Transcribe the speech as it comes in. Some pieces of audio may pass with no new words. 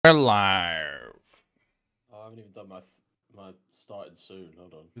We're live. Oh, I haven't even done my started soon.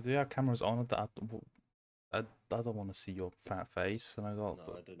 Hold on. Do you have cameras on? I don't want to see your fat face, and I got No, I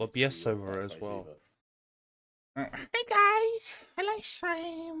don't need to OBS see your over fat it as face well. either. Hey guys, hello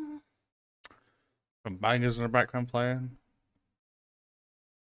stream. Some bangers in the background playing.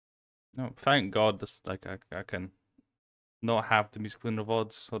 No, thank God this I can not have the music in the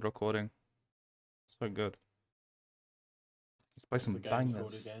VODs or the recording. So good. Let's play What's some the game bangers.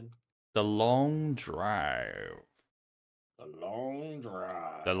 called again? The Long Drive. The Long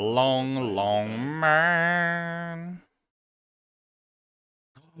Drive. The That's what we're playing long today. man.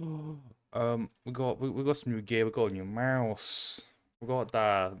 We got some new gear. We got a new mouse. We got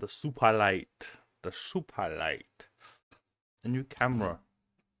the super light, a new camera.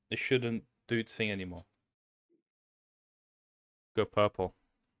 It shouldn't do its thing anymore. Go purple.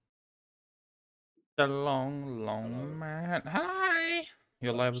 The long Hello. man. Hi.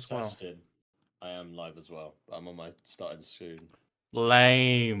 You're live as well. Testing. I am live as well. I'm on my starting soon.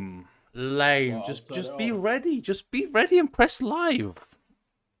 Lame. Well, Just be ready. Just be ready and press live.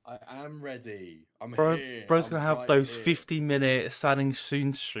 I am ready. I'm Bro, here. bro's I'm gonna have right those here. 50-minute starting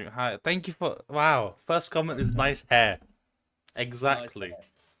soon stream. Hi, thank you for First comment is nice hair. Exactly. Nice hair.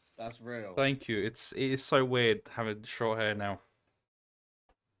 That's real. Thank you. It is so weird having short hair now.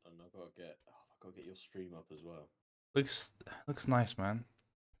 And I've got to get your stream up as well. Looks nice, man.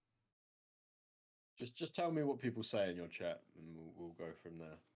 Just tell me what people say in your chat, and we'll go from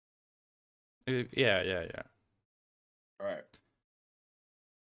there. Yeah. All right.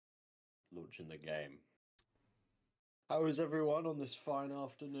 Launching the game. How is everyone on this fine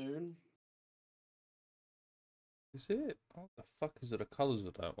afternoon? Is it? What the fuck is it? The colors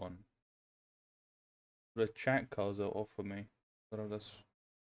of that one? The chat colors are off for me. That's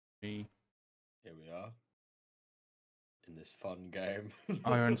me. Here we are. In this fun game.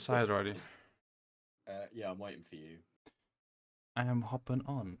 Oh, you're inside already. Yeah, I'm waiting for you. I am hopping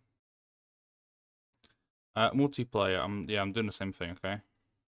on. Multiplayer. I'm doing the same thing. Okay.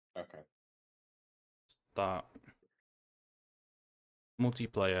 Okay. Start.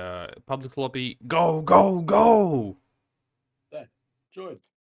 Multiplayer. Public lobby. Go. There. Join.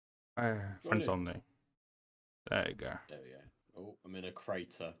 Friends only. There you go. There we go. Oh, I'm in a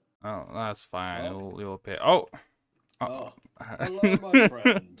crater. Oh, that's fine. Oh. It'll appear. Oh. Oh. Hello, my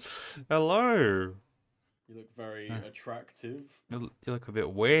friend. Hello. You look very attractive. You look a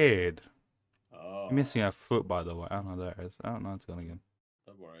bit weird. Oh. You're missing a foot, by the way. Oh no, there it is. Oh no, it's gone again.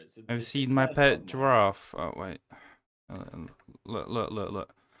 Don't worry. Have you seen my pet giraffe? Oh wait.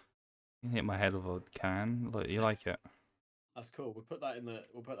 Look. You hit my head with a can. Look, you like it? That's cool. We'll put that in the.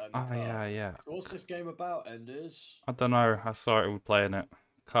 We'll put that in the car. Yeah. So what's this game about, Enders? I don't know. I saw it. We're playing it.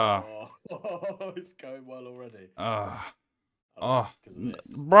 Car. Oh, it's going well already.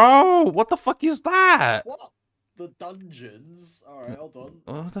 Bro, what the fuck is that? What? The dungeons? All right, hold on.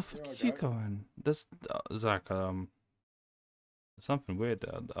 Where the fuck are you going? There's Zach. Something weird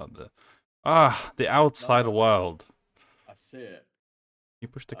out there. The outside world. I see it. You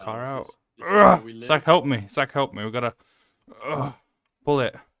push the car out. Zach, help me. We gotta pull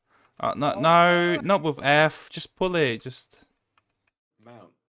it. No, not with F. Just pull it. Just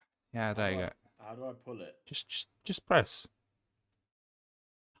mount. Yeah, there you go. How do I pull it? Just press.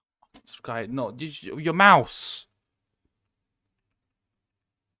 Sky, no, your mouse.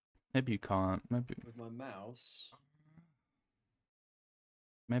 Maybe you can't. Maybe with my mouse.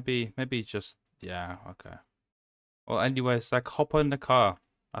 Maybe just yeah. Okay. Well, anyways, like hop in the car.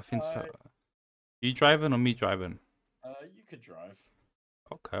 I think so. You driving or me driving? You could drive.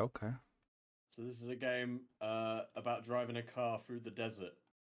 Okay. So this is a game about driving a car through the desert.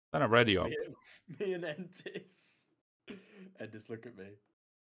 Turn a radio. Me and Endis. Endis, look at me.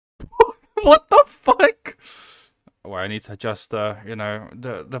 What the fuck? Well, I need to adjust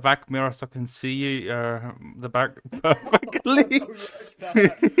the back mirror so I can see you the back perfectly.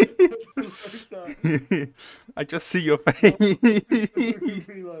 I just see your face. Like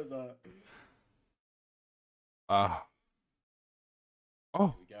that.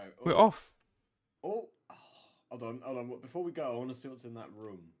 Oh, we're off. Oh, hold on. Before we go, I want to see what's in that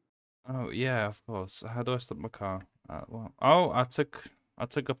room. Oh yeah, of course. How do I stop my car? Oh, I took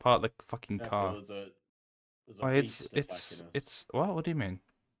apart the fucking car. There's it's what? What do you mean?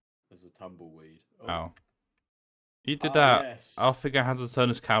 There's a tumbleweed. Oh. You did that. Yes. I'll figure out how to turn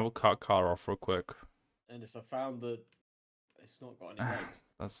this car off real quick. And I found that it's not got any legs.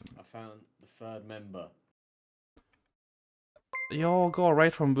 I found the third member. Yo, got a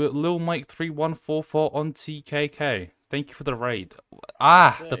raid from Lil Mike 3144 on TKK. Thank you for the raid.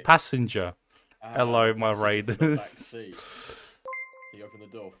 The passenger. Hello, my raiders. Can you open the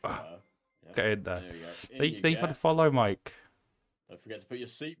door for her? Yeah. Get in there. There you go. Thank you for the follow, Mike. Don't forget to put your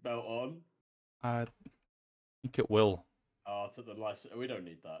seatbelt on. I think it will. Oh, I took the license. We don't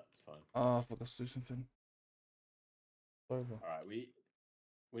need that. It's fine. Oh, I forgot to do something. Over. All right, we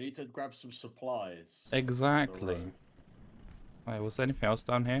need to grab some supplies. Exactly. Wait, was there anything else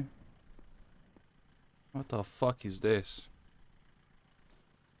down here? What the fuck is this?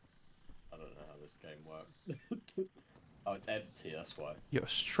 I don't know how this game works. Oh, it's empty. That's why. Yo,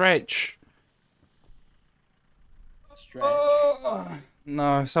 stretch. Stretch. Oh,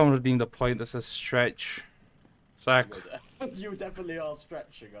 no, someone redeemed the point that says stretch. Zach. You definitely are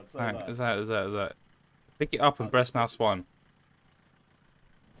stretching. I'd say Zach, that. is that? Pick it up and press mouse 1.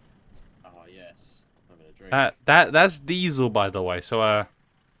 Oh yes, I'm having a drink. That's diesel, by the way. So Yeah,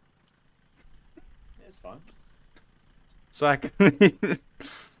 it's fine. Zach. Is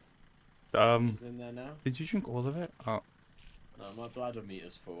in there now? Did you drink all of it? Oh. No, my bladder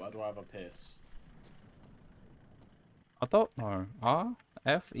meter's full. How do I have a piss? I don't know. R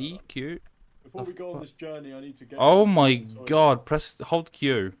F E Q. Before we go on this journey, I need to get. Oh my god! Hold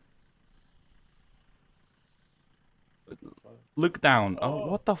Q. Look down. Oh,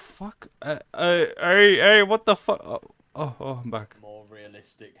 what the fuck? Hey, what the fuck? Oh, I'm back. More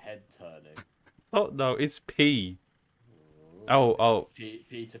realistic head turning. Oh no, it's P. Oh.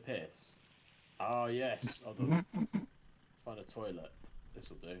 P to piss. Oh yes. I'll do. Find a toilet. This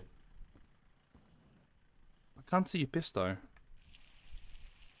will do. I can't see your piss though.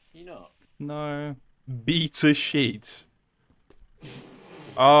 You not? No. Beta sheet.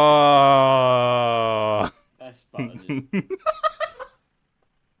 Oh. S button.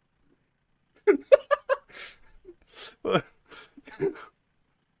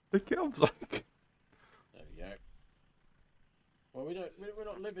 The kill's like. There we go. Well, we're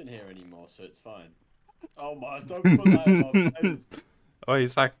not living here anymore, so it's fine. Oh my! Don't put that in my face. Oh,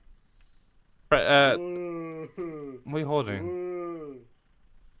 he's like. What are you holding?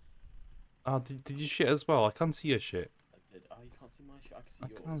 Oh, did you shit as well? I can't see your shit. I did. Oh, you can't see my shit. I can see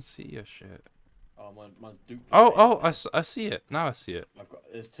yours. I can't see your shit. Oh, mine's duplicate. Oh, I see it. Now I see it.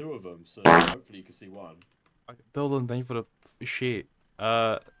 There's 2 of them, so hopefully you can see one. Dylan, thank you for the shit.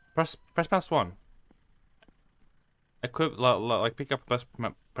 Press mouse 1. Equip, like pick up press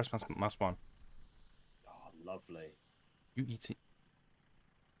mouse 1. Oh, lovely. You eating?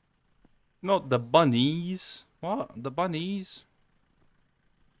 Not the bunnies. What? The bunnies?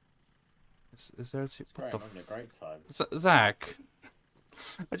 Is there a... What I'm having a great time. Zach.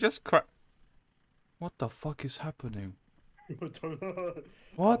 I just What the fuck is happening? I don't know.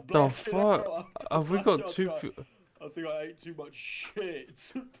 What the fuck? Have we got two... I think I ate too much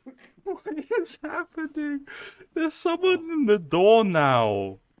shit. What is happening? There's someone in the door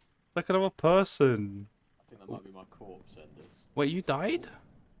now. It's like another person. I think that might be my corpse, Enders. Wait, you died?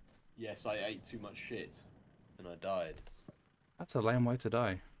 Yes, I ate too much shit. And I died. That's a lame way to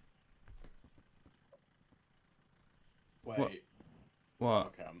die. Wait. What?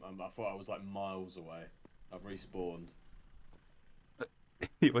 Okay, I thought I was like miles away. I've respawned.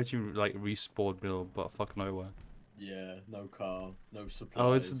 Why'd you like respawn middle but fuck nowhere? Yeah, no car, no supplies.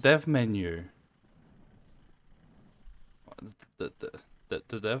 Oh, it's the dev menu. The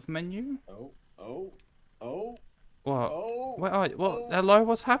dev menu? Oh. What? Oh. Wait, what? Oh. Hello,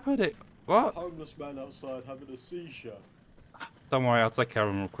 what's happening? What? Homeless man outside having a seizure. Don't worry, I'll take care of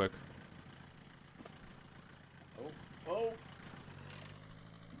him real quick. Oh.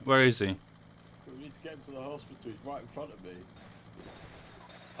 Where is he? We need to get him to the hospital. He's right in front of me.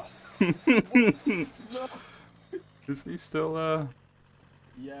 No. Is he still,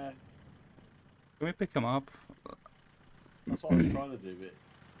 Yeah. Can we pick him up? That's what I was trying to do, but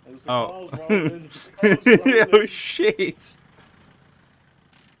there was the Oh. cars rolling. The cars rolling. Oh shit!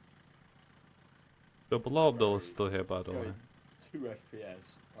 The blow up door is still here, by the way. 2 FPS.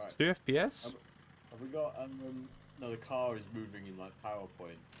 Right. 2 FPS? Have we got no, the car is moving in like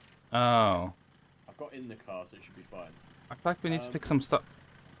PowerPoint. Oh. I've got in the car, so it should be fine. I feel like we need to pick some stuff.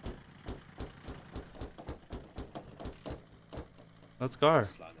 Let's go.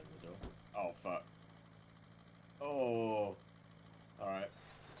 Slam in the door. Oh fuck. Oh. Alright.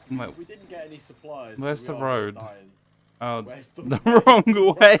 Wait, We didn't get any supplies. where's so the we are road? dying. Oh, Where's the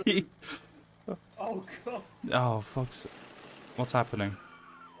wrong way. Oh god. Oh, fuck's. What's happening?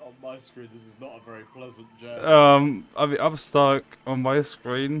 On my screen, this is not a very pleasant journey. I'm stuck on my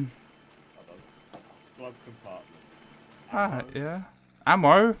screen. Hold on. It's glove compartment. Ah, Ammo. yeah.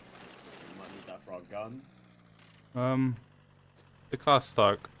 Ammo. We might need that for our gun. The car's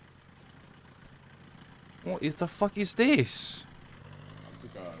stuck. What is the fuck is this? Time to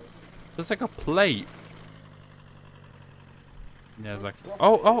go. There's like a plate. Yeah, exactly. Drop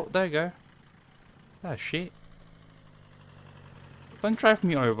Oh, it. oh, there you go. That shit. Don't drive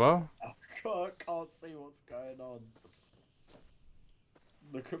me over. Oh God, I can't see what's going on.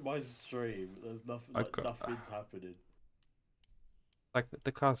 Look at my stream. There's nothing, I like got, nothing's happening. like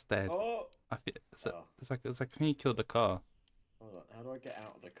the car's dead. Oh, I feel oh, it's like when you kill the car. hold on. How do I get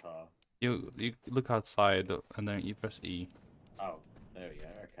out of the car? You look outside and then you press E. Oh, there we go.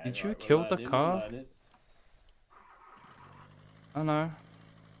 Okay, Did you right. We're kill the learning. We're car? learning. Oh no.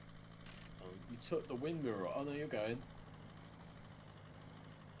 Oh, you took the wind mirror. Oh no, you're going.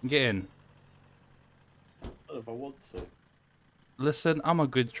 Get in. I don't know if I want to. Listen, I'm a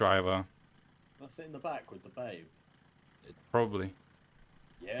good driver. Can I sit in the back with the babe? Probably.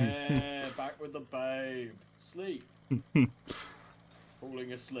 Yeah, back with the babe. Sleep.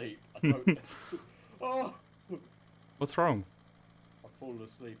 Falling asleep. I don't. Oh! What's wrong? I've fallen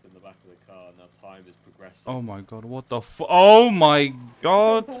asleep in the back of the car. Now time is progressing. Oh my god, what the oh my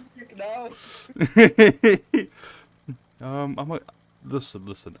god! I'm a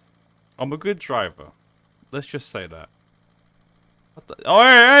listen. I'm a good driver. Let's just say that. What the, oh,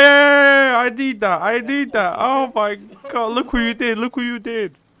 hey, I need that. I need that. Oh my god, look who you did. Look who you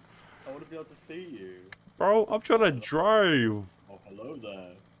did. I want to be able to see you. Bro, I'm trying to drive. Oh, hello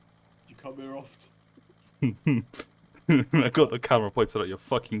there. Did you come here often? I got the camera pointed at your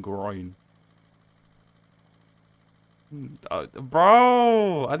fucking groin.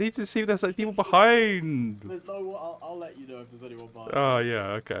 Bro, I need to see if there's like people behind. There's no. I'll let you know if there's anyone behind. Oh us. yeah,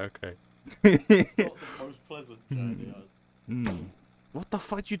 okay. It's not the most pleasant journey. What the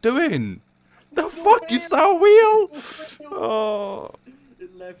fuck you doing? The fuck is that wheel? Oh,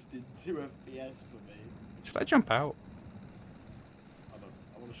 It left in 2 FPS for me. should I jump out? I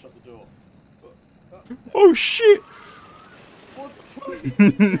want to shut the door. Oh shit! What the fuck did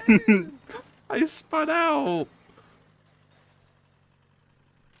you do? I spun out.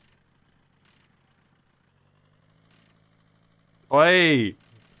 Oi!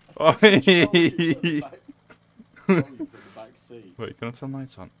 Oi! The back seat. Wait, can I turn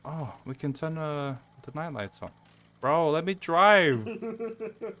lights on? Oh, we can turn the night lights on. Bro, let me drive.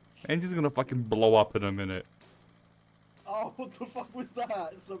 Engine's gonna fucking blow up in a minute. Oh, what the fuck was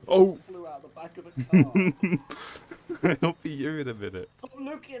that? Something Oh. flew out the back of the car. It'll be you in a minute. Stop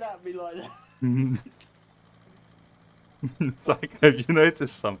looking at me like that. It's like, have you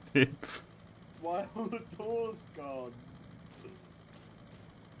noticed something? Why are all the doors gone?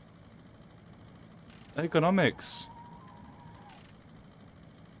 Economics.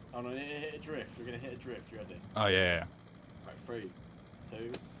 Oh no, hit a drift. We're gonna hit a drift. You ready? Oh yeah. Right, 3,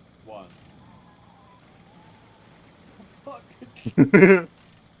 2, 1. Fuck. Yeah.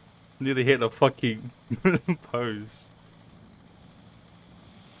 Nearly hit the fucking pose.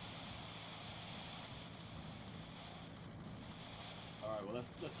 Alright, well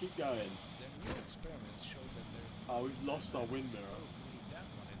let's keep going. New experiments show that there's Oh, we've lost our wind mirror. supposedly that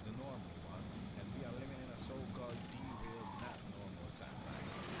one is the normal one, and we are living in a so-called derailed, not normal timeline.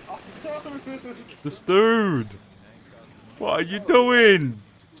 Oh no! This dude! What are you doing?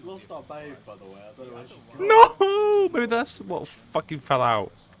 We lost our babe, by the way. I don't know where she's gone. No! Maybe that's what fucking fell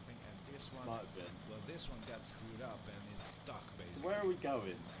out. This one, Might have been. well, this one got screwed up and it's stuck So basically. where are we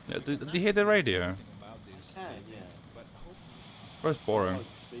going? Yeah, did you hear the radio? Nothing about this, Can, yeah. but hopefully. That's boring. Bloke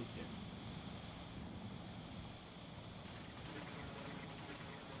speaking.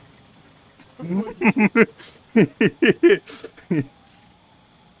 Alright,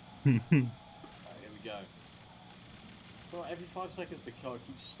 here we go. So every 5 seconds the car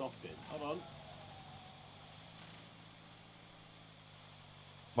keeps stopping. Hold on.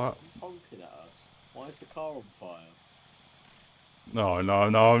 What? Who's honking at us? Why is the car on fire? No.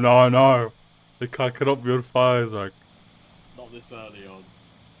 The car cannot be on fire, Zach. Not this early on.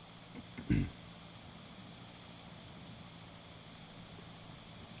 This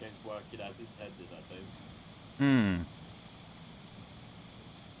game's working as intended, I think.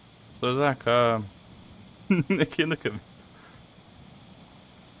 So Zach, Nicky, look at me.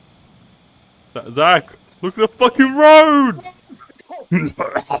 Zach, look at the fucking road!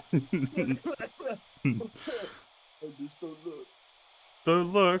 Oh, just don't look.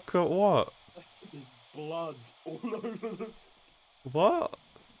 Don't look at what? There's blood all over the... What?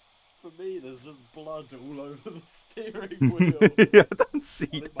 For me, there's just blood all over the steering wheel. Yeah, I don't see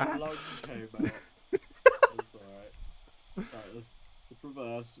I think my that. lung came out. That's alright. Right, let's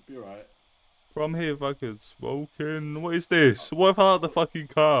reverse. It'll be alright. From here, fucking smoking. What is this? What about the fucking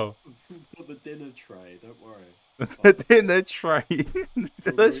car? For the dinner tray, don't worry. The dinner tray. We'll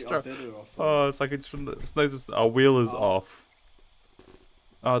Let's eat our try. dinner off Oh, it's like it's noticed our wheel is Oh. off.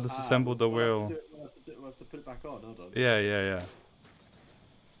 Oh, disassembled the we'll wheel. have to put it back on, hold on. Yeah.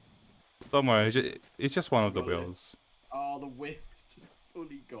 Don't worry, it's just one of the Got it. wheels. Oh, the wheel's just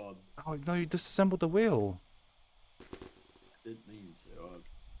fully gone. Oh no, you disassembled the wheel. Didn't mean to.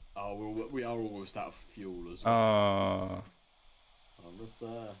 Oh, we are almost out of fuel as well. Oh. Let's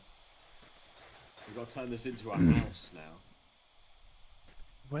we've got to turn this into a house now.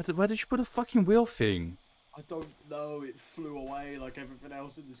 Where did you put a fucking wheel thing? I don't know. It flew away like everything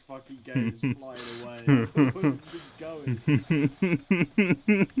else in this fucking game is flying away. I don't know where it's going.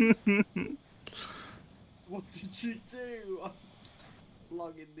 What did you do? I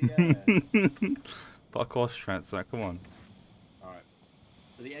flung in the air. Parkour strength, so come on. Alright.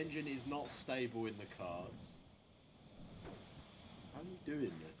 So the engine is not stable in the cars. How are you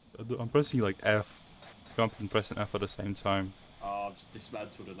doing this? I'm pressing like F. Jump and pressing F at the same time. Oh, I've just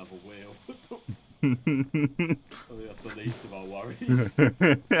dismantled another wheel. I think that's the least of our worries.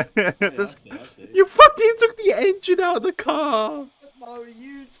 I see. You fucking took the engine out of the car! No,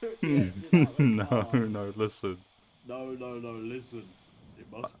 you took the engine out of the car. No, listen. No, listen. It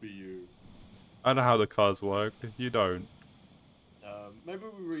must be you. I know how the cars work. You don't. Maybe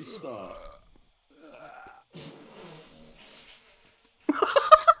we restart.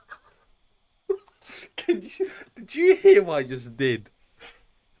 Did you hear what I just did?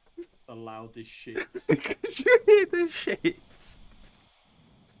 The loudest shit. Could you hear the shit?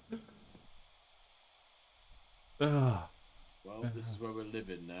 Ah. Well, this is where we're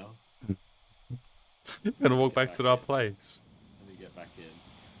living now. Gonna walk back to our place. Let me get back in.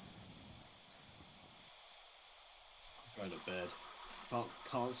 Going to bed.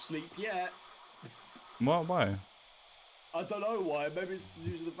 Can't sleep yet. What? Why? I don't know why. Maybe it's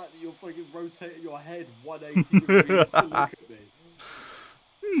due to the fact that you're fucking rotating your head 180 degrees to look at me.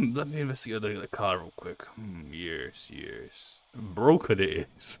 Let me investigate the car real quick. Yes. Broken it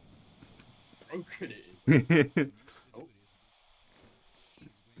is. Broken it. Oh.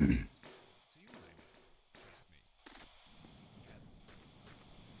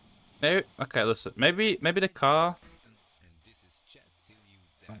 Maybe, okay, listen. Maybe the car.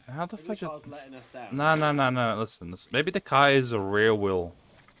 How the fuck? Car's letting us down. No. Listen. Maybe the car is a rear wheel,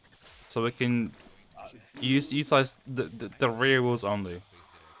 so we can utilize the rear wheels only.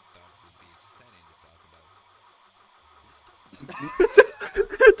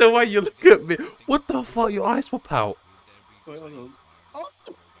 The way you look at me. What the fuck? Your eyes pop out. Wait, hold on. Oh,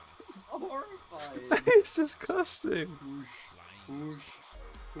 I'm horrified. It's disgusting. Push.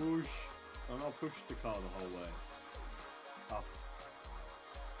 And I'll push the car the whole way. Up.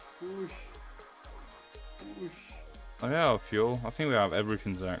 Push. Oh yeah, fuel. I think we have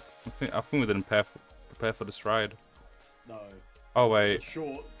everything, Zach. I think we didn't prepare for this ride. No. Oh wait.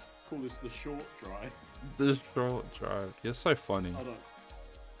 Call this the short drive. The short drive. You're so funny. Hold on.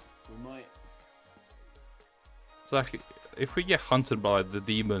 We might. Zach, if we get hunted by the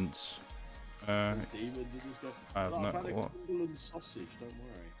demons, The demons are just going. I have I no. found a What? Cumberland sausage. Don't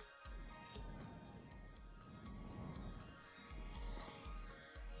worry.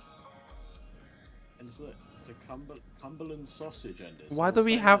 And it's a Cumberland sausage, Enders. Why do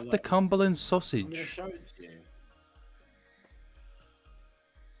we have the Cumberland I'm sausage? gonna show it to you.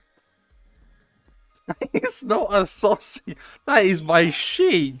 It's not a sausage. That is my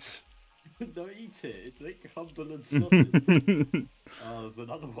sheet. Don't eat it. It's a Cumberland sausage. Oh, there's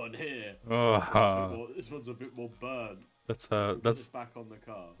another one here. Oh, This one's a bit more burnt. that's Put this back on the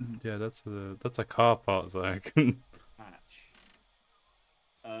car. yeah, that's a car part, Zach. Hatch.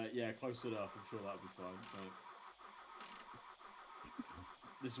 Yeah, close enough. I'm sure that'll be fine. Right.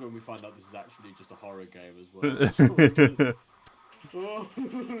 This is when we find out this is actually just a horror game as well. Oh,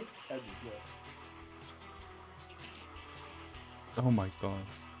 Oh my god.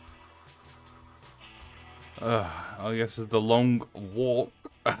 I guess it's the long walk.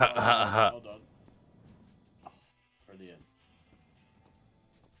 Hold on. Oh, brilliant.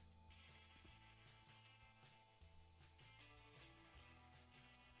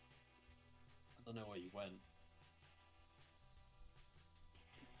 I don't know where you went.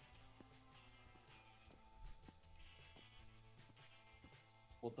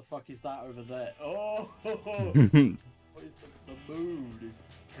 What the fuck is that over there? Oh! What is the moon is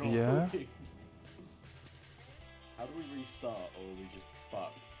going? Yeah. How do we restart, or are we just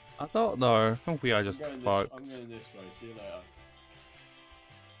fucked? I don't know. I think we are just I'm fucked. going this way. See you later.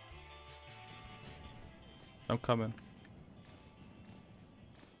 I'm coming.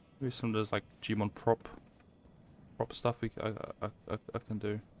 Maybe some of those like Gmon prop stuff I can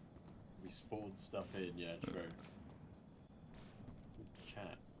do. We spawned stuff in, yeah, true.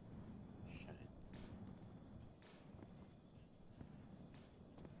 Chat.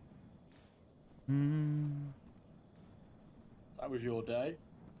 Hmm. That was your day.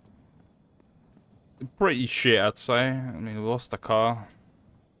 Pretty shit, I'd say. I mean, we lost the car.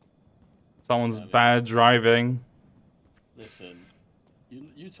 Someone's Yeah, I mean, bad driving. listen,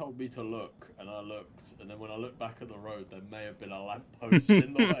 you told me to look, and I looked, and then when I looked back at the road, there may have been a lamppost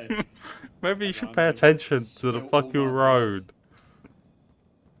in the way, Maybe you and should I pay may have attention to the spilt all fucking my blood. road.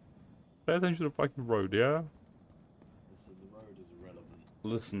 Pay attention to the fucking road, yeah? Listen, the road is irrelevant.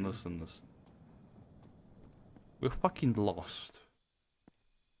 Listen, listen, listen. We're fucking lost.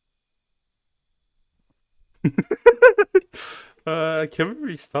 Can we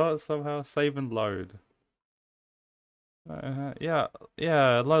restart somehow? Save and load. Yeah,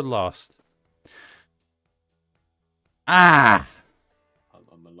 load lost. Ah!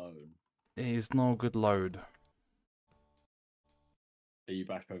 I'm alone. It is no good load. Are you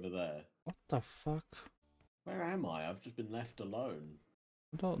back over there? What the fuck? Where am I? I've just been left alone.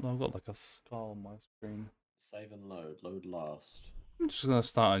 I don't know, I've got like a skull on my screen. Save and load. Load last. I'm just gonna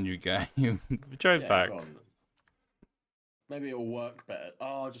start a new game. Joe Yeah, back. go on. Maybe it'll work better.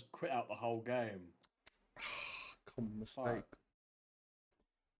 Oh, I'll just quit out the whole game. Common mistake. Fuck.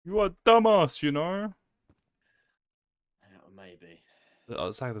 You are dumbass, you know? Yeah, maybe.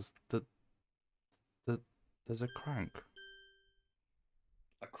 It's like there's a crank.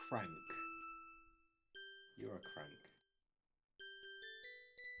 A crank. You're a crank.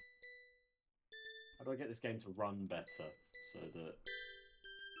 How do I get this game to run better so that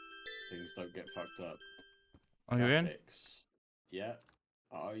things don't get fucked up? Are you in? Graphics. Yeah.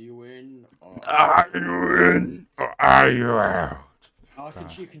 Are you in? Or Are you in? Or are you out? Oh,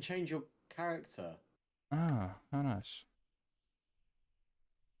 you can change your character. Ah, how nice.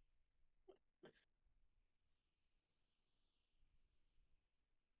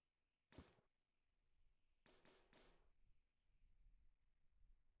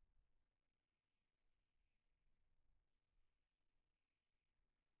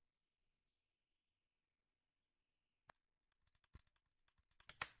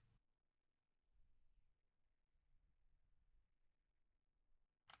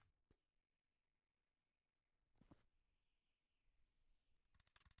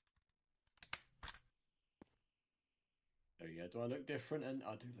 There you go. Do I look different? And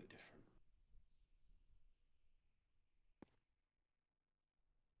I do look different.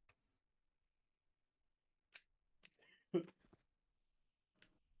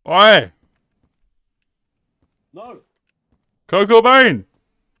 Oi! No! Coco Bane!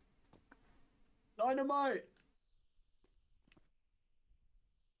 Dynamite!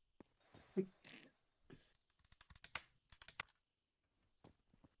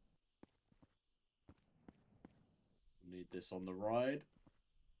 Need this on the ride.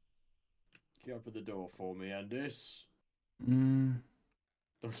 Can you open the door for me, Andis?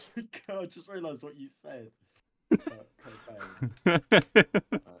 I just realised what you said. Cocaine. Right.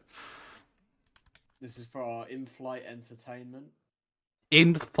 This is for our in-flight entertainment.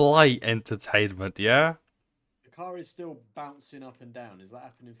 In-flight entertainment, yeah? The car is still bouncing up and down. Is that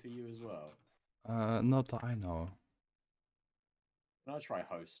happening for you as well? Not that I know. Can I try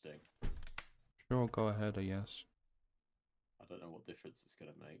hosting? Sure, go ahead, I guess. I don't know what difference it's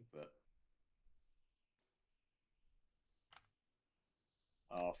going to make, but...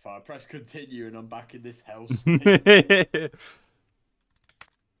 Oh, fine. Press continue and I'm back in this hellscape.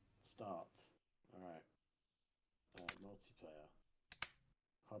 Start. Alright. Multiplayer.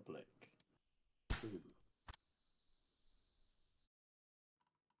 Public. 2.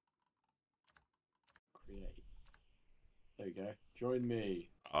 Create. There you go. Join me.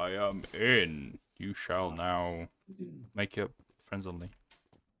 I am in. You shall now make your friends only.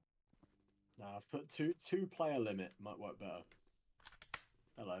 Now I've put two player limit. Might work better.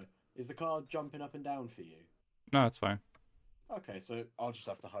 Hello. Is the car jumping up and down for you? No, it's fine. Okay, so I'll just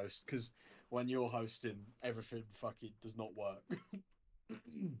have to host because when you're hosting, everything fucking does not work.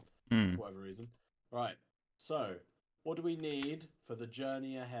 For whatever reason. Right. So, what do we need for the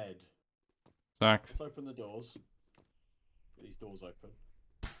journey ahead? Zach. Let's open the doors. Get these doors open.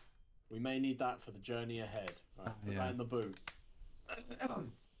 We may need that for the journey ahead. Right, put that in the boot.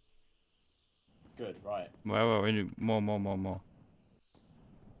 Good, right. Well, we need more.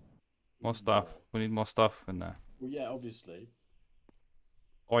 More stuff. We need more stuff in there. Well, yeah, obviously.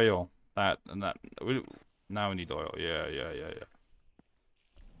 Oil. That and that. Now we need oil. Yeah.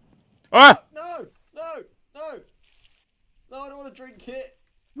 Ah! No! No! No! No, I don't want to drink it!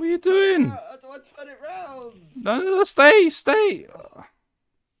 What are you doing? How do I turn it round? No, stay!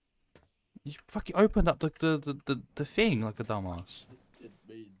 You fucking opened up the thing like a dumbass. Didn't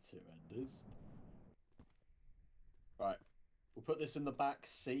mean to, Enders. Right. We'll put this in the back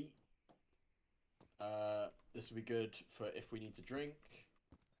seat. This will be good for if we need to drink.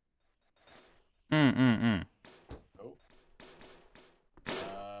 Cool. You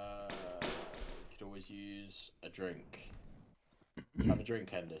could always use a drink. Have a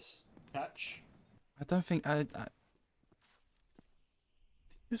drink, Enders. Catch. I don't think I... Did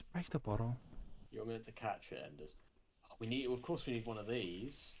you just break the bottle? You're meant to catch it, Enders. Oh, we need, of course, we need one of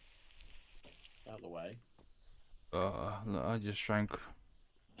these. Out of the way. Look, I just drank.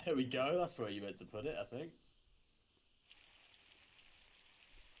 There we go. That's where you meant to put it, I think.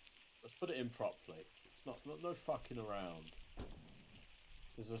 Let's put it in properly. It's not no fucking around.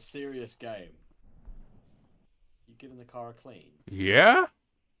 This is a serious game. You giving the car a clean? Yeah?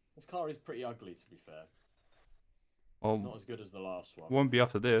 This car is pretty ugly, to be fair. Well, Not as good as the last one. won't be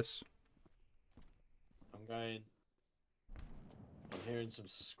after this. I'm hearing some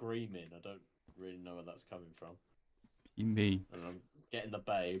screaming. I don't really know where that's coming from. Me. And I'm getting the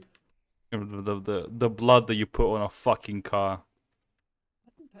babe. The blood that you put on a fucking car. I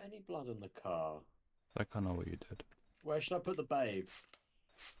didn't put any blood on the car. I can't know what you did. Where should I put the babe?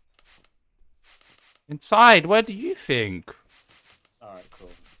 Inside. Where do you think? Alright, cool.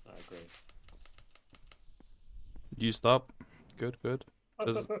 I agree. Used up. Good, good.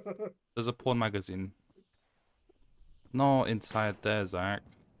 There's a porn magazine. No, inside there, Zach.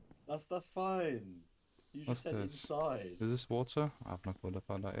 That's fine. You What's just said this? inside. Is this water? I have no clue what the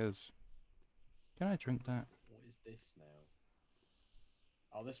fuck that is. Can I drink that? What is this now?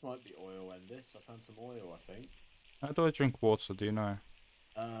 Oh, this might be oil, and this. I found some oil, I think. How do I drink water? Do you know?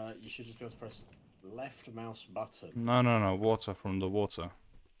 You should just be able to press left mouse button. No, no, no. Water from the water.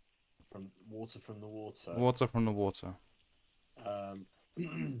 From water from the water. Water from the water.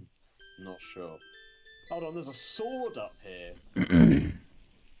 Not sure. Hold on, there's a sword up here.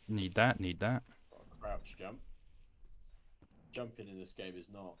 Need that, need that. Got a crouch jump. Jumping in this game is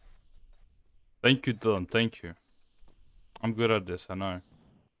not. Thank you, Dylan. Thank you. I'm good at this, I know.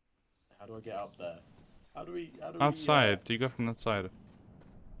 How do I get up there? How do we Outside. Do you go from that side?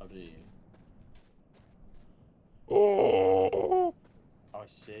 How do you? Oh! I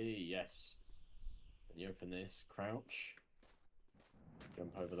see, yes. And you open this, crouch.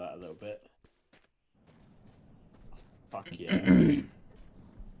 Jump over that a little bit. Fuck yeah.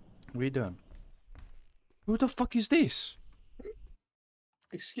 What are you doing? Who the fuck is this?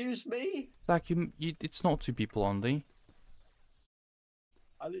 Excuse me? Zach, it's not two people only.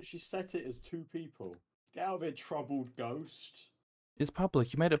 I literally set it as 2 people. Get out of here, troubled ghost. It's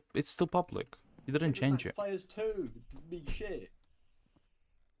public. You made it. It's still public. You didn't change it. Players 2. Doesn't mean shit.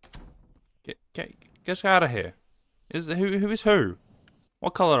 Get out of here. Who is who?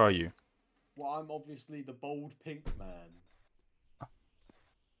 What color are you? Well, I'm obviously the bold pink man.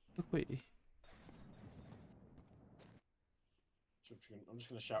 Wait. I'm just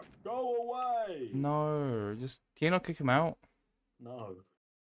gonna shout, "Go away!" No, can you not kick him out? No.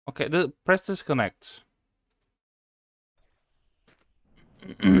 Okay, press disconnect.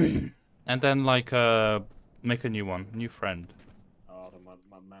 And then like make a new one, new friend. Oh,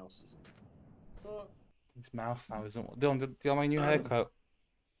 my mouse isn't. Oh. His mouse now isn't. Dylan, do you have my new haircut?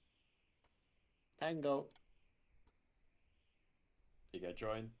 Tango. You go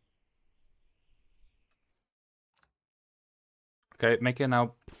join. Okay, make it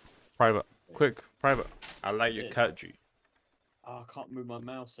now private. Quick, private. I like your cut, G. Oh, I can't move my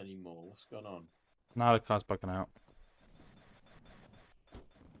mouse anymore. What's going on? Now the car's bugging out.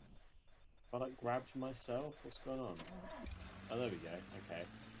 Have I like grabbed myself? What's going on? Oh, there we go. Okay.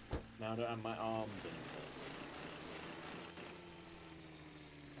 Now I don't have my arms anymore.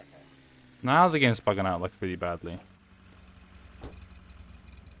 Okay. Now the game's bugging out like really badly.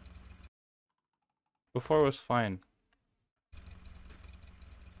 Before it was fine.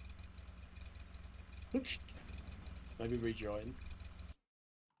 Maybe rejoin.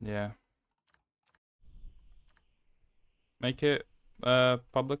 Yeah. Make it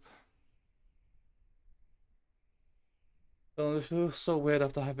public. Oh, this feels so weird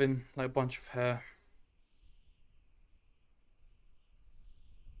after having like a bunch of hair.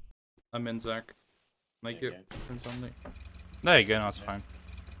 I'm in, Zach. Make it print only. There you go, no, that's fine.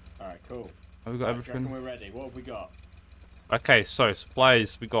 Alright, cool. Have we got everything? We're ready. What have we got? Okay, so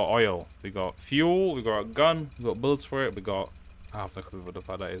supplies, we got oil, we got fuel, we got a gun, we got bullets for it, we got, I have no clue what the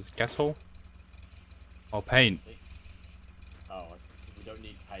fuck that is, kettle, or paint. Oh, we don't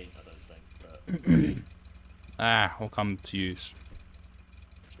need paint, I don't think, but... Will come to use.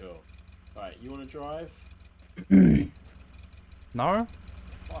 Sure. Right, you want to drive? No?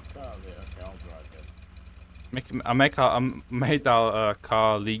 Fuck out of it. Okay, I'll drive it. I made our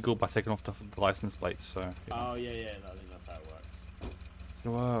car legal by taking off the license plates, so... Yeah. Oh, yeah, I think that's how it works.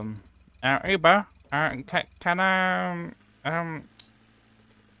 So, Uber, can I,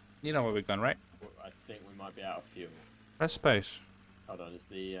 You know where we're going, right? I think we might be out of fuel. Press space. Hold on, it's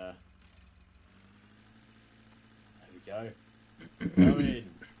the... There we go. Go in.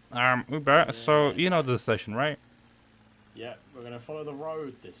 Uber, Yeah. so you know the station, right? Yeah, we're going to follow the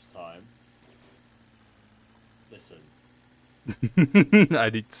road this time. Listen. I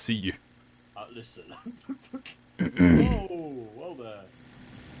need to see you. Listen. Whoa, well there.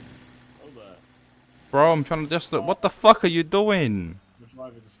 Well there. Bro, I'm trying to just look. What the fuck are you doing? The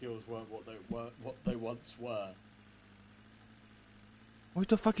driving skills weren't what they once were. What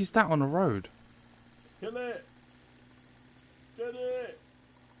the fuck is that on the road? Let's kill it. Get it.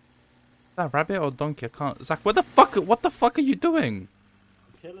 Is that a rabbit or donkey? I can't. Zach, what the fuck are you doing?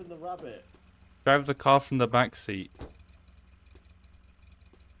 I'm killing the rabbit. Drive the car from the back seat.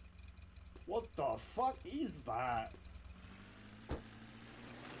 What the fuck is that? You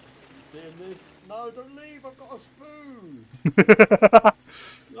seeing this? No, don't leave. I've got us food.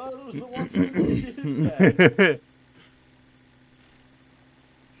 No, that was the one thing we didn't get.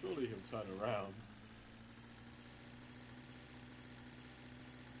 Surely he'll turn around.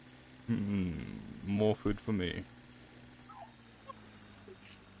 More food for me.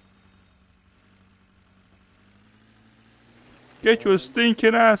 Get your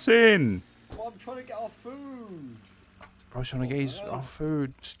stinking ass in! Well, I'm trying to get our food. Bro's trying to get our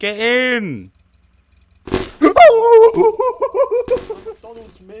food. Just get in!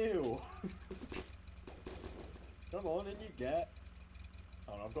 McDonald's meal. Come on, in you get.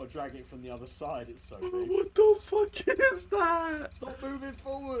 Oh, I've got to drag it from the other side. It's so big. What the fuck is that? Stop moving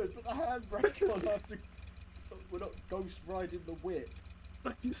forward. Put the handbrake on. I have to. We're not ghost riding the whip.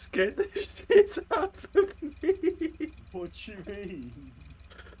 You scared the shit out of me. What do you mean?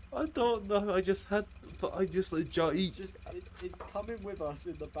 I don't know. I just like It's coming with us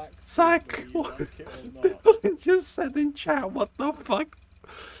in the back seat, Zach, whether you what? like it or not. Just said in chat. What the fuck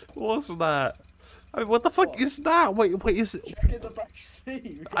was that? I mean, what the fuck What? is that? Wait, is it? Check in the back seat.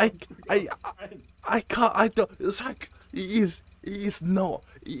 We got a friend. I can't. I don't. Zach, it is not.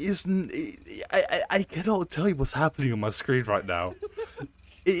 I cannot tell you what's happening on my screen right now.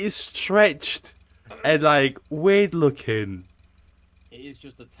 It is stretched and like weird looking. It is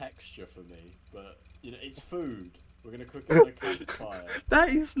just a texture for me, but you know, it's food. We're gonna cook it on a campfire. That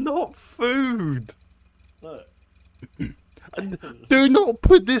is not food. Look. Do not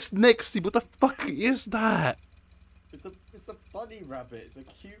put this next to me. What the fuck is that? It's a bunny rabbit. It's a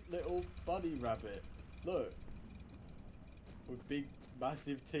cute little bunny rabbit. Look. With big,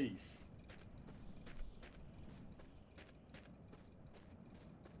 massive teeth.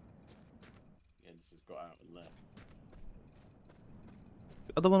 And this has got out and left.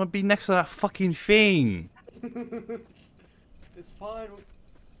 I don't want to be next to that fucking thing. It's fine. We'll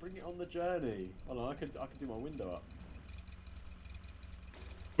bring it on the journey. Hold on, I could do my window up.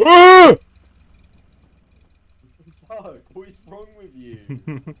 Fuck! What is wrong with you?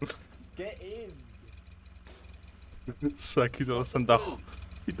 Just get in. It's like you don't understand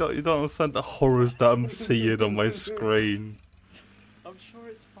you don't understand the horrors that I'm seeing on my screen. I'm sure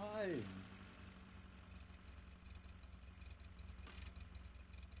it's fine.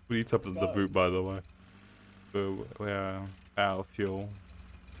 We need to open the boot, by the way. We're out of fuel.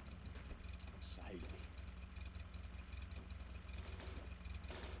 Sake.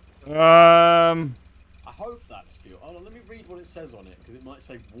 Um. I hope that's fuel. Oh, no, let me read what it says on it, because it might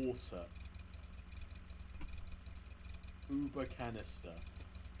say water. Uber canister.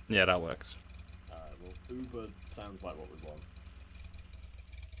 Yeah, that works. Alright, well, Uber sounds like what we want.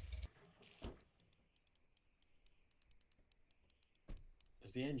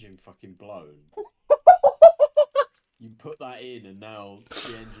 Has the engine fucking blown? You put that in and now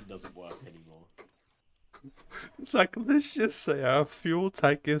the engine doesn't work anymore. It's like, let's just say our fuel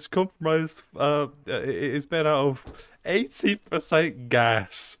tank is compromised. It is made out of 80%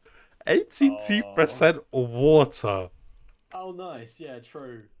 gas, 82% water. Oh, nice. Yeah,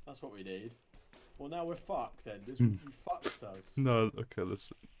 true. That's what we need. Well, now we're fucked then. You fucked us. No, okay,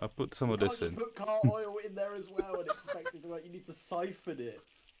 listen. I put some of You this can't in. just put car oil in there as well and expect it to work. You need to siphon it.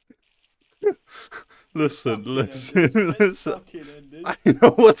 Listen, Fucking listen, ended. listen. Fucking ended. I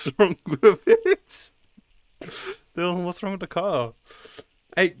know what's wrong with it. Dylan, what's wrong with the car?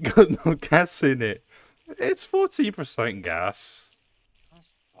 Ain't got no gas in it. It's 40% gas. That's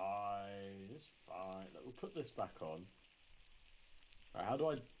fine. It's fine. Look, we'll put this back on. Right, how do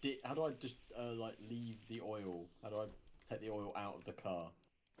I just like leave the oil? How do I take the oil out of the car?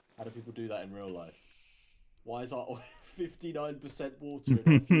 How do people do that in real life? Why is our oil 59% water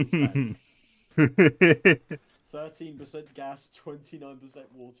in our fuel tank? 13% gas,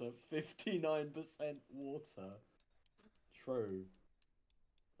 29% water, 59% water. True.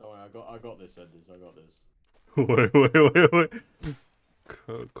 Oh, I got this, Enders. I got this. Wait.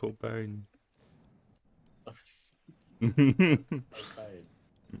 Kurt Cobain. Cobain.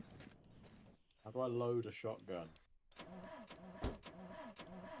 How do I load a shotgun?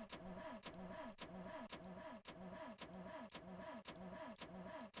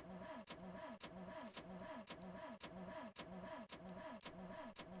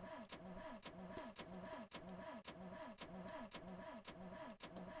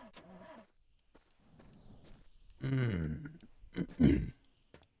 Put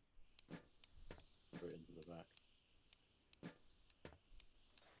it into the back.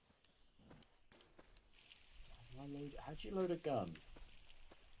 How do you load a gun?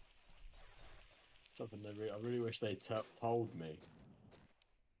 Something I really wish they told me.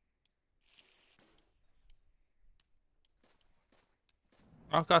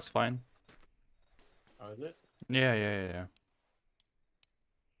 Oh, that's fine. Oh, is it? Yeah.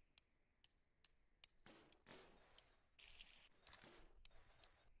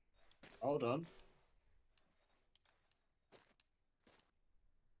 Hold on.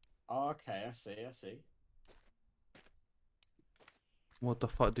 Oh, okay, I see. What the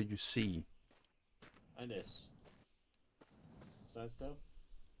fuck did you see? And this. Stand still.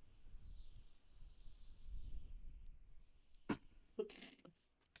 What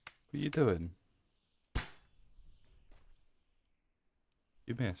are you doing?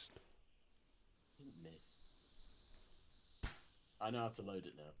 You missed. Didn't miss. I know how to load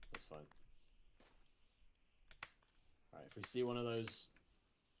it now. That's fine. Alright, if we see one of those...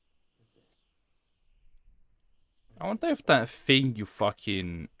 What's this? I wonder if that thing you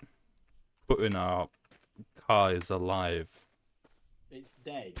fucking put in our car is alive. It's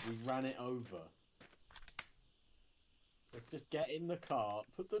dead. We ran it over. Let's just get in the car.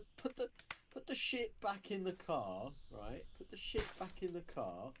 Put the shit back in the car, right? Put the shit back in the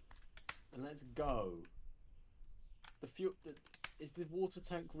car, and let's go. The fuel. Is the water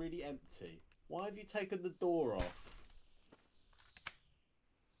tank really empty? Why have you taken the door off?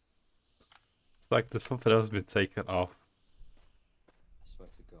 It's like there's something else been taken off. I swear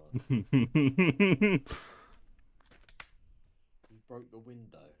to God. You broke the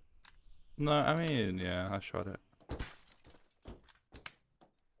window. No, I mean, yeah, I shot it.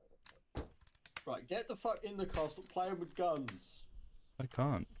 Right, get the fuck in the car. Stop playing with guns. I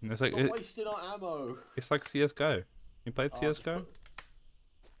can't. It's like Stop wasting our ammo. It's like CS:GO. You played CS:GO?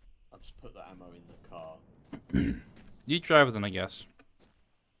 I'll just put the ammo in the car. You drive then, I guess.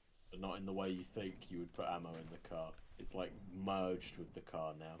 But not in the way you think you would put ammo in the car. It's like merged with the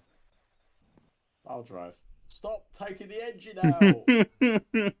car now. I'll drive. Stop taking the engine out!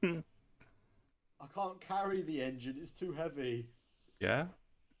 I can't carry the engine, it's too heavy. Yeah?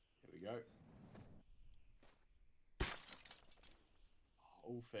 Here we go.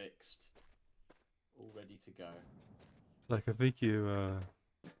 All fixed. All ready to go. It's like, I think you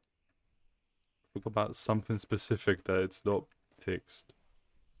talk about something specific that it's not fixed.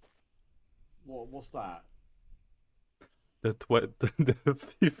 What's that? The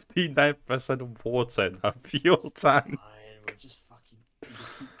 59% water in our fuel tank. Fine, we'll just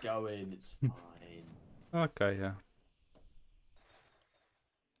keep going, it's fine. Okay, yeah.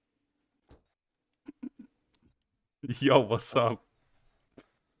 Yo, what's up?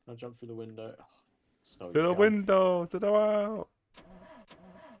 Can I jump through the window? Oh, To the window, to the out.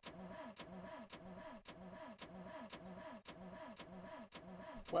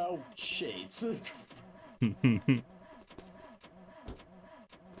 Well, shit. Guess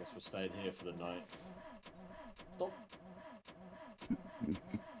we're staying here for the night. Stop.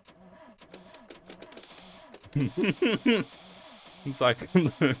 It's like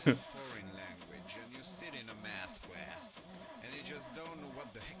foreign language, and you sit in a math class, and you just don't know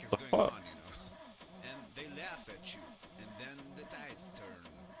what the heck is going on, you know. And they laugh at you, and then the tides turn.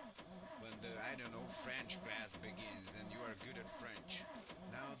 When the, I don't know, French class begins, and you are good at French.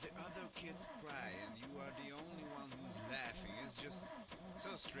 Now the other kids cry, and you are the only one who's laughing. It's just so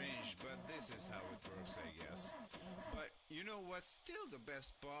strange, but this is how it works, I guess. But you know what's still the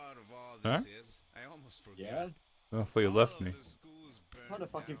best part of all this is? I almost forgot. Yeah? I thought you left me. Trying to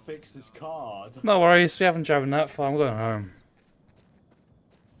fucking fix this car. No worries, we haven't driven that far. I'm going home.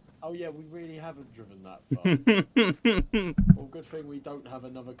 Oh yeah, we really haven't driven that far. Well, good thing we don't have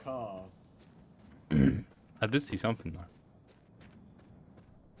another car. I did see something though.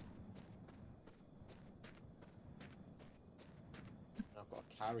 I've got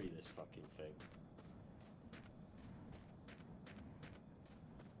to carry this fucking thing.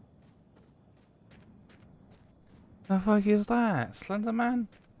 The fuck is that? Slenderman?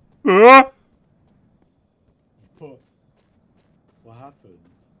 What happened?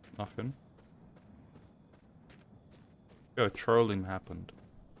 Nothing. Yo, trolling happened.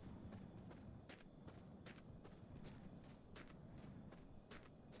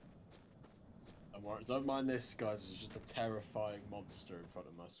 Don't mind this, guys. It's just a terrifying monster in front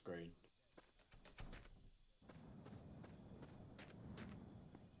of my screen.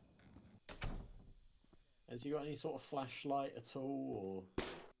 Has he got any sort of flashlight at all, or?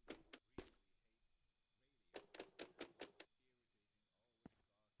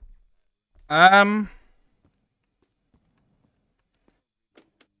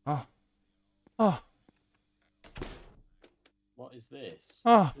 Oh. What is this?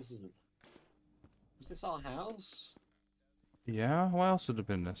 Oh. This isn't. Was this our house? Yeah. What else would have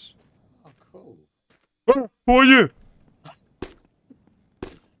been this? Oh, cool. Who are you?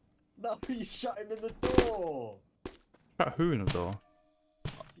 No, you shut him in the door. Shut who in the door?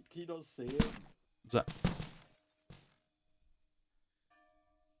 Can you not see him? Is that?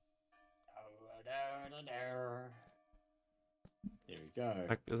 Here we go.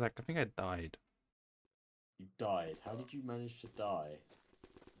 Like, I think I died. You died. How did you manage to die?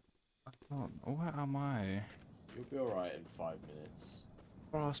 I don't know. Where am I? You'll be alright in 5 minutes.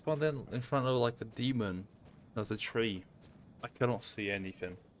 Bro, I spawned in front of like a demon. There's a tree. I cannot see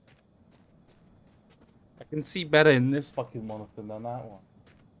anything. I can see better in this fucking monitor than that one.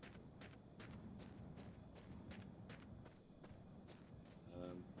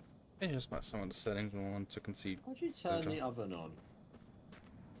 I just met some of the settings we want to concede. How'd you turn the oven on?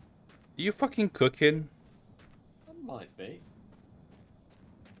 Are you fucking cooking? That might be.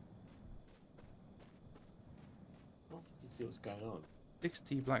 Well, you can see what's going on.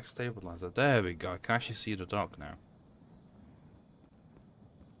 60 black stabilizer. There we go. I can actually see the dark now.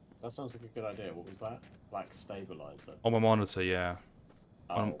 That sounds like a good idea. What was that? Black stabilizer. On my monitor, yeah.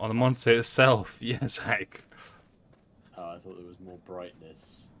 Oh, on the monitor itself, yes, heck. Oh, I thought there was more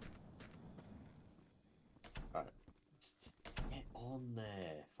brightness. Right. Get on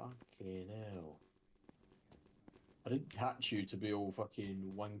there. Fucking hell. I didn't catch you to be all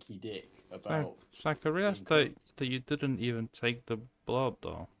fucking wanky dick about... So I realized that you didn't even take the blow up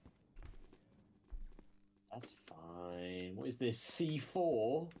though. That's fine. What is this? C4?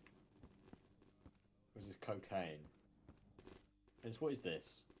 Or is this cocaine? What is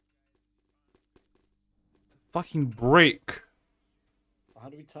this? It's a fucking brick. How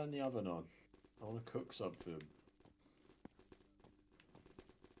do we turn the oven on? I want to cook something.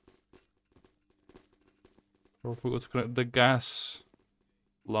 I forgot to connect the gas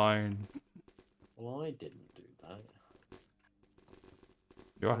line. Well, I didn't do that.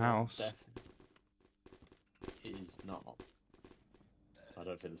 Your house. It is not. I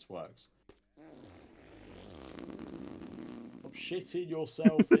don't think this works. Stop shitting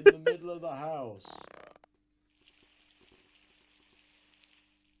yourself in the middle of the house.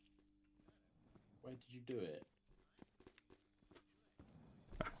 Where did you do it?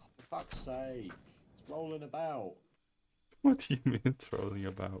 Oh, for fuck's sake. It's rolling about. What do you mean it's rolling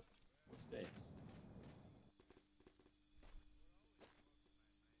about? What's this?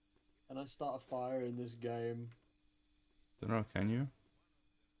 Can I start a fire in this game? Don't know, can you?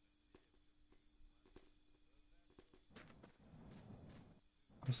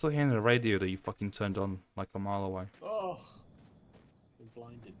 I'm still hearing the radio that you fucking turned on like a mile away. Oh! I'm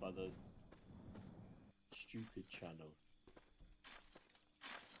blinded by the stupid channel.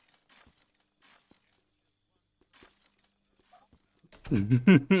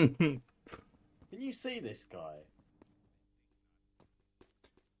 Can you see this guy?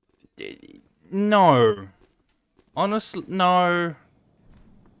 No. Honestly, no. I'm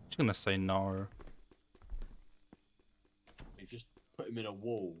just gonna say no. You just put him in a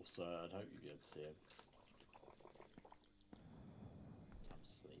wall, so I'd hope you'd be able to see him. I'm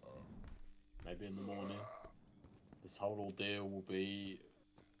sleeping. Maybe in the morning. This whole ordeal will be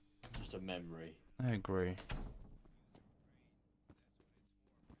just a memory. I agree.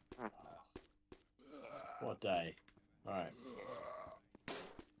 What a day. Alright.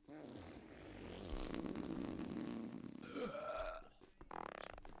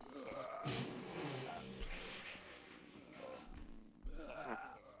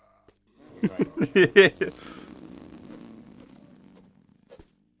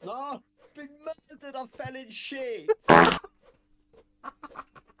 No! I've been murdered! I fell in shit!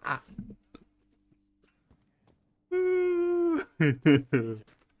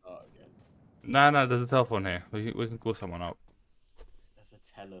 No, there's a telephone here. We can call someone up. There's a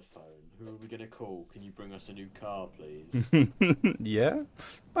telephone. Who are we gonna call? Can you bring us a new car, please? Yeah?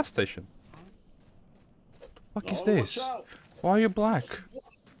 Bus station. What the fuck is this? Watch out. Why are you black?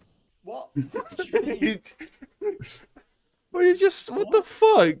 What? What do you mean? What Well, you just what the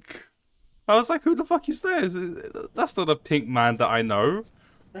fuck? I was like, who the fuck is that? That's not a pink man that I know.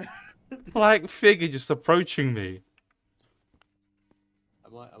 Black figure just approaching me.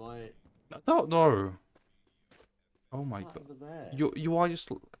 Am I? I don't know. Oh my Not god. over there. You are just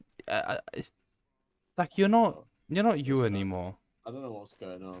like you're not you Listen, anymore. I don't know what's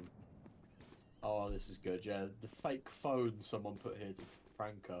going on. Oh, this is good. Yeah, the fake phone someone put here to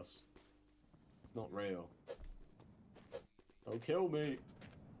prank us. It's not real. Don't kill me.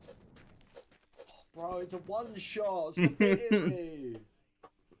 Bro, it's a one shot. Stop hitting me.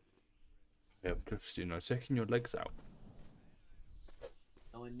 Yeah, just checking your legs out.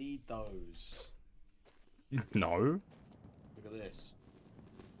 No, I need those. No. Look at this.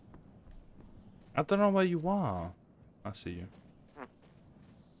 I don't know where you are. I see you.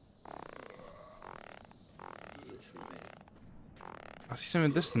 Literally me. I see some in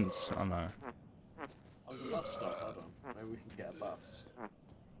the distance. I know. Oh, the bus stop. Hold on. Maybe we can get a bus.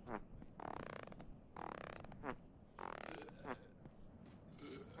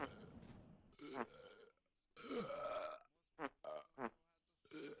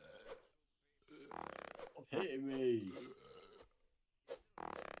 Stop hitting me.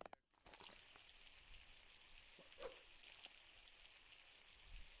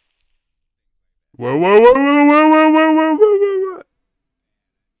 Whoa, whoa, whoa, whoa, whoa, whoa, whoa, whoa, whoa, whoa.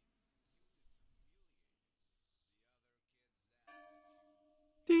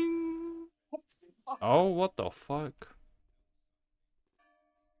 Ding. Oh, what the fuck?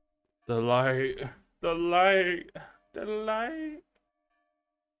 The light. The light. The light.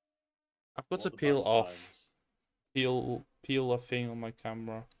 I've got to What are the peel bus off. times? Peel a thing on my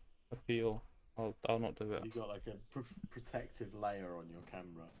camera. A peel. I'll not do it. You got like a protective layer on your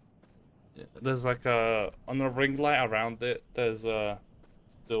camera. There's like on the ring light around it. There's a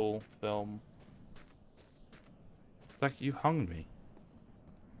still film. It's like you hung me.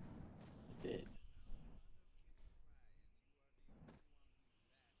 I did.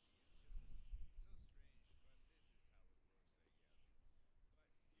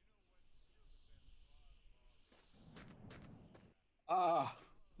 Ah,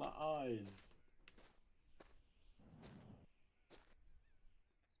 my eyes.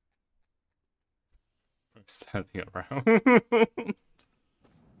 I'm standing around.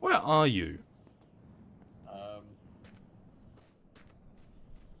 Where are you?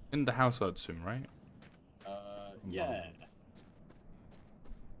 In the house, I'd assume, right? Yeah.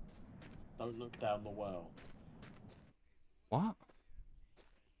 Don't look down the well. What?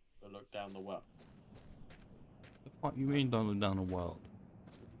 Don't look down the well. The fuck you mean don't look down the world?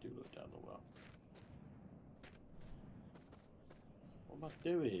 You do look down the well. What am I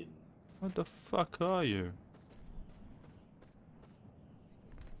doing? What the fuck are you?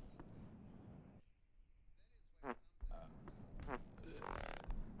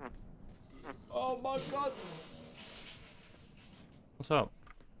 Oh my god! What's up?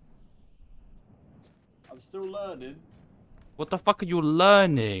 I'm still learning. What the fuck are you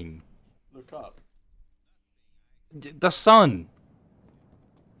learning? Look up. The sun.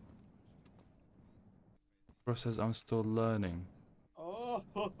 Bro says I'm still learning. Oh,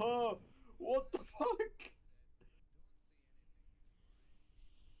 what the fuck?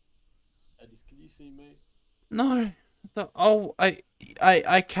 Edis, can you see me? No. Oh, I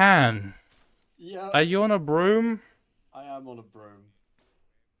can. Yeah. Are you on a broom? I am on a broom.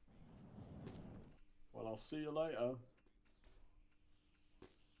 Well, I'll see you later.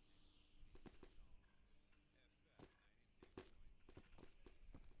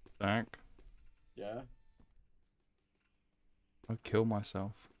 Zach, Yeah? I'll kill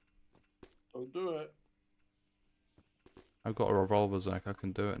myself. Don't do it. I've got a revolver, Zach. I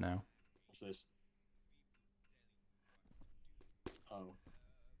can do it now. What's this? Oh.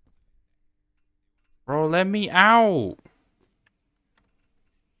 Bro, let me out.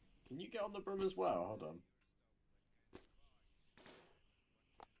 Can you get on the broom as well? Hold on.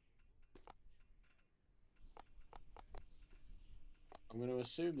 I'm going to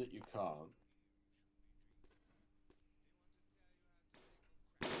assume that you can't.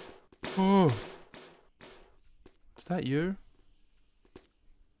 Oh. Is that you?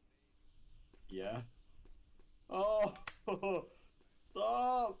 Yeah. Oh! Stop!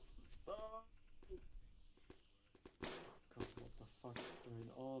 Stop! God, what the fuck is going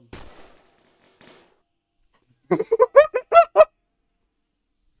on?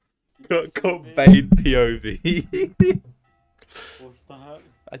 Got Bane POV. What's that?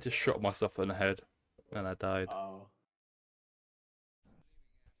 I just shot myself in the head and I died. Oh.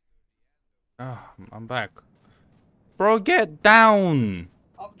 Ah, I'm back. Bro, get down!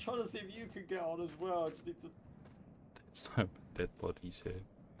 I'm trying to see if you can get on as well. I just need to... So many dead bodies here.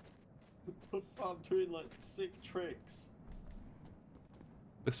 I'm doing like sick tricks.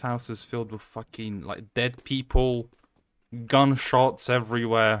 This house is filled with fucking like dead people, gunshots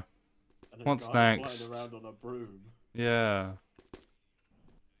everywhere. And a What's guy next? flying around on a broom. Yeah.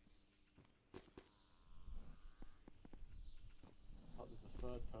 Oh, there's a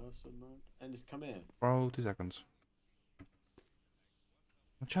third person, man. And just come here. Bro, 2 seconds.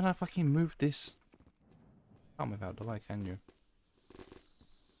 I'm trying to fucking move this. Can't move out the way, can you?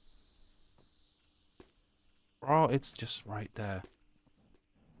 Bro, it's just right there.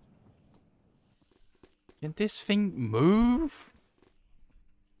 Can this thing move?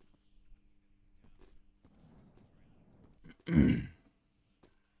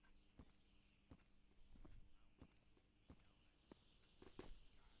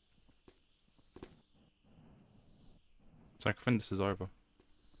 So I think this is over.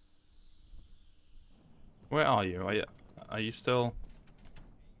 Where are you? Are you still?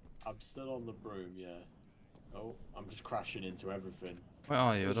 I'm still on the broom, yeah. Oh, I'm just crashing into everything. Where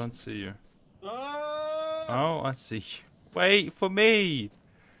are you? I don't see you. Ah! Oh, I see you. Wait for me.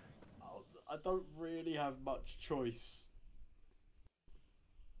 I don't really have much choice.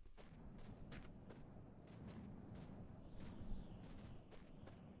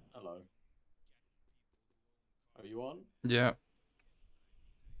 Hello. Are you on? Yeah.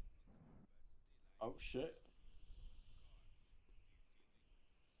 Oh shit.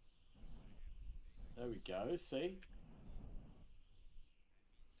 There we go, see?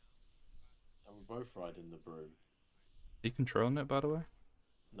 And we're both riding the broom. Are you controlling it, by the way?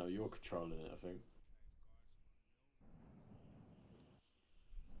 No, you're controlling it, I think.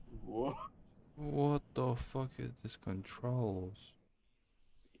 What? What the fuck is this controls?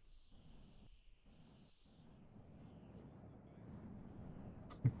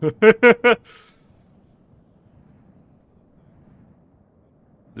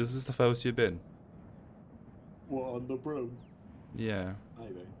 This is the first you've been? What, on the broom? Yeah.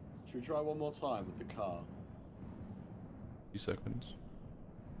 Maybe. Should we try one more time with the car? 2 seconds.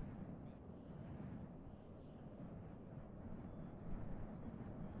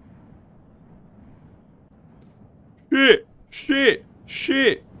 Shit! Shit!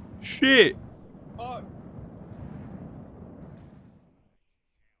 Shit! Shit! Oh!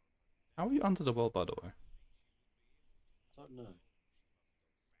 How are you under the world, by the way? I don't know.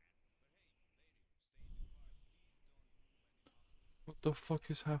 What the fuck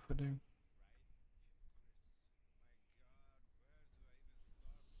is happening?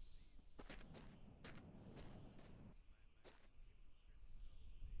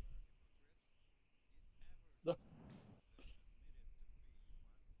 No.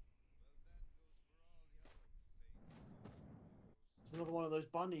 There's another one of those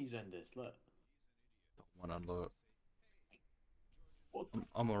bunnies in this, look. Don't wanna look. What?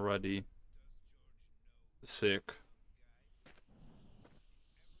 I'm already sick.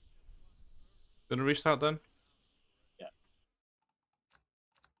 Gonna restart then? Yeah.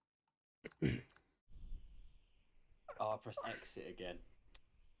 Oh, I pressed exit again.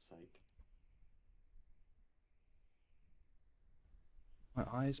 Sake. My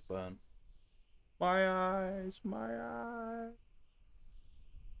eyes burn. My eyes, my eyes.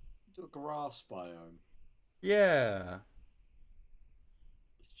 Do a grass biome. Yeah.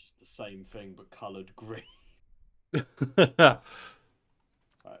 It's just the same thing but coloured green. Right.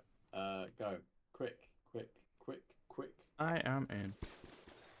 Go. Quick, quick, quick, quick. I am in.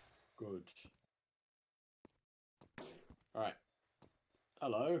 Good. Alright.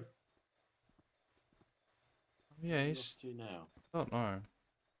 Hello. Yeah, What are you he's. off to now? Don't know.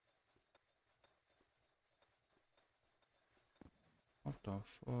 What the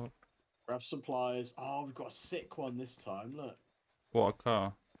fuck? Grab supplies. Oh, we've got a sick one this time. Look. What a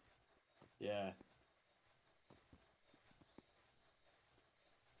car. Yeah.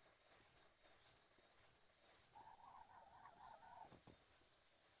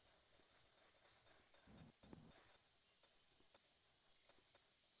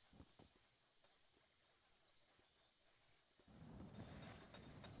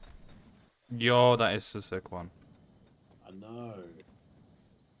 Yo, that is a sick one. I know.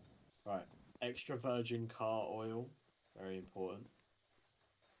 Right. Extra virgin car oil. Very important.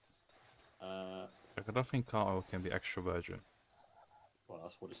 Like, I don't think car oil can be extra virgin. Well,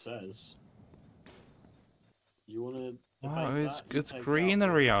 that's what it says. You want to Wow, debate it's that? You it's take out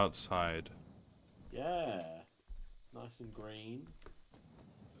greenery outside. Yeah. Nice and green.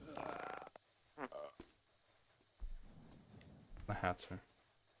 I had to.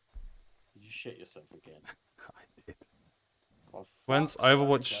 Did you shit yourself again? I did. Oh, When's fuck's sake,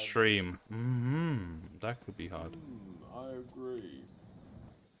 Overwatch Ed. stream? That could be hard. agree.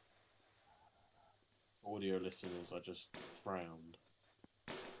 Audio listeners, I just frowned.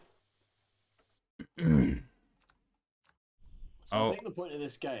 So I think the point of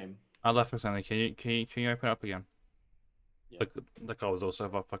this game. I left for something. Can you open it up again? Yeah. The car was also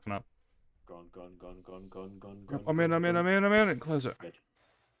fucking up. Gone. I'm in. Close it. Good.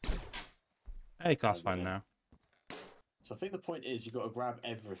 Hey, car's fine now. So I think the point is you got to grab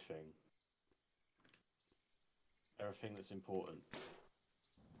everything. Everything that's important.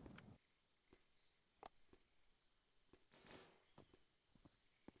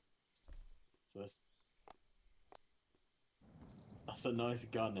 So that's a nice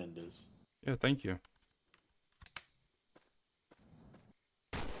gun, Enders. Yeah, thank you.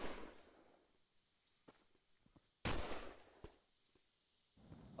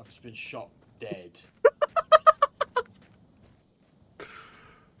 I've just been shot dead.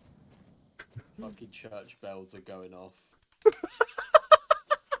 Fucking church bells are going off.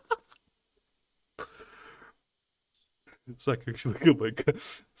 It's like, actually look at my gun.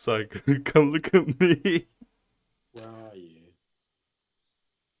 It's like, come look at me. Where are you?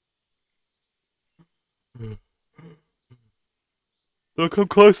 Don't come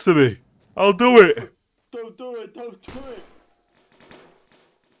close to me. I'll do it. Don't do it! Don't do it!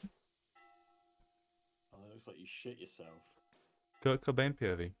 Oh, that looks like you shit yourself. Kurt Cobain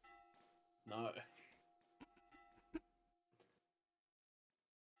POV. No.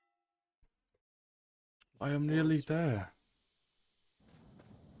 I am nearly there.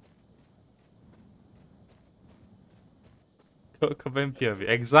 Kurt Cobain POV.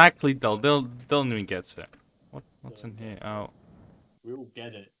 Exactly, Dylan even gets it. What's in here? Oh. We all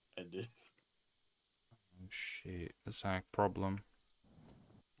get it, Enders. Oh shit. Zach problem.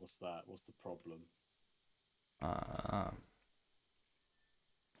 What's that? What's the problem?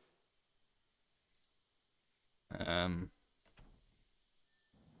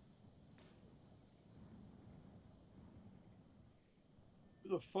 Who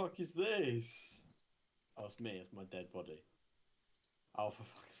the fuck is this? Oh, it's me. It's my dead body. Oh, for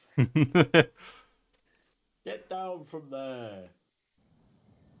fuck's sake. Get down from there.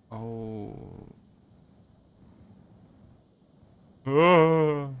 Oh.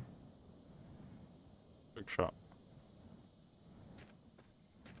 Oh. Big shot.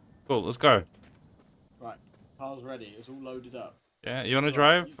 Cool, let's go. Right, car's ready. It's all loaded up. Yeah, you wanna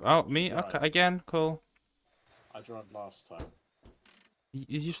drive? Oh, me? Drive. Okay, again, cool. I drove last time.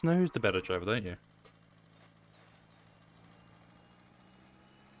 You just know who's the better driver, don't you?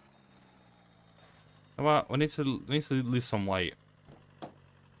 Well, we need to lose some weight.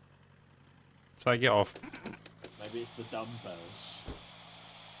 So I get off. Maybe it's the dumbbells.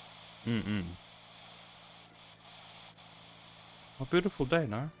 A beautiful day,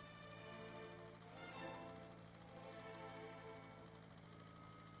 no?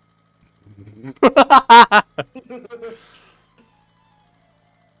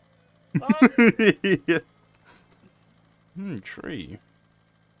 Tree.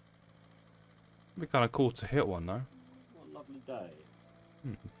 Be kind of cool to hit one, though. What a lovely day.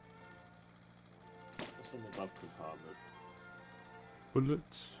 What's in the glove compartment?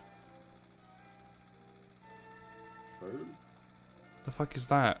 Bullets. True. The fuck is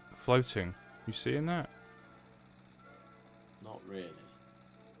that? Floating. You seeing that? Not really.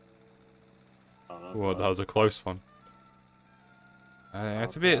 Oh, no, Well, that was a close one.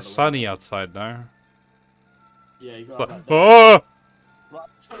 It's a bit sunny outside now. Yeah, you It's got like, that. oh!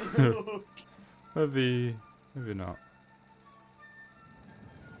 Right. Maybe not.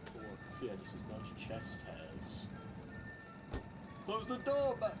 So yeah, this is nice chest hairs. Close the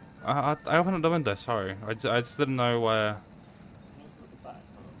door, man. I opened the window. Sorry, I just didn't know where.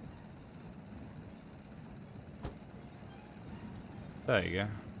 There you go.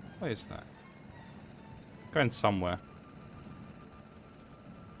 What is that? Going somewhere.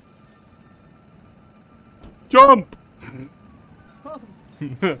 Jump!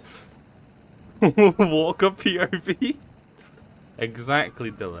 Walk up POV?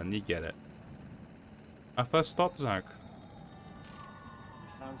 Exactly, Dylan, you get it. Our first stop, Zach.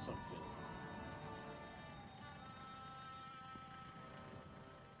 Found something.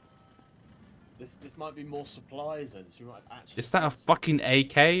 This might be more supplies, and so you might have actually. Is that a found fucking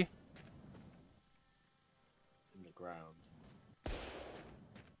AK? in the ground?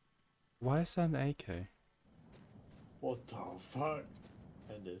 Why is that an AK? What the fuck?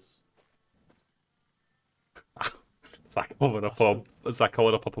 Enders. Zach, I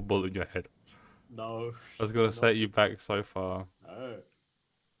wanna pop a bullet in your head. No. I was gonna set you back so far. No.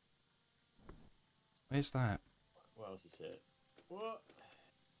 What is that? What else is here? What?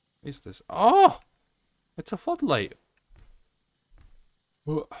 What is this? Oh! It's a floodlight.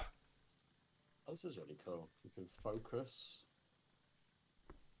 What? Oh, this is really cool. You can focus.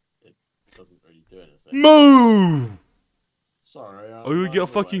 It doesn't really do anything. Move! Sorry. Oh, you get a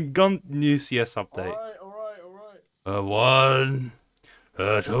fucking gun new CS update. Alright. One,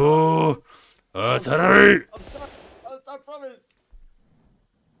 two, three. I'm stuck. I promise.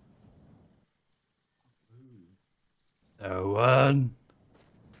 One,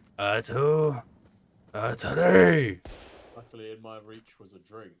 two, three. Luckily, in my reach was a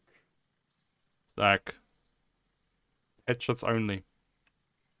drink. Like, headshots only.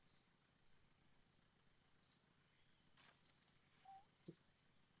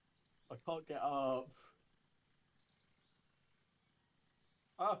 I can't get up.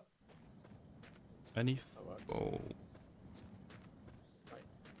 Ah. Any? That Oh, Right.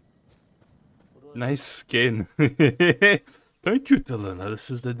 What do I nice skin. Thank you, Dylan. This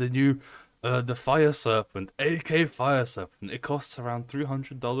is the new, the Fire Serpent, AK Fire Serpent. It costs around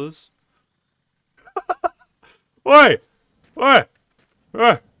 $300. Wait,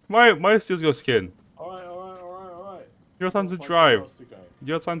 my steel's got skin. Alright. Your time to Got 5 drive. miles to go.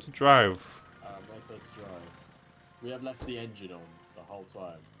 Your time to drive. My turn to drive. We have left the engine on the whole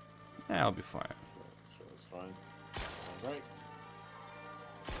time. Yeah, I'll be fine. Sure, it's fine. Alright.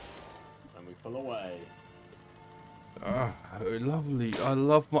 And we pull away. Ah, lovely. I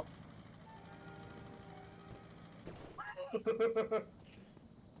love my.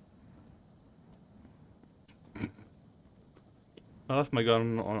 I left my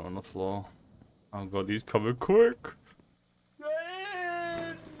gun on the floor. Oh god, he's coming quick.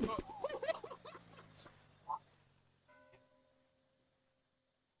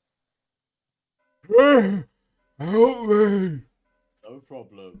 Help me! No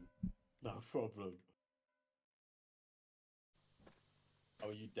problem. Oh,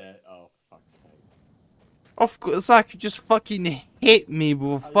 you dead? Oh, fuck's sake. Of course, Zach, you just fucking hit me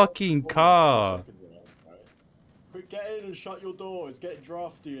with a fucking car. Quick, get in and shut your door. It's getting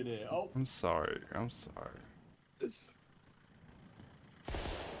drafty in here. Oh, I'm sorry.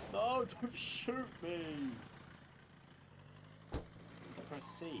 no, don't shoot me. Press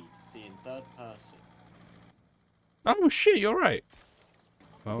C to see in third person. Oh shit, you're right.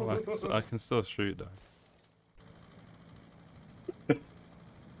 Oh, I can still shoot though. I'm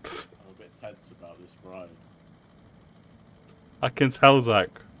a bit tense about this ride. I can tell, Zach.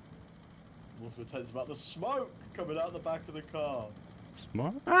 I'm also tense about the smoke coming out of the back of the car.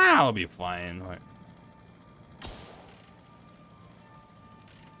 Smart? Ah, I'll be fine. Like,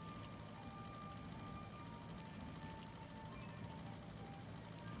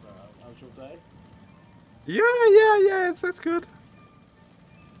 How's your day? yeah, it's good.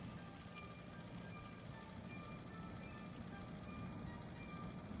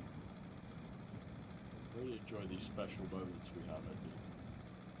 Really enjoy these special moments we have.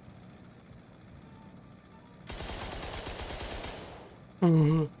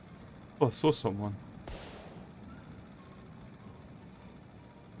 Oh, I saw someone.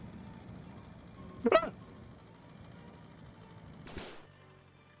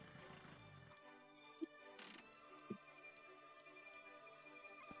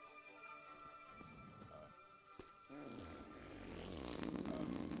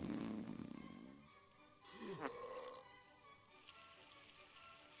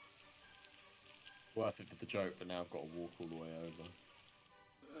 Worth it for the joke, but now I've got to walk all the way over.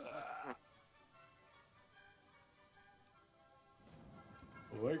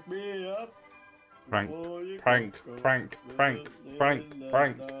 Wake me up. Prank, before you prank, go. prank.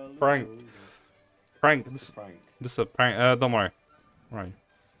 Prank. This is a prank. Don't worry. Right.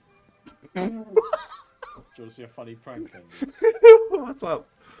 Do you want to see a funny prank, Andy? What's up?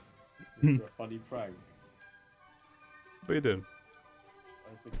 Is there a funny prank? What are you doing?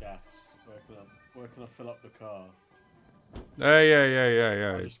 Where's the gas? Where can I fill up the car?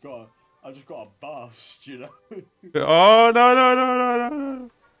 Yeah. I just got a bust, you know. Oh no.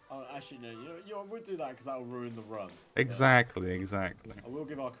 Oh, actually, no. You know, I would do that because that'll ruin the run. Exactly. I will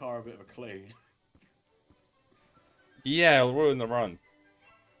give our car a bit of a clean. Yeah, it'll ruin the run.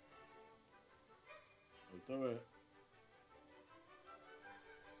 I'll do it.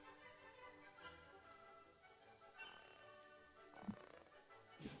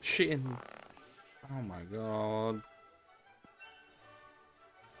 Shitting. Oh my god.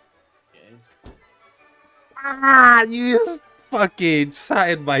 Ah, you just fucking sat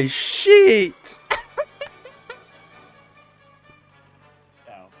in my shit.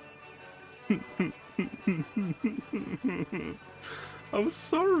 I'm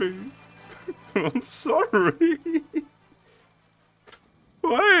sorry. I'm sorry.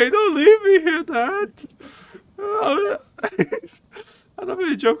 Wait, don't leave me here, Dad. I don't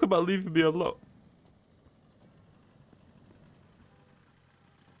really joke about leaving me alone.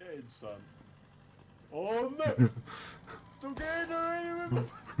 Get in, son. Oh no! Don't get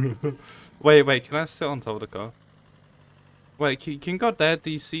in. Wait, can I sit on top of the car? Wait, can you go there? Do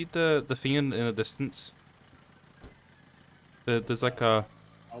you see the thing in the distance? There's like a...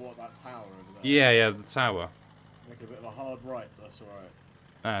 I want that tower over there. Yeah, the tower. Make a bit of a hard right, that's alright.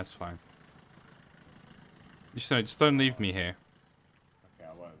 Nah, that's fine. Just don't leave me here. Okay,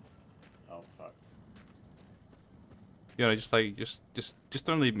 I won't. Oh, fuck. You know, just like, just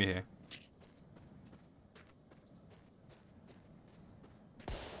don't leave me here.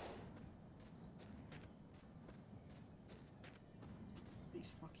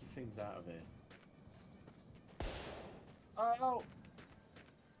 These fucking things out of here. Oh!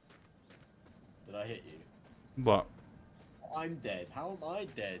 Did I hit you? What? I'm dead. How am I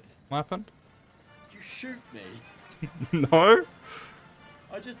dead? What happened? Did you shoot me? No?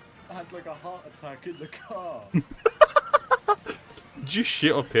 I just had like a heart attack in the car. Did you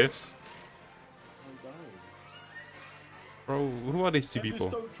shit or piss? Oh no. Bro, who are these two I people?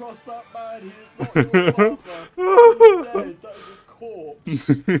 just don't trust that man. He is not your father. He's dead. That is a corpse.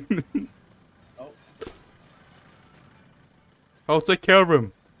 Oh. I'll take care of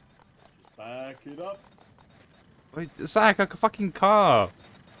him. Back it up. Wait, Zach, like a fucking car.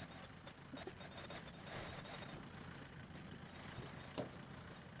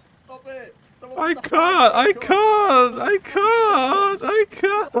 Stop it. I can't.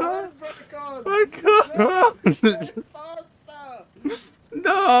 Faster.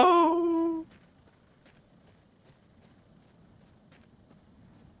 No.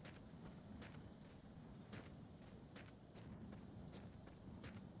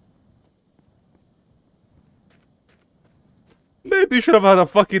 Maybe you should have had a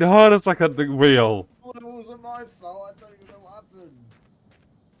fucking heart attack at the wheel. Well, it wasn't my fault. I don't even know what happened.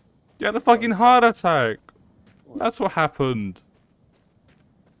 You had a fucking heart attack. That's what happened.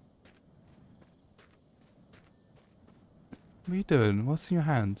 What are you doing? What's in your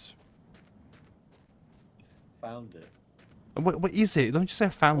hands? Found it. What is it? Don't you say I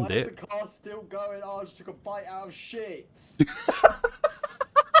found Why it. is the car still going? Oh, I just took a bite out of shit. I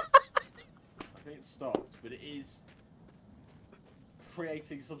think it stopped, but it is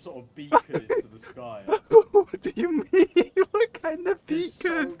creating some sort of beacon into the sky. What do you mean? What kind of There's so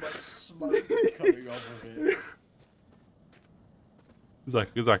beacon? much smoke coming off of it. Zach,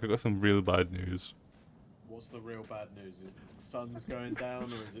 I got some real bad news. What's the real bad news? Is it the sun's going down,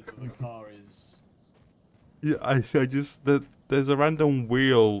 or is it that the car is... Yeah, I just that there's a random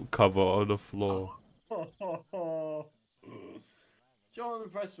wheel cover on the floor. Joe, I'm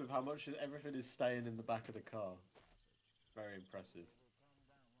impressed with how much everything is staying in the back of the car. Very impressive.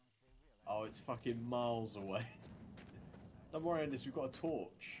 Oh, it's fucking miles away. Don't worry, Andy, we've got a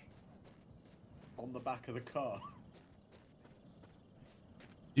torch on the back of the car.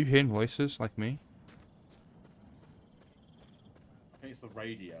 You hearing voices like me? I think it's the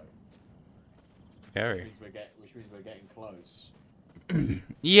radio. Scary. Which means we're getting close.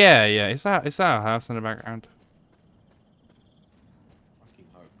 Yeah. Is that a house in the background? Fucking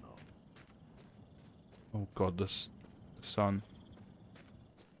hope not. Oh god, the sun.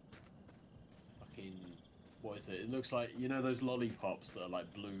 Fucking... What is it? It looks like, you know those lollipops that are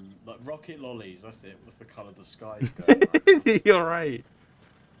like blue... Like rocket lollies, that's it. That's the colour the sky's going like. You're right.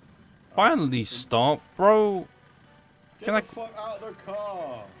 Finally stop, bro. Get the fuck out of the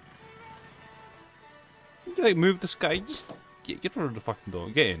car! You like move this guy? Just get rid of the fucking door.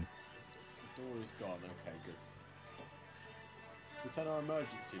 Get in. The door is gone. Okay, good. We turn our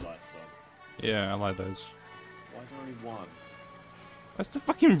emergency lights on. Yeah, I like those. Why is there only one? That's the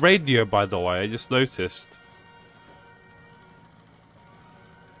fucking radio, by the way. I just noticed.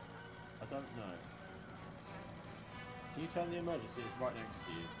 I don't know. Can you turn the emergency? It's right next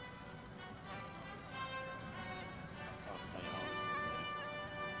to you. I can't turn it on.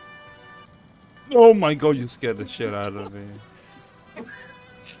 Oh my god, you scared the shit out of me. So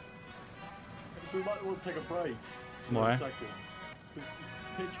we might want to take a break. Why? Because it's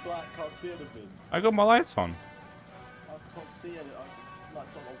pitch black, can't see anything. I got my lights on. I can't see anything.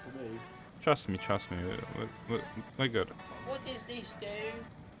 Lights not on for me. Trust me. We're good. What does this do?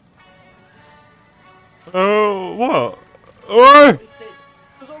 Oh, what? Oh! What is this?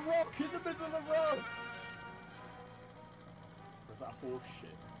 There's a rock in the middle of the road! Or is that horse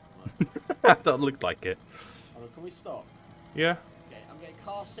shit? That don't look like it. Oh, can we stop? Yeah. Okay, I'm getting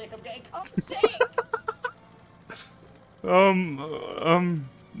car sick, I'm getting car sick!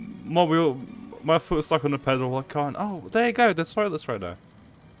 My wheel, my foot's stuck on the pedal. I can't. Oh, there you go. There's toilets right there.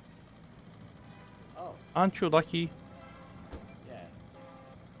 Oh, Aren't you lucky? yeah.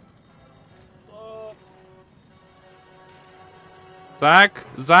 Zach!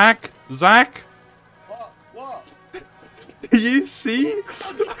 Zach! Zach! What? What? Do you see?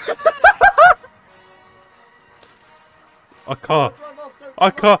 I can't. Drive off, don't I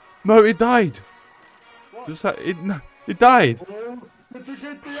drive can't. off. No, it died. What? No, it died. Oh, get the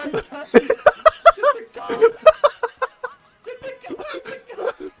AK. Get the gun. Get the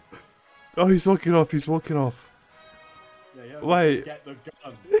gun. Oh, he's walking off. He's walking off. Yeah, yeah, Wait. get the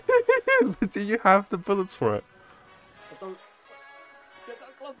gun. But do you have the bullets for it? I don't... Get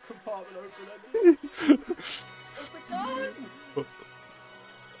that glove compartment open, Eddie. Where's the gun?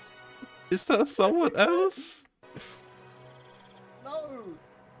 Is that someone else? No.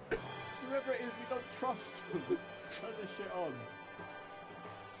 Whoever it is, we don't trust him. Turn this shit on.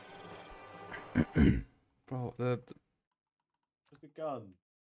 Bro, the Where's the gun?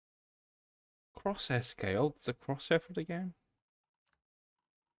 crosshair scale. It's a crosshair for the game.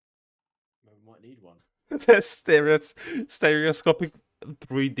 Maybe we might need one. There's stereoscopic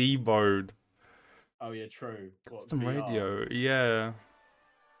 3D mode. Oh yeah, true. What, Custom VR? radio. Yeah.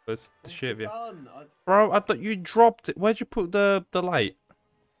 That's the Where's shit. the Yeah. gun? Bro, I thought you dropped it. Where'd you put the light?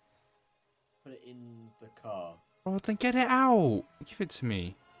 Put it in the car. Oh, then get it out. Give it to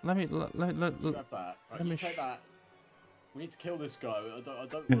me. Let me. Let. Grab that. Right, Let you me take that. We need to kill this guy. I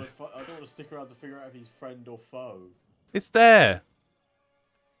don't want to stick around to figure out if he's friend or foe. It's there.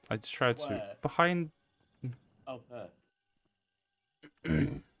 I just tried to. Where? Behind. Oh, there.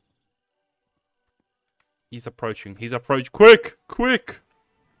 He's approaching. He's approached. Quick! Quick!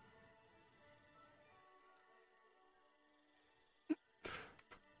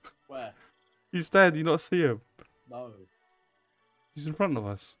 Where? He's dead. You not see him? No. He's in front of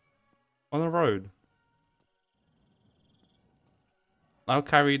us. On the road. I'll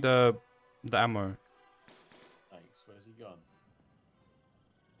carry the ammo. Thanks. Where's he gone?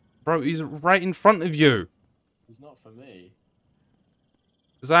 Bro, he's right in front of you. He's not for me.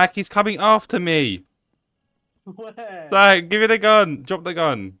 Zach, he's coming after me. Where? Zach, give me the gun. Drop the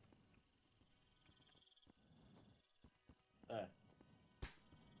gun. There.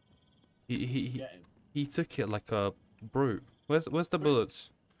 He Get him. he took it like a brute. Where's the bullets?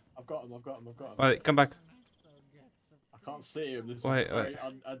 I've got him. Wait, come back. I can't see him. This Wait, is very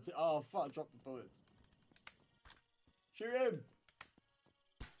oh fuck! I dropped the bullets. Shoot him!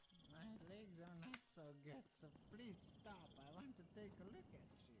 My legs are not so good, so please stop. I want to take a look at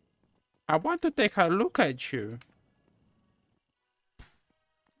you. I want to take a look at you.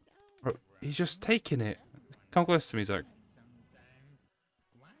 Bro, he's just taking it. Come close to me, Zach. Sometimes.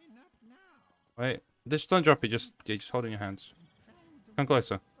 Why not now? Wait, just don't drop it. Just hold it in your hands. Come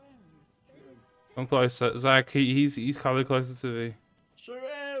closer. Come closer, Zach. He's coming closer to me. Shoot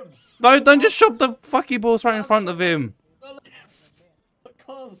him! No, don't just shove the fucking balls right in front of him. I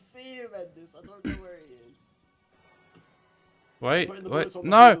can't see him, Endis. I don't know where he is. Wait, Putting the wait. bullets on the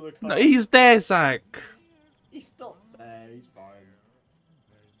No, wheel of the no, car. he's there, Zach. He's not there. He's fine.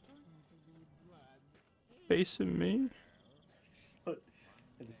 Facing me.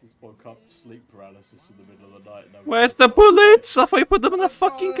 This is woke up sleep paralysis in the middle of the night. No, Where's the bullets? I thought you put them in the I've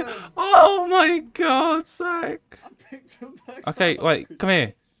fucking. got 'em. Oh my god, Zach. I picked him back Okay, up. wait, come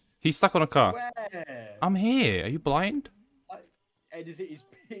here. He's stuck on a car. Where? I'm here. Are you blind? Ed, is it is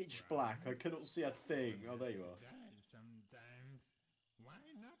pitch black? I cannot see a thing. Oh, there you are. Sometimes. Why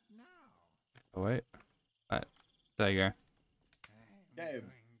not now? Oh, wait. There you go. Get him.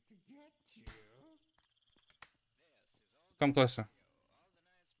 To get you. Come closer.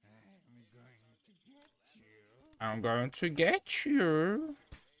 I'm going to get you.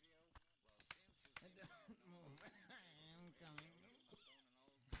 I'm going to get you. I'm coming.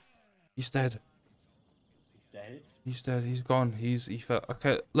 He's dead. He's dead. He's dead. He's gone. He fell.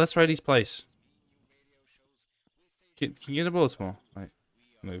 Okay, let's raid his place. Can you get the bullets more? Wait,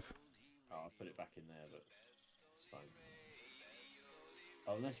 move. Oh, I put it back in there, but it's fine.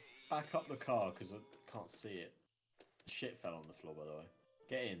 Oh, let's back up the car because I can't see it. Shit fell on the floor, by the way.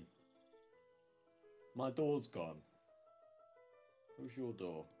 Get in. My door's gone. Where's your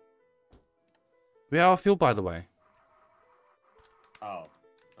door? We are fuel, by the way. Oh. Alright,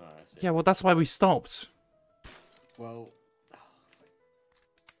 I see. Yeah, well, that's why we stopped. Well.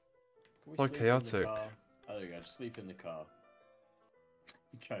 Can we So sleep in the chaotic. car? Oh, there we go. Sleep in the car.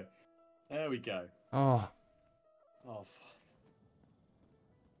 Okay. There we go. Oh, Oh,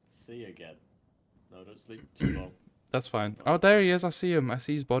 see you again. No, don't sleep too long. that's fine. Oh, there he is. I see him. I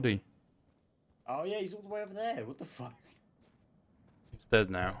see his body. Oh yeah, he's all the way over there. What the fuck? He's dead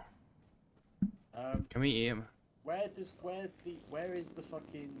now. Can we eat him? Where is the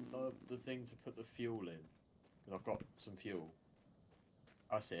fucking the thing to put the fuel in? 'Cause I've got some fuel.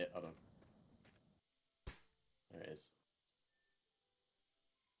 I see it. Hold on. There it is.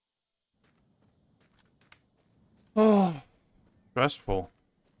 Oh, stressful.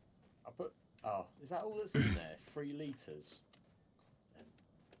 I put. Oh, is that all that's in there? 3 liters.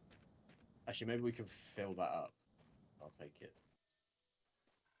 Actually, maybe we can fill that up. I'll take it.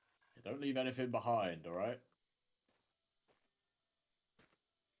 Don't leave anything behind, alright?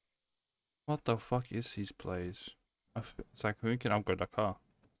 What the fuck is his place? It's like we can upgrade the car.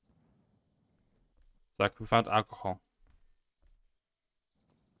 It's like we found alcohol.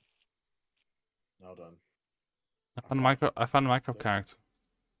 Well done. I found a micro character.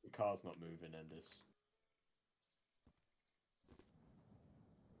 The car's not moving, Enders.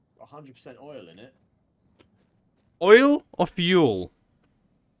 100% oil in it. Oil or fuel?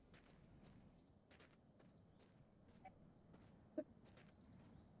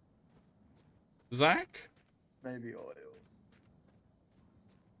 Zach? Maybe oil.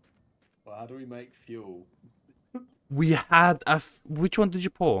 Well, how do we make fuel? We had a. Which one did you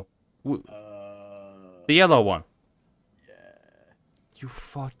pour? The The yellow one. Yeah. You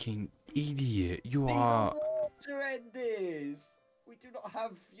fucking idiot. You These are. are water Enders! We do not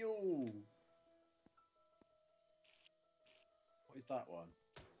have fuel! What is that one?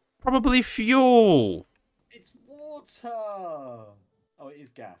 Probably fuel. It's water! Oh, it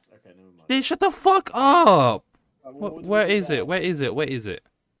is gas. Okay, never mind. Dude, shut the fuck up. Right, well, what do we Where do is now? it? Where is it? Where is it?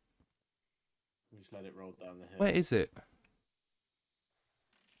 We just let it roll down the hill. Where is it?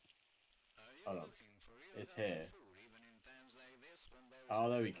 Hold on. It's here. Oh,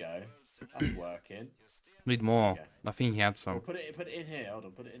 there we go. That's working. Need more. Okay. I think he had Well, some. put it in here. Hold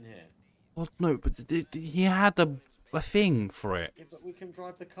on, put it in here. Oh no, but he had a thing for it. Yeah, but we can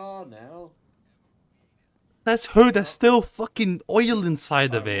drive the car now. That's who. There's still fucking oil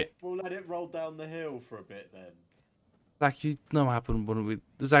inside of Alright, it. We'll let it roll down the hill for a bit then. Like you know what happened when we.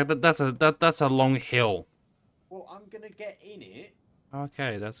 Zach, that's a long hill. Well, I'm gonna get in it.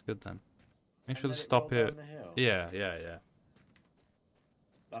 Okay, that's good then. Make and sure to let it stop roll it. down the hill. Yeah.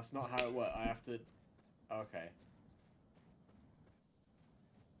 That's not how it works. I have to. Okay.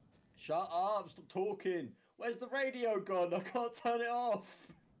 Shut up! Stop talking. Where's the radio gone? I can't turn it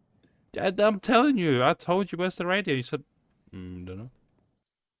off. I'm telling you. I told you where's the radio. You said, don't know.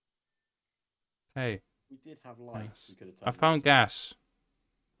 Hey, We did have lights. gas. We could have turned I found those gas.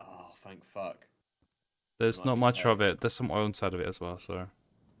 off. Oh, thank fuck. There's Might not be much safe. of it. There's some oil inside of it as well. So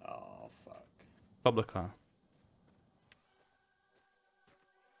Oh, fuck. stop the car.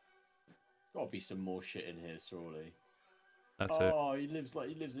 Gotta be some more shit in here, surely. That's it. Oh, he lives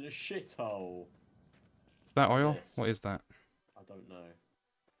in a shithole. Is that oil? Yes. What is that? I don't know.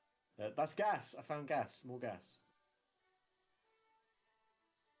 That's gas. I found gas. More gas.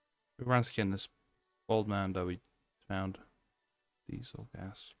 We ran skin this old man that we found. Diesel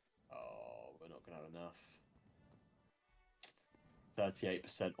gas. Oh, we're not gonna have enough.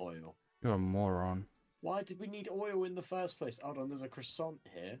 38% oil. You're a moron. Why did we need oil in the first place? Hold on, there's a croissant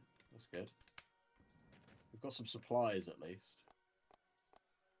here. That's good. We've got some supplies at least.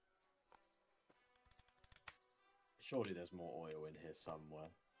 Surely there's more oil in here somewhere.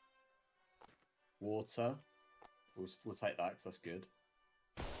 Water. We'll take that because that's good.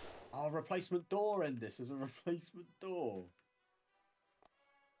 Oh, replacement door end this as a replacement door.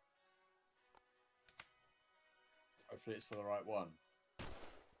 Hopefully it's for the right one.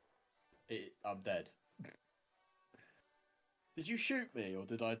 I'm dead. Did you shoot me or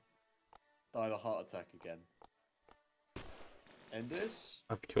did I die of a heart attack again? Enders?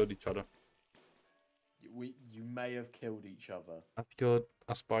 I've killed each other. You may have killed each other. I've killed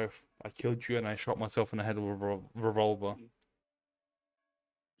us both. I killed you and I shot myself in the head with a revolver.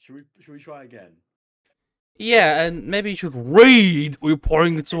 Should we try again? Yeah, and maybe you should read what you're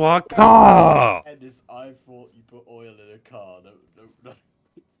pouring into our car. Enders, I thought you put oil in a car. No.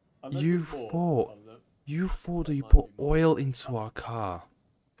 Unless You there's more. thought. I don't know. You thought that you Might put be more. oil into our car.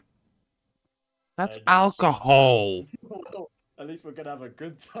 That's And- alcohol. At least we're gonna have a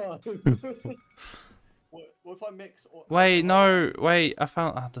good time. what if I mix? Wait, no, wait. I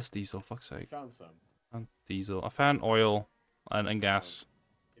found. Ah, that's diesel. Fuck's You sake. found some. I found diesel. I found oil and gas.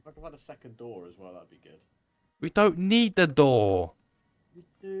 If I can find a second door as well, that'd be good. We don't need the door. You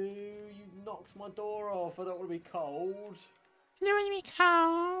do. You knocked my door off. I don't want to be cold. You want to be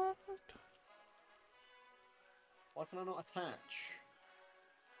cold? Why can I not attach?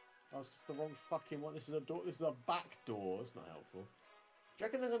 That's the wrong fucking one. This is a door. This is a back door. That's not helpful. Do you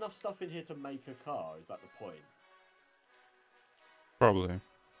reckon there's enough stuff in here to make a car? Is that the point? Probably.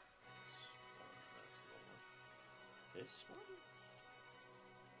 This one?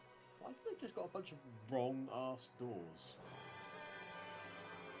 Why have they just got a bunch of wrong ass doors?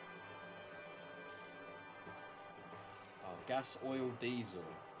 Oh, gas, oil, diesel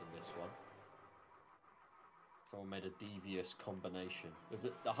in this one. Someone made a devious combination. Is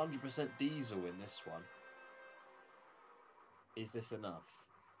it 100% diesel in this one? Is this enough?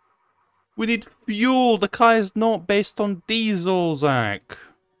 We need fuel. The car is not based on diesel, Zach.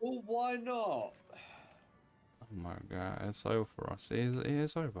 Well, why not? Oh my god, it's over for us. It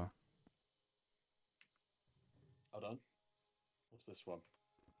is over. Hold on. What's this one?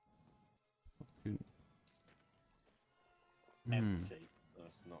 Empty.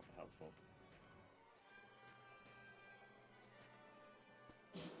 That's not helpful.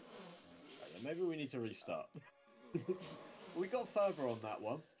 Right, yeah, maybe we need to restart. We got further on that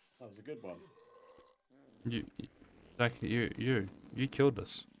one. That was a good one. Zach, you killed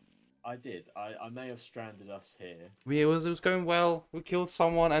us. I did. I may have stranded us here. It was going well. We killed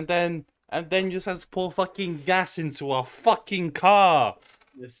someone, and then you just had to pour fucking gas into our fucking car.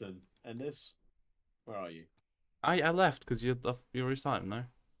 Listen, and this. Where are you? I left because you restarted, no?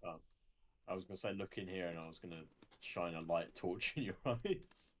 Oh, I was gonna say look in here, and I was gonna shine a light torch in your eyes.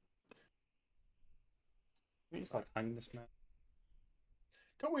 We just like hang this man.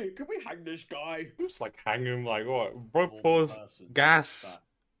 Can we hang this guy? Just like hang him, like what? Bro, Normal pours person. gas.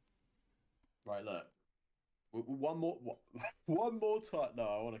 Right, look. One more time. No,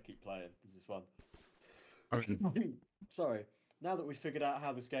 I want to keep playing. This is fun. Sorry. Now that we've figured out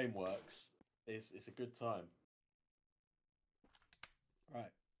how this game works, it's a good time.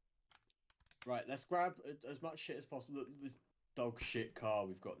 Right, let's grab as much shit as possible. Look, this dog shit car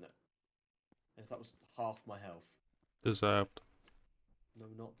we've got now. And that was half my health. Deserved. No,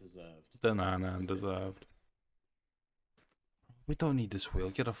 not deserved. No, deserved. We don't need this wheel.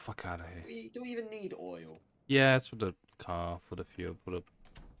 Get the fuck out of here. Do we even need oil? Yeah, it's for the car, for the fuel, for the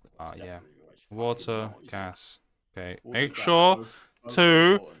yeah. Water, gas. Okay, Water, make gas, sure both to.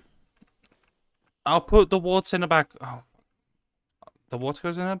 important. I'll put the water in the back. Oh, the water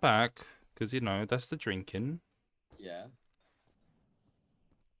goes in the back because you know that's the drinking. Yeah.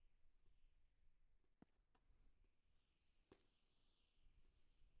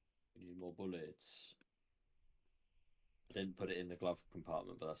 We need more bullets. I didn't put it in the glove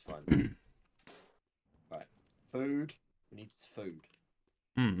compartment, but that's fine. Right. Food. We need food.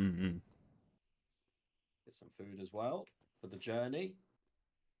 Get some food as well for the journey.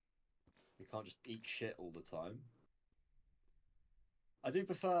 We can't just eat shit all the time. I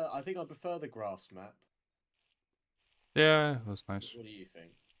think I prefer the grass map. Yeah, that's nice. What do you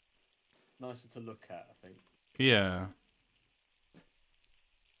think? Nicer to look at, I think. Yeah.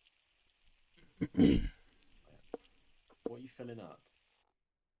 What are you filling up?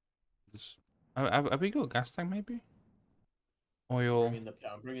 Just, have we got a gas tank maybe? Oil.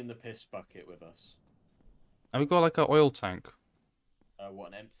 I'm bringing the piss bucket with us. Have we got like an oil tank? What,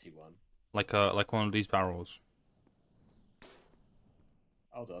 an empty one? Like one of these barrels.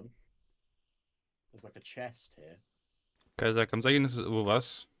 Hold on. There's like a chest here. Okay, Zach, I'm taking this with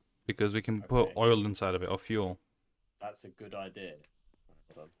us because we can put oil inside of it or fuel. That's a good idea.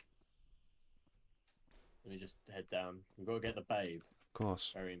 Hold on. Let me just head down. We've got to get the babe. Of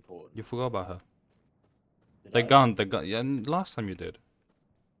course. Very important. You forgot about her. Did The I? gun. Yeah, last time you did.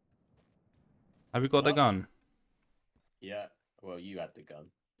 Have you got the What? gun? Yeah. Well, you had the gun.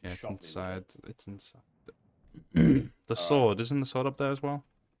 Yeah, it's Shot me with inside. it. It's inside. The sword. Isn't the sword up there as well?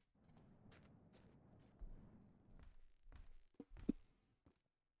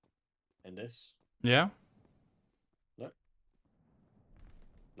 And this? Yeah? Look.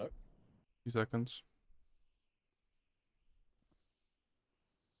 Look. 2 seconds.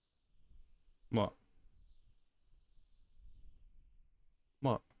 What?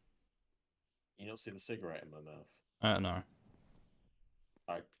 What? You don't see the cigarette in my mouth. No.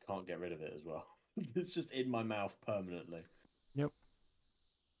 I can't get rid of it as well. It's just in my mouth permanently. Yep.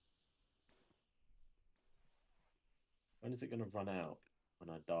 When is it going to run out? When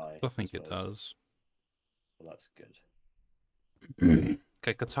I die? I think it suppose. does. Well, that's good.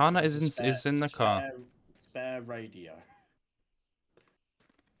 Okay, katana is in the car. Spare radio.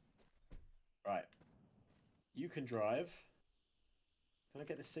 Right. You can drive. Can I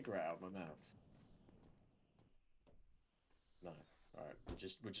get the cigarette out of my mouth? No. Alright, we're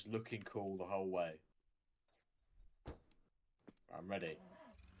just looking cool the whole way. I'm ready.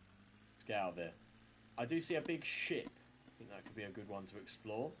 Let's get out of here. I do see a big ship. I think that could be a good one to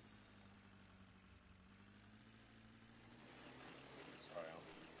explore. Sorry,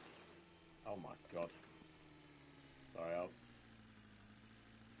 oh my god. Sorry,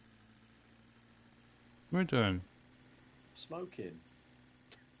 What are you doing? smoking.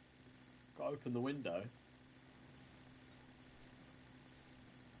 Got to open the window.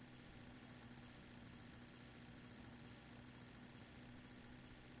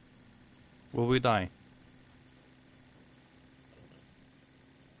 Will we die?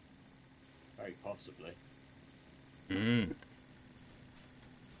 Possibly. Mm.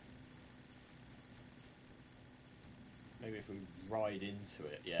 Maybe if we ride into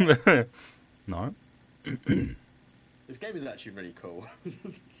it, yeah. No. This game is actually really cool.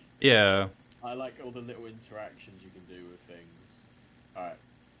 Yeah. I like all the little interactions you can do with things. Alright.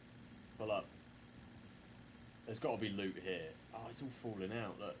 Pull up. There's got to be loot here. Oh, it's all falling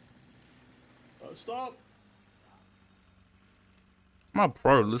out, look. Oh, stop! My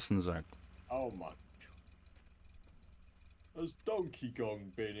bro, listen, Zach. Oh my. Has Donkey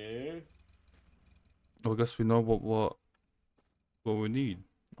Kong been here? I guess we know what we need.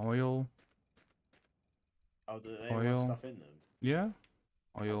 Oil. Oh, do they all have Oil. stuff in them? Yeah.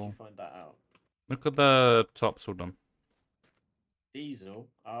 How did you Oil. find that out? Look at the tops of them. Diesel?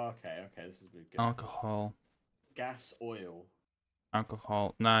 Oh, okay, this is really good. Alcohol. Gas, oil.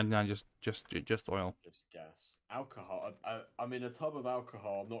 Alcohol. Nah, just oil. Just gas. Alcohol. I mean, a tub of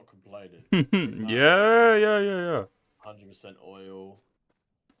alcohol, I'm not complaining. Yeah. 100% oil.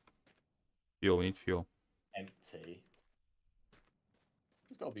 Fuel, need fuel. Empty.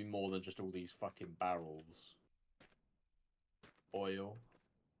 There's got to be more than just all these fucking barrels. Oil.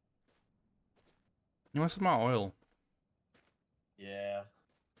 You want some more oil? Yeah.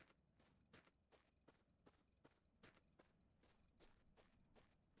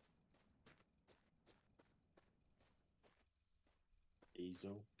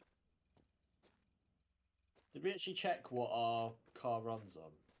 Diesel. Did we actually check what our car runs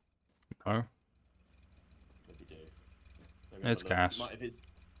on? No. Maybe do. Maybe have It's a look. gas. If it's...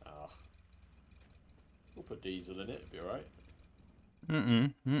 We'll put diesel in it, it'll be alright.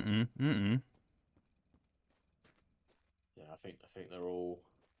 Yeah, I think they're all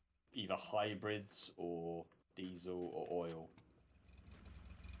either hybrids or diesel or oil.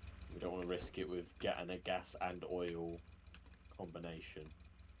 We don't want to risk it with getting a gas and oil combination.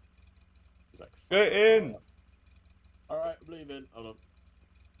 Get in! Alright, I'm leaving. Hold on.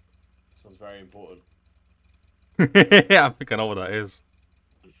 This one's very important. I think I know what that is.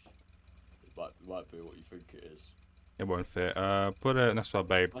 It might be what you think it is. It won't fit. Put it next to our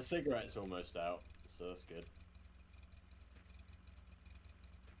babe. My cigarette's almost out, so that's good.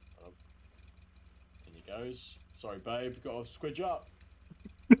 In he goes. Sorry, babe, got to squidge up.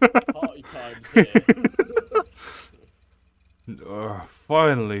 Party time's here.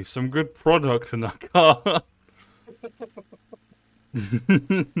 Finally, some good product in that car.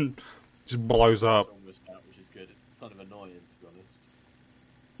 Just blows up. It's almost out, which is good. It's kind of annoying, to be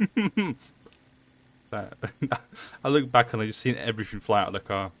honest. I look back and I just seen everything fly out of the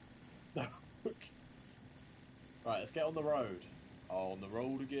car. Right, let's get on the road. On the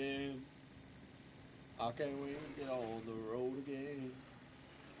road again. How can we get on the road again?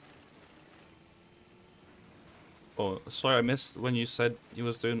 Oh, sorry, I missed when you said you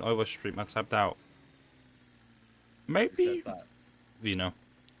was doing Overstream. I tapped out. Maybe. Who said that? Vino.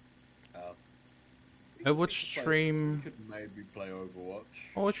 Oh. Overwatch stream. We could maybe play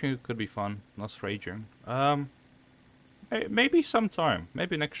Overwatch. Overwatch could be fun. Not raging. Maybe sometime.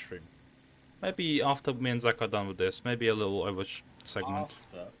 Maybe next stream. Maybe after me and Zach are done with this. Maybe a little Overwatch segment.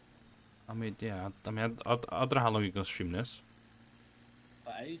 After? I mean, yeah. I mean, I don't know how long you're gonna stream this.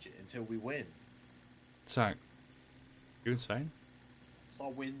 For age until we win. Zach, you insane?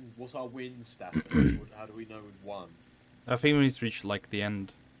 What's our win status? How do we know we've won? I think we need to reach like the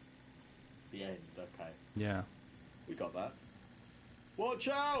end. The end. Okay. Yeah. We got that. Watch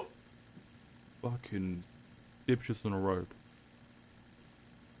out! Fucking dipshits on the road.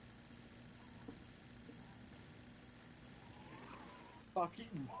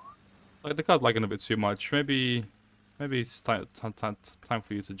 Fucking. Like the car's lagging a bit too much. Maybe it's time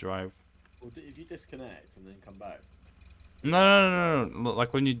for you to drive. Well, if you disconnect and then come back. No.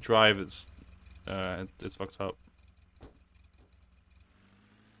 Like when you drive, it's fucked up.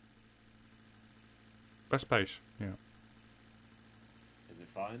 Best pace, yeah. Is it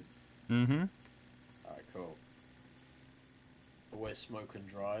fine? Mm-hmm. Alright, cool. Always smoke and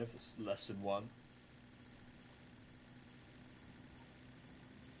drive. It's lesson 1.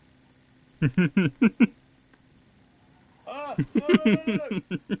 Ah! No!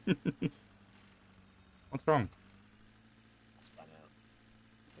 What's wrong? Span out.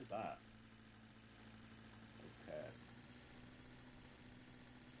 What's that? Okay.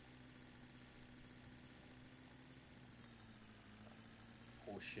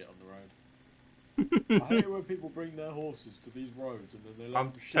 Horse shit on the road. I hate it when people bring their horses to these roads and then they let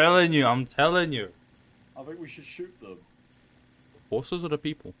I'm them shit. I'm telling you. I think we should shoot them. Horses or the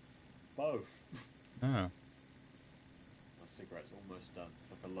people? Both. Yeah. My cigarette's almost done. It's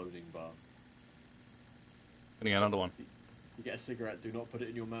like a loading bar. Gonna get another one. You get a cigarette, do not put it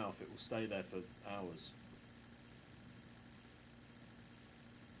in your mouth. It will stay there for hours.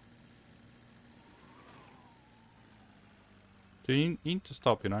 Do you need to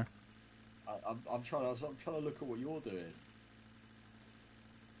stop, you know? I'm trying to look at what you're doing.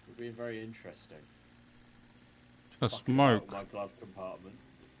 You're being very interesting. A Fucking about smoke. my glove compartment.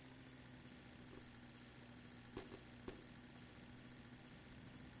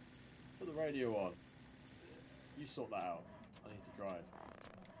 Put the radio on. You sort that out. I need to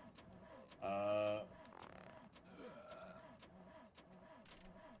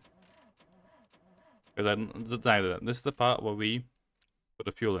drive. This is the part where we put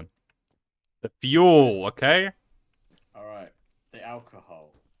the fuel in. The fuel, okay? Alright. The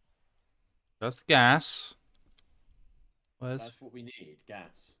alcohol. That's gas. Where's... That's what we need.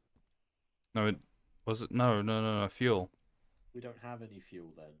 Gas. No, it... Was it? No, fuel. We don't have any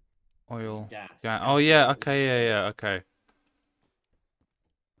fuel then. Oil. Gas. Oh, yeah, okay, yeah, okay.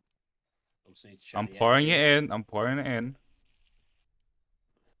 I'm pouring it in. I'm pouring it in.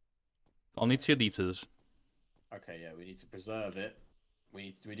 Only 2 liters. Okay, yeah, we need to preserve it.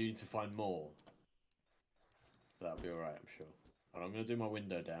 We do need to find more. That'll be alright, I'm sure. And I'm gonna do my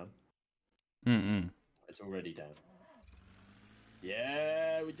window down. It's already down.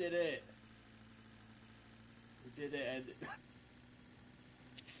 Yeah, we did it. We did it, and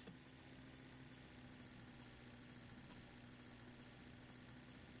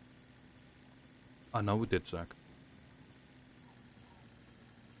I know we did, Zach.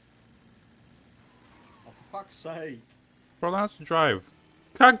 oh, for fuck's sake. Bro, that's to drive.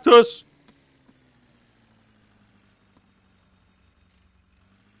 Cactus!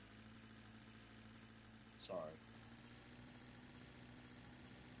 Sorry.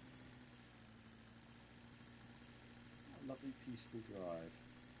 A lovely, peaceful drive.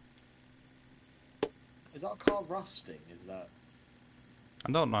 Is our car rusting? Is that...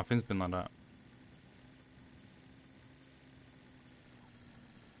 I don't know, I think it's been like that.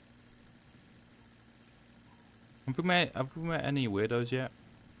 Have we met any weirdos yet?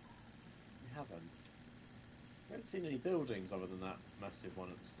 We haven't. We haven't seen any buildings other than that massive one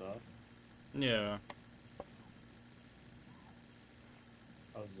at the start. Yeah.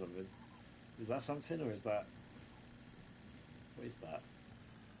 Oh, something. Is that something, or is that... What is that?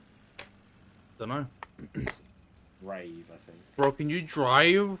 Don't know. Rave, I think. Bro, can you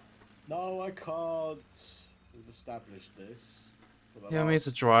drive? No, I can't. We've established this. Yeah, I mean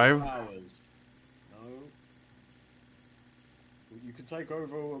to drive. Hours. No. You can take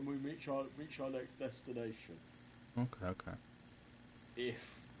over when we reach our next destination. Okay.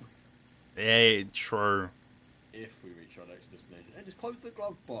 If Yeah, true. we reach our next destination, and just close the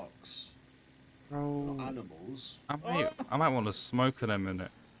glove box. Bro, We're not animals. I might want to smoke in a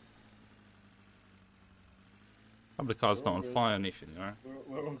minute. Hope the car's not on fire or anything, you know?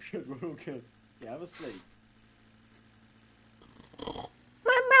 We're all good. We're all good. Yeah, have a sleep.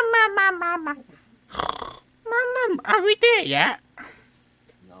 Mum, are we there yet?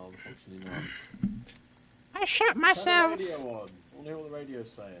 No, unfortunately not. I shut Turn myself. the radio on. I want to hear what the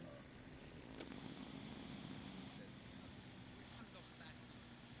radio's saying.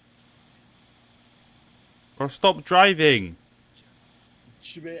 Bro, stop driving.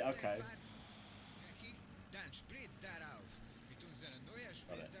 Okay.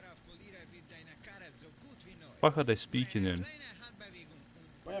 What are they speaking in?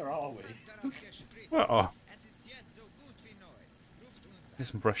 Where are we? Oh. Get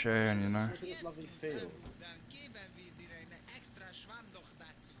some fresh air in, you know? Look at this lovely field.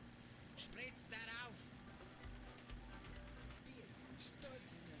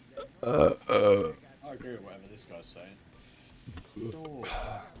 I agree with whatever this guy's saying. The door.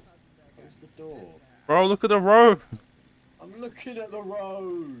 Where's the door? Bro, look at the road. I'm looking at the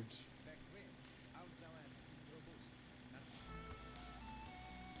road.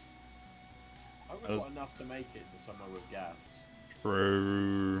 I haven't got enough to make it to somewhere with gas.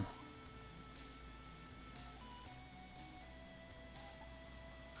 True.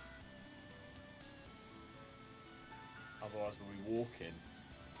 Otherwise we'll be walking.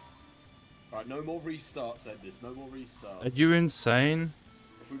 Right, no more restarts, Enders. No more restarts. Are you insane?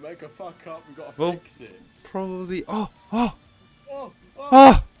 If we make a fuck up, we've got to Well, fix it. Probably. Oh!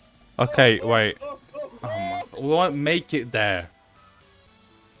 Oh! Okay, wait. Oh Oh my. We won't make it there.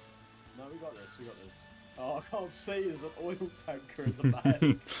 No, we got this. We got this. Oh, I can't see. There's an oil tanker in the back.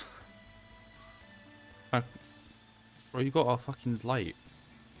 Bro, you got a fucking light.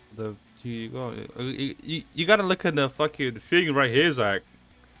 You gotta look at the fucking thing right here, Zach.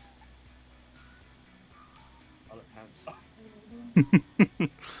 I look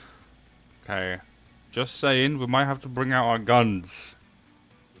handsome. Okay. Just saying, we might have to bring out our guns.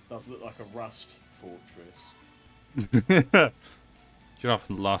 This does look like a rust fortress. Do you know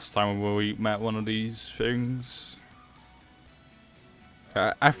from the last time when we met one of these things?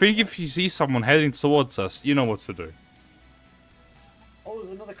 I think if you see someone heading towards us, you know what to do. Oh, there's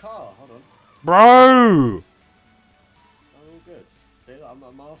another car. Hold on. Bro! Oh, all good. See, I'm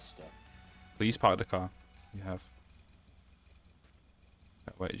a master. Please park the car. You have.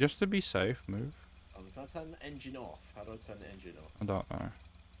 Wait, just to be safe, move. Can I turn the engine off? How do I turn the engine off? I don't know.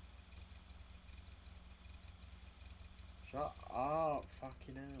 Shut up,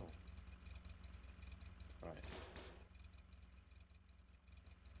 fucking hell. Right.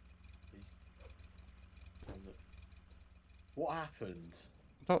 Please. What happened?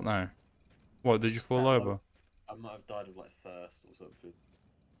 I don't know. What, did you fall over? I might have died of like thirst or something.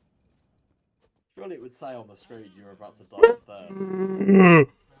 Surely it would say on the screen you were about to die of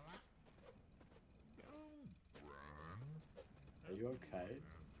thirst. Are you okay?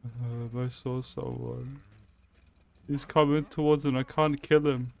 I saw someone. He's coming towards and I can't kill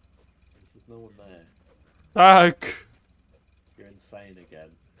him. There's no one there. Zach! You're insane again.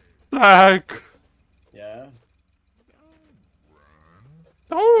 Zach! Yeah?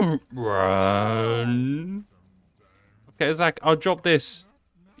 Don't run. Okay, Zach, I'll drop this.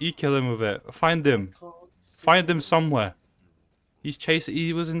 You kill him with it. Find him. Find him somewhere. He's chasing.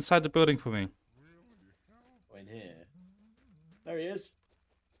 He was inside the building for me. In here. There he is.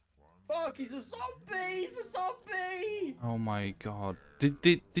 Fuck, he's a zombie! He's a zombie! Oh my god. Did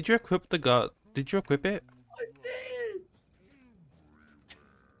you equip the gun? Did you equip it? I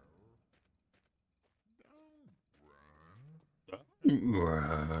did!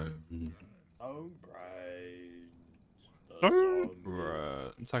 Run. Oh, brains. Don't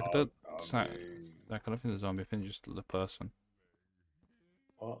run. It's like I don't. It's like I don't think the zombie. I think just the person.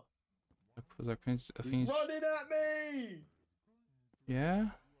 What? I think He's running at me! Yeah.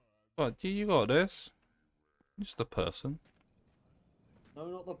 What? You got this. Just the person. No,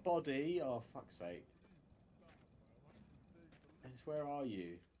 not the body. Oh, fuck's sake. Dennis, where are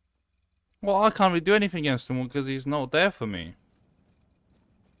you? Well, I can't really do anything against him because he's not there for me.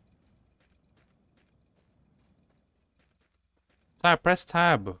 Tab, press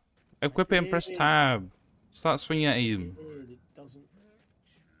tab. Equip it and press tab. Start swinging at him. It doesn't.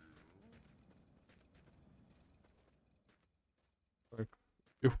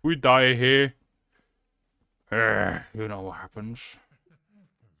 If we die here, you know what happens.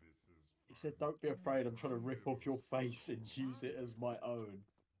 He said, don't be afraid, I'm trying to rip off your face and use it as my own.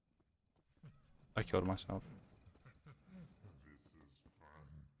 I killed myself.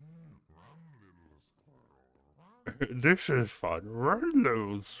 This is fun. Run,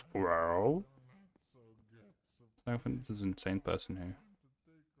 little squirrel. I think there's an insane person here.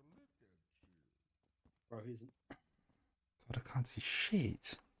 Bro, he's... God, I can't see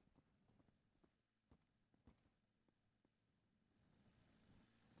shit.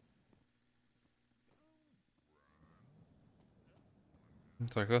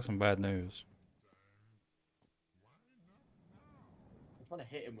 It's like I got some bad news. I'm trying to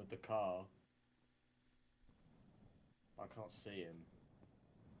hit him with the car. I can't see him.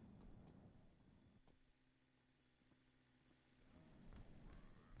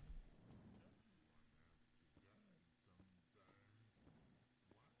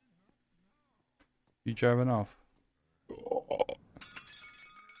 You driving off?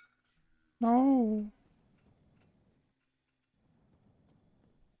 No.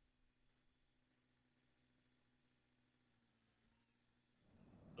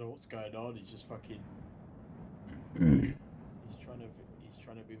 I don't know what's going on, he's just fucking... he's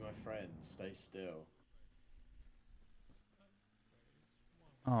trying to be my friend. Stay still.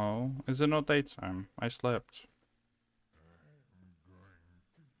 Oh, is it not daytime? I slept.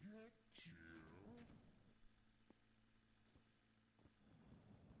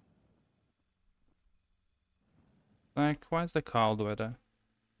 Like, why is the car all the way there?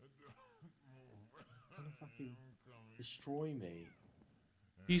 Trying to fucking destroy me.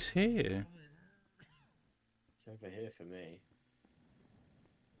 He's here. He's over here for me.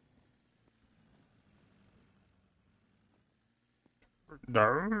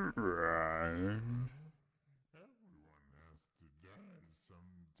 Don't run.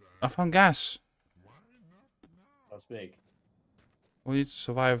 I found gas. That's big. We need to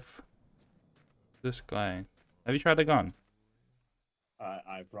survive this guy. Have you tried the gun?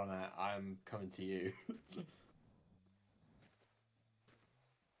 I've run out. I'm coming to you.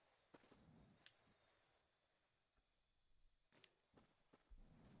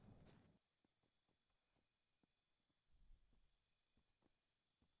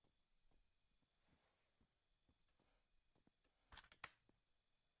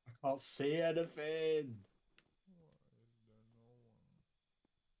 Can't see anything.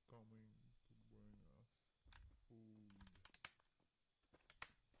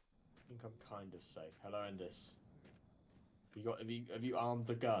 I think I'm kind of safe. Hello, Endis. Have you armed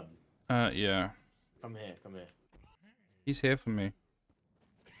the gun? Yeah. Come here, come here. He's here for me.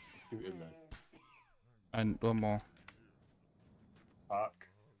 Shoot him then. And one more. Fuck.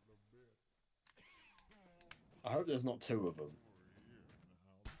 I hope there's not two of them.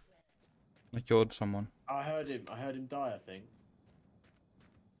 I killed someone. I heard him die, I think.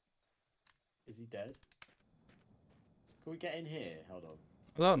 Is he dead? Can we get in here? Hold on.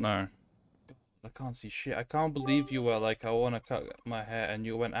 I don't know. I can't see shit. I can't believe you were like, I want to cut my hair, and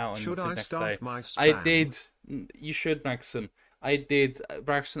you went out and Should the I next start day. my spam? I did. You should, Braxton. I did,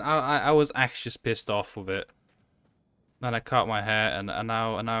 Braxton. I was actually just pissed off with it. Then I cut my hair, and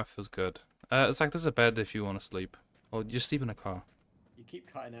now it feels good. It's like there's a bed if you want to sleep, or just sleep in a car. You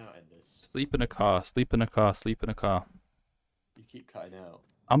keep cutting out, Endis. Sleep in a car. Sleep in a car. Sleep in a car. You keep cutting out.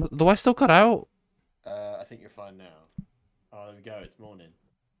 Do I still cut out? I think you're fine now. Oh, there we go. It's morning.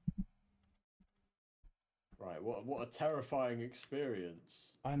 Right. What a terrifying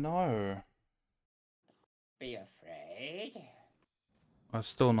experience. I know. Be afraid. It's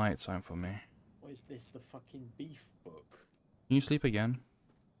still nighttime for me. What is this? The fucking beef book? Can you sleep again?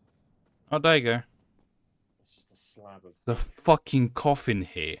 Oh, there you go. It's just a slab of. The beef. fucking coffin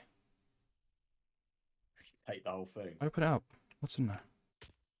here. Take the whole thing. Open it up. What's in there?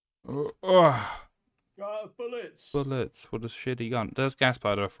 Ugh. Bullets. Bullets. What a shitty gun. There's gas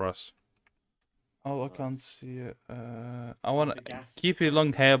powder for us. Oh, I can't Nice. see it. I want Is to it gas? keep your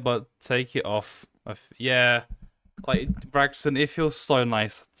long hair, but take it off. Yeah. Like, Braxton, it feels so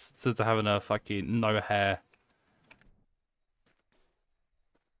nice to having a fucking no hair.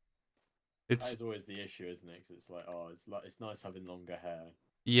 That It's, is always the issue, isn't it? Because it's like, oh, it's nice having longer hair.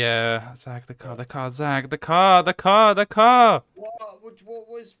 yeah. Zach, the car, Zach, the car. What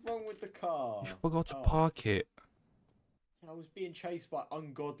was wrong with the car? You forgot to Oh, park it. I was being chased by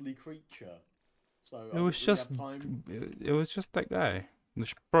ungodly creature. So It was we just, have time. it was just that guy. They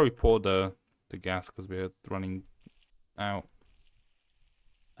should probably pour the gas because we're running out.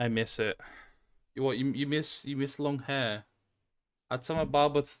 I miss it. You miss long hair. I'd tell my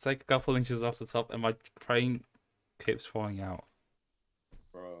barber to take a couple inches off the top, and my crane keeps falling out.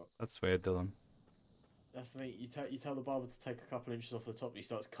 Bro, That's weird, Dylan. that's the thing. You tell the barber to take a couple inches off the top, he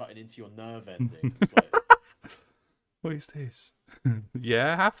starts cutting into your nerve ending. It's like, What is this?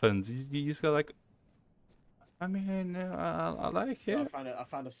 Yeah, it happens. You just go like, I mean, I like it. I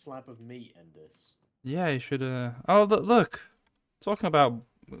found a slab of meat, Endis. Yeah, you should. Oh, look. Talking about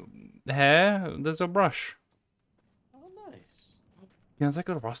hair, there's a brush. Oh, nice. Can I take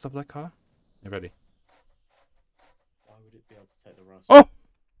the rust off that car? You ready? Why would it be able to take the rust? Oh!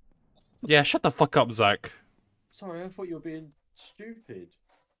 Yeah, shut the fuck up, Zach. Sorry, I thought you were being stupid.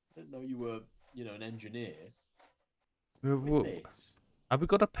 I didn't know you were, an engineer. What's this? Have we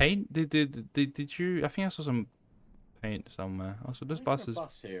got a paint? Did you? I think I saw some paint somewhere. Also, this Why is bus there is. a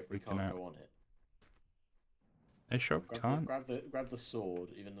bus here if we freaking can't out. go on it? Are you sure we can't? Grab the sword,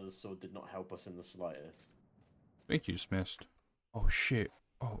 even though the sword did not help us in the slightest. I think you just missed. Oh shit.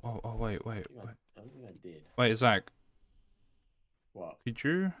 Oh, wait. I don't think I did. Wait, Zach, What? could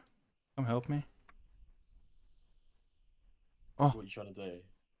you come help me? Oh. What are you trying to do?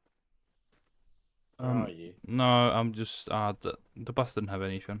 Where are you? No, I'm just. The bus didn't have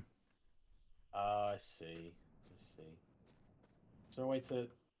anything. I see. Is there a way to?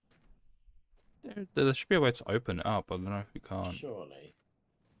 There should be a way to open it up. I don't know if we can't. Surely.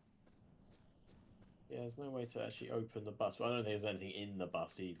 Yeah, there's no way to actually open the bus. But I don't think there's anything in the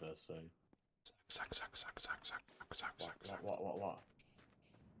bus either. So. Zach. What?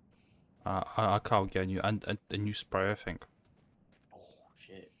 I can't get you and a new spray, I think. Oh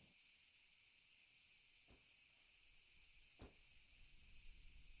shit.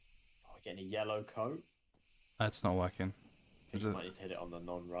 Oh, getting a yellow coat. That's not working. I think Is you it? might need to hit it on the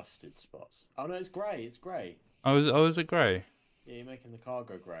non-rusted spots. Oh no, it's grey. It's grey. Oh, is it grey? Yeah, you're making the car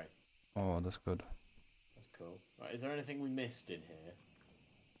go grey. Oh, that's good. That's cool. Right, is there anything we missed in here?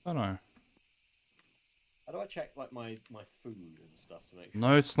 I don't know. How do I check like my food and stuff to make sure?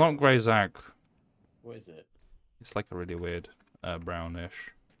 No, it's not grey, Zach. What is it? It's like a really weird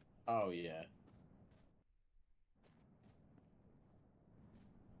brownish. Oh yeah.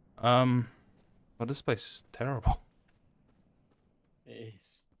 Well, this place is terrible. It is.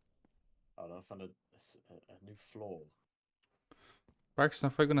 Oh no, I found a new floor. Braxton,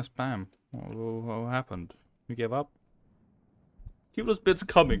 if we're gonna spam, what happened? You gave up? Keep those bits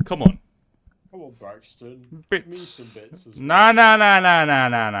coming. Come on. Come on, Braxton. Bits. Give me some bits as well. Nah. No.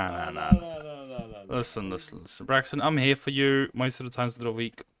 Listen. Braxton, I'm here for you most of the times of the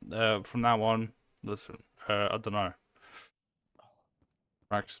week. From now on, listen. I don't know.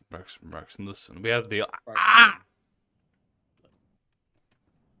 Braxton, listen. We have the deal. Braxton.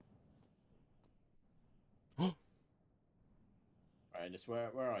 Right, just where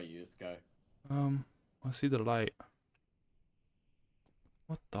are you? Let's go. I see the light.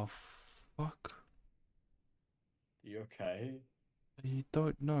 What the fuck? You okay? You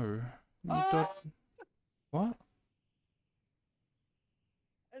don't know. You don't. What?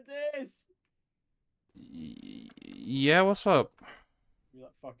 And this. Yeah, what's up? You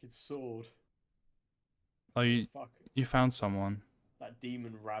that fucking sword. Oh, you Fuck. you found someone. That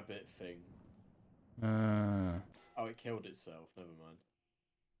demon rabbit thing. Oh, it killed itself. Never mind.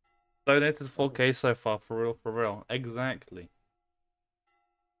 Donated 4K so far, for real. Exactly.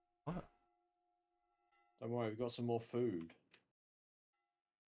 What? Don't worry, we've got some more food.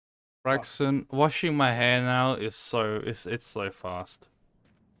 Braxton, washing my hair now is it's so fast.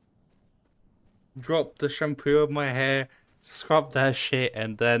 Drop the shampoo of my hair, scrub that shit,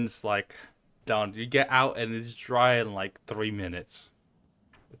 and then it's like done. You get out and it's dry in like 3 minutes.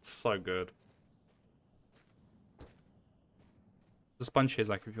 It's so good. The sponge here is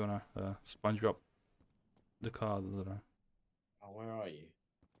like if you wanna sponge up the car. Oh, where are you?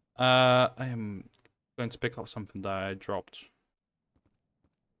 I am going to pick up something that I dropped.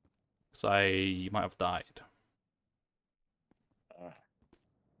 Because I might have died.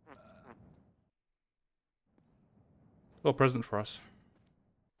 Got a present for us.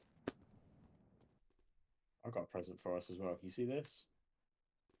 I've got a present for us as well. Can you see this?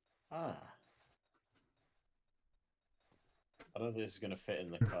 Ah. I don't think this is going to fit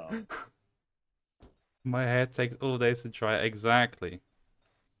in the car. My hair takes all day to dry. Exactly.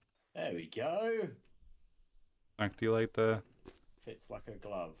 There we go. Like, do you like the Fits like a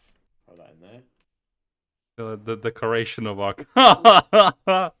glove. Throw that in there. the decoration of our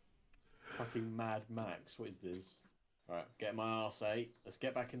Fucking Mad Max. What is this? Alright, get my arse ate. Let's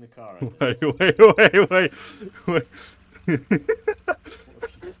get back in the car. Wait. What have you done?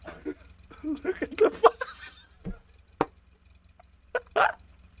 Look at the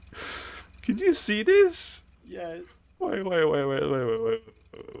Can you see this? Yes. Wait. Good.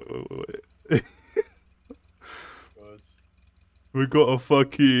 We got a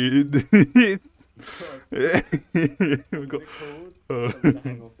fucking. We got. Something to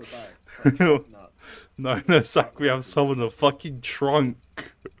hang off the back. Like nuts. No, Zach, we have someone in a fucking trunk.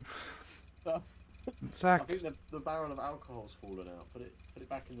 Zach. I think the barrel of alcohol's fallen out. Put it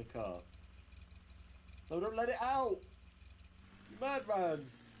back in the car. No, don't let it out! You madman!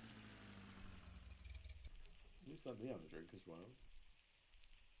 You just let me have a drink as well.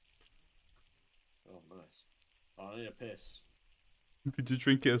 Oh, nice. Oh, I need a piss. Did you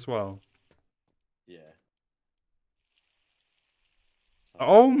drink it as well? Yeah.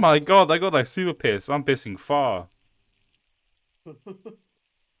 Oh my god, I got like super piss. I'm pissing far. Oh,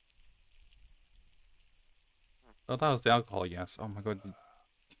 that was the alcohol, yes. Oh my god.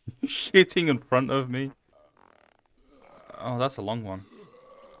 Shitting in front of me. Oh, that's a long one.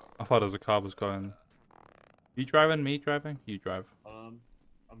 I thought as a car was going. You driving? Me driving? You drive. I'm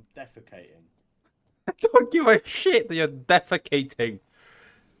defecating. I don't give a shit that you're defecating.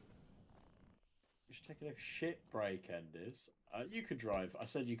 You're just taking a shit break, Enders. You could drive. I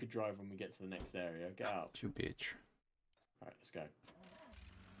said you could drive when we get to the next area. Get out. You bitch. Alright, let's go.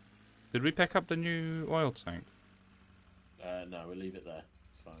 Did we pick up the new oil tank? No, we'll leave it there.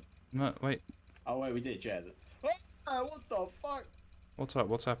 It's fine. No, wait. Oh, wait, we did, yeah. What the fuck? What's up?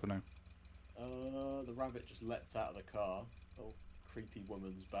 What's happening? The rabbit just leapt out of the car. Oh, creepy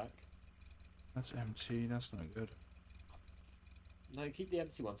woman's back. That's empty. That's not good. No, keep the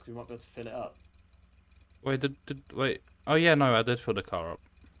empty ones because we might be able to fill it up. Wait, wait. Oh yeah, no, I did fill the car up.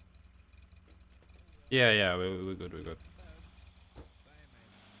 Yeah, we're good, we're good.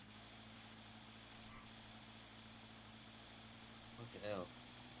 Fucking hell.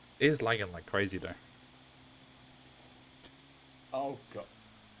 It is lagging like crazy though. Oh god.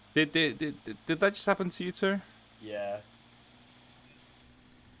 Did that just happen to you too? Yeah.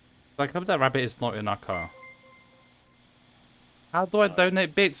 Like, I hope that rabbit is not in our car. How do I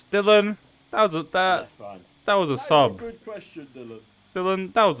donate bits, Dylan? That was a Yeah, fine. that was a That's sub. a good question, Dylan.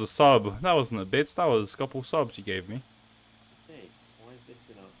 Dylan, that was a sub. That wasn't a bits. That was a couple subs you gave me. What's this? Why is this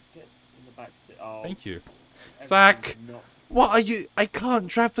in a... Get in the back seat. Oh. Thank you. everything's Zach! Not... What are you? I can't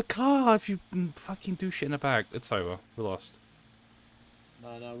drive the car if you fucking do shit in the back. It's over. We lost.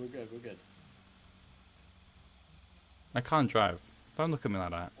 No, we're good, we're good. I can't drive. Don't look at me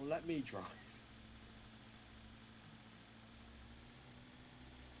like that. Well, let me drive.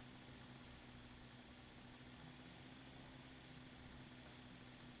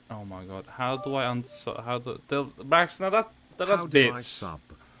 Oh my god, how do I unsub? How do Max? Now that's How do I bits. sub?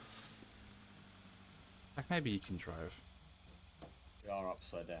 Like maybe you can drive. We are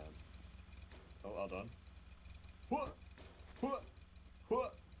upside down. Oh, hold on. What? What?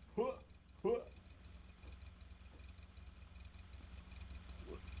 What? What? What?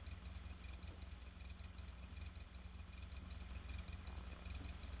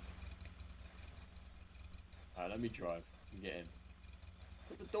 Alright, let me drive. You get in.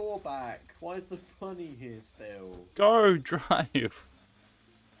 Put the door back. Why is the bunny here still? Go drive.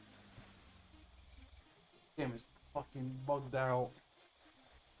 Game is fucking bugged out.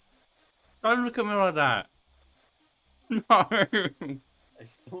 Don't look at me like that. No.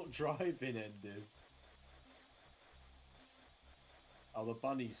 It's not driving, Enders. Oh, the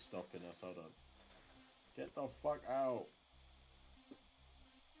bunny's stopping us. Hold on. Get the fuck out.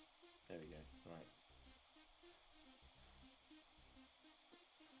 There we go. Alright.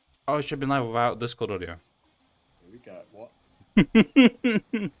 Oh, it should be live without Discord audio. Here we go. What?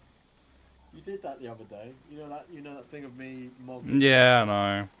 You did that the other day. You know that thing of me mogging. Yeah, I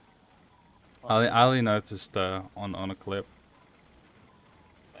know. I only noticed on a clip.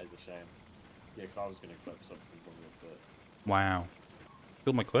 That is a shame. Yeah, because I was going to clip something from it, but... Wow.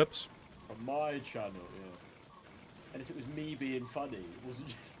 Killed my clips? On my channel, yeah. And if it was me being funny, it wasn't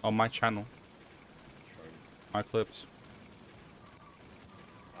just... On my channel. True. My clips.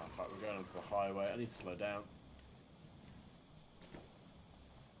 Oh fuck, we're going onto the highway. I need to slow down.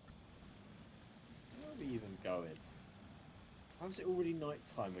 Where are we even going? How is it already night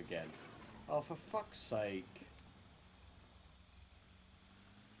time again? Oh, for fuck's sake.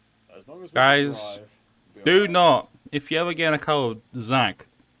 As long as we Guys, drive, we'll be do alright. not. If you ever get in a car with Zach,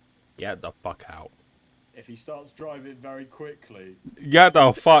 get the fuck out. If he starts driving very quickly... Get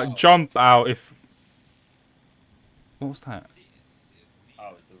the fuck, jump out if... What was that?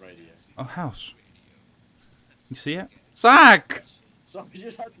 Oh, it's the radio. Oh, house. You see it? Zach! Somebody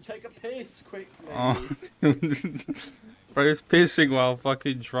just had to take a piss quickly. Oh. Bro, it's pissing while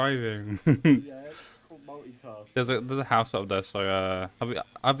fucking driving. Yeah, it's called multitask. There's a house up there, so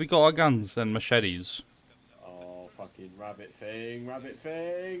have we got our guns and machetes? Oh, fucking rabbit thing, rabbit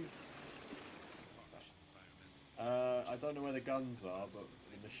thing. I don't know where the guns are, but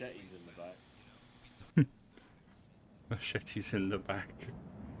the machete's in the back. Machetes in the back.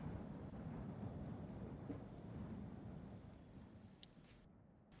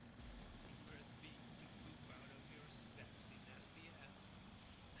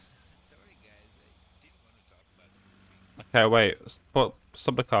 Okay, wait.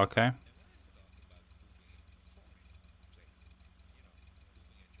 Stop the car, okay?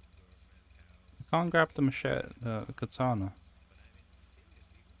 I can't grab the machete, the katana.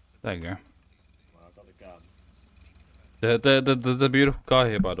 There you go. Well, I've got the gun. There's a beautiful car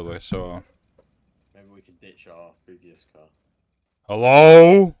here, by the way, so... Maybe we can ditch our previous car.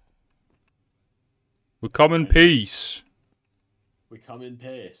 Hello? We come in peace. We come in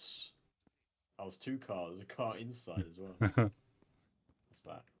peace. Oh, there's two cars. There's a car inside as well. What's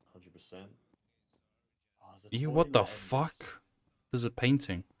that? 100%. Oh, there's a You, what the toilet, Enders. fuck? There's a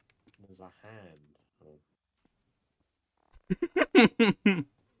painting. There's a hand. Oh.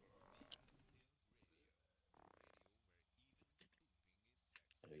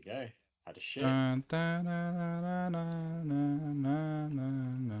 There we go. Had a shit. Real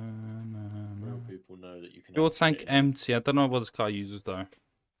people know that you can. Fuel have tank shit. empty. I don't know what this car uses though.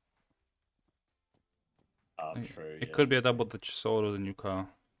 Oh, true. It yeah, could be a true. double ditch sword with a new car.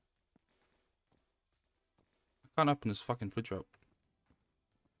 I can't open this fucking fridge up.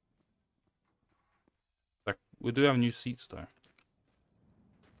 Like, we do have new seats though.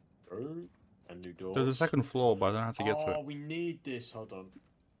 True. And new doors. There's a second floor, but I don't know how to get to Oh, it. we need this. Hold on.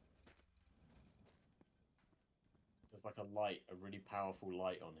 There's like a light, a really powerful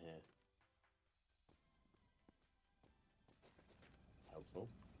light on here. Helpful.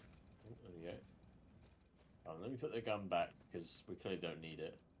 Oh, there we go. Oh, let me put the gun back because we clearly don't need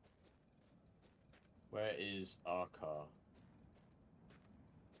it. Where is our car?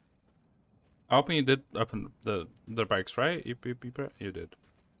 I hope you did open the brakes, right? You did. It'd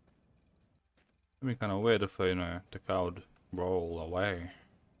be kind of weird if, you know, the car would roll away.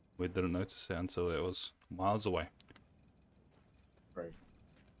 We didn't notice it until it was miles away. Right.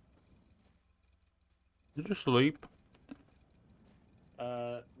 Did you sleep?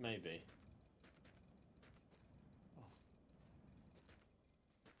 Maybe.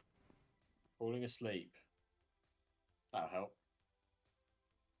 Falling asleep. That'll help.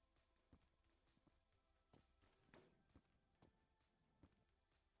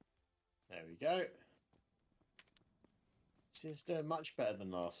 There we go. It's doing much better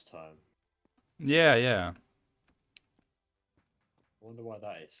than last time. Yeah, yeah. I wonder why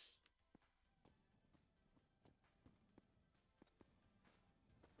that is.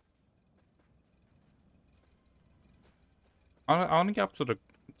 I want to get up to the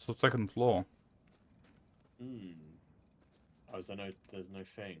second floor. Hmm. Oh, is there no? There's no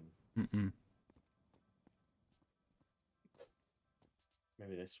thing. Mm-mm.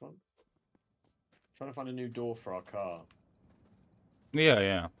 Maybe this one. Trying to find a new door for our car. Yeah,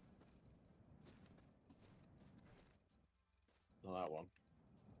 yeah. Not that one.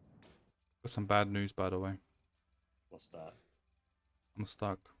 Got some bad news, by the way. What's that? I'm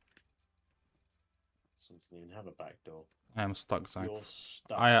stuck. This one doesn't even have a back door. I am stuck, Zach. You're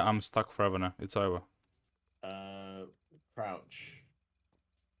stuck. I'm stuck forever now. It's over. Crouch.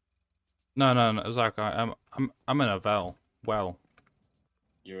 No, Zach. I'm in a well.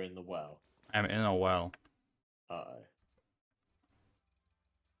 You're in the well. I'm in a well. Uh-oh.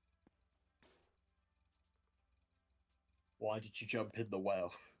 Why did you jump in the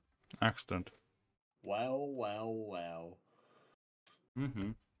well? Accident. Well, well, well.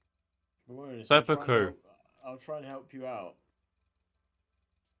 Mm-hmm. Seppuku. I'll try and help you out.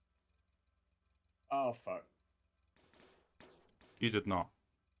 Oh, fuck. You did not.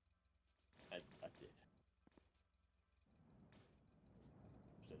 I did.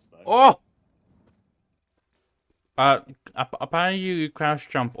 This, though. Oh! Apparently you crouch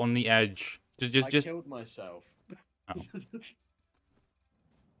jump on the edge. I killed myself. Oh.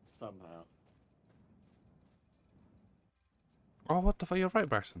 Somehow. Oh, what the fuck? You're right,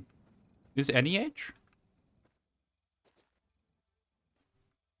 Bryson. Is it any edge?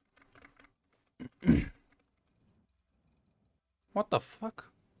 What the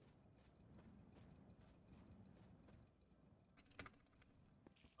fuck?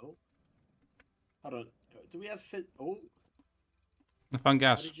 Oh. Hold on. Do we have fit? Oh. I found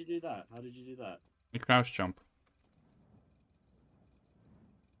gas. How did you do that? How did you do that? You crouch jump.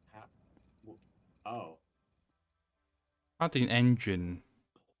 How? Oh. Not an engine.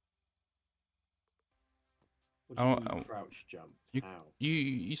 What do you mean crouch jumped? How?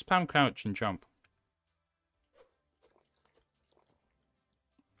 You spam crouch and jump.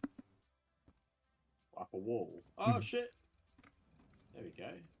 Up a wall. Oh shit! There we go.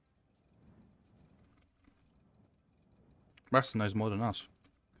 Preston knows more than us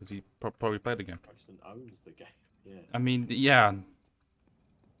because he probably played the game. Preston owns the game. Yeah. I mean, yeah.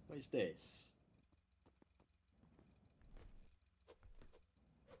 What is this?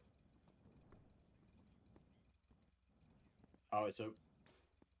 Oh, it's a.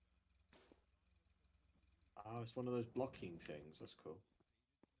 Oh, it's one of those blocking things. That's cool.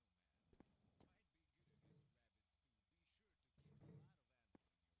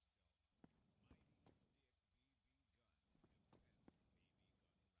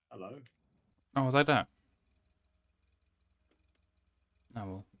 Hello. Oh, was like that? Oh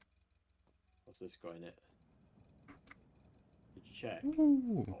well. What's this got in it? Did you check?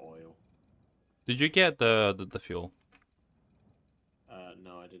 Ooh. Oil. Did you get the fuel?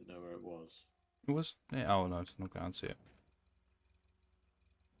 No, I didn't know where it was. It was. Yeah, oh no, it's not gonna see it.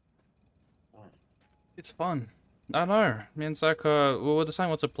 Oh. It's fun. I know. Me and Zach, we were deciding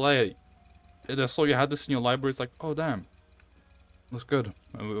what to play. And I saw you had this in your library. It's like, oh damn, looks good.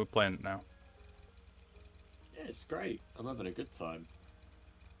 And we were playing it now. Yeah, it's great. I'm having a good time.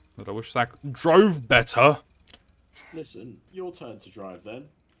 But I wish Zach drove better. Listen, your turn to drive then.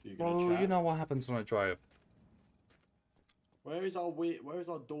 If you're Bro, gonna chat. you know what happens when I drive. Where is our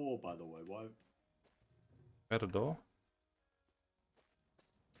door, by the way? Why? At a door?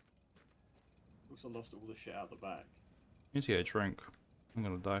 Looks like I lost all the shit out the back. Need to get a drink. I'm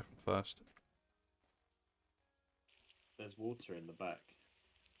gonna die from thirst. There's water in the back.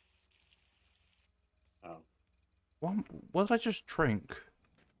 Oh. What did I just drink?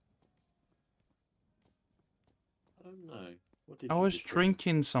 I don't know. What did I you was just drink?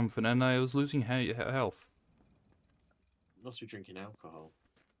 drinking something and I was losing health. Must be drinking alcohol.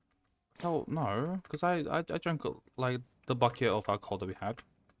 Oh no, because I drank like the bucket of alcohol that we had.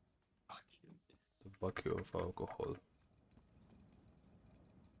 The bucket of alcohol.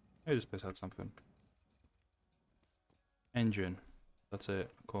 Maybe this place had something. Engine. That's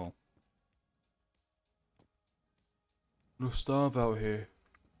it. Cool. No starve out here.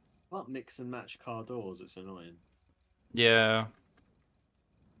 Can't mix and match car doors. It's annoying. Yeah.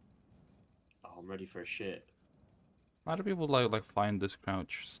 Oh, I'm ready for a shit. How do people like find this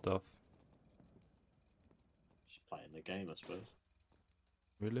crouch stuff? Just playing the game, I suppose.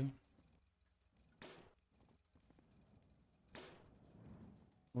 Really?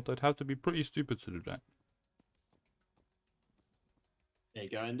 Well, they'd have to be pretty stupid to do that. There you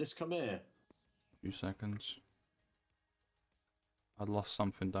go, Endis, come here. 2 seconds. I lost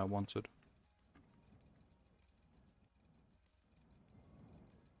something that I wanted.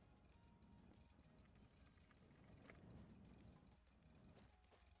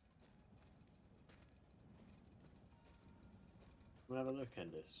 We'll have a look,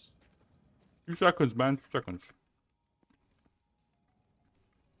 Endis. 2 seconds, man. 2 seconds.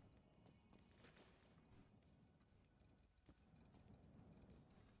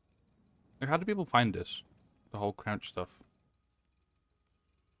 Like, how do people find this? The whole crouch stuff.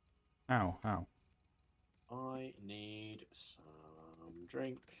 How? How? I need some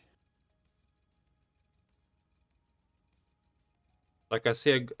drink. Like I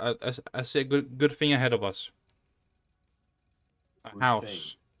see I see a good thing ahead of us. A Good house. thing.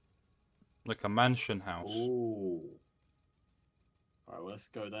 Like a mansion house. Ooh. Alright, well, let's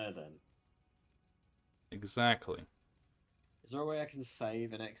go there then. Exactly. Is there a way I can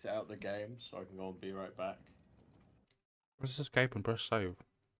save and exit out the game so I can go and be right back? Press escape and press save.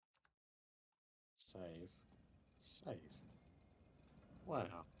 Save. Save. Wow.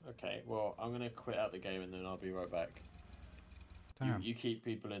 Okay, well, I'm going to quit out the game and then I'll be right back. Damn. You keep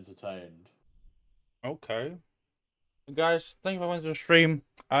people entertained. Okay. Guys, thank you for watching the stream.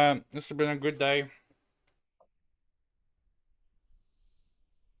 This has been a good day.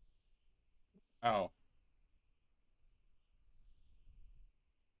 Oh.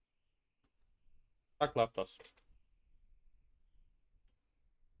 Zach left us.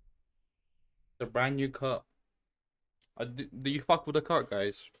 The brand new cut. Do you fuck with the cut,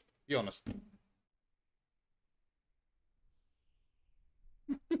 guys? Be honest.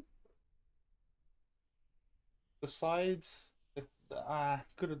 The sides,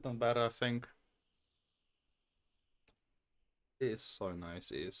 could have done better, I think. It is so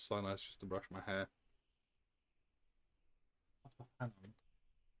nice. It is so nice just to brush my hair. What's my fan on?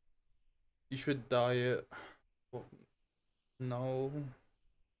 You should dye it. What? No.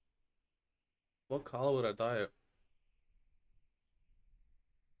 What color would I dye it?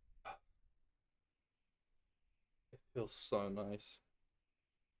 It feels so nice.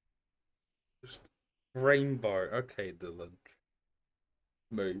 Just rainbow. Okay, Dylan.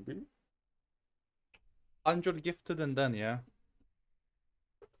 Maybe. 100 gifted and then, yeah.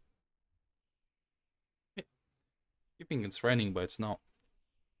 You think it's raining, but it's not.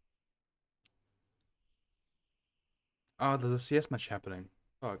 Oh, there's a CS match happening.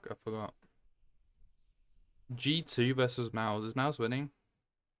 Fuck, I forgot. G2 versus Mouse. Is Mouse winning?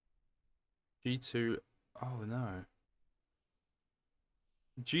 G2. Oh no.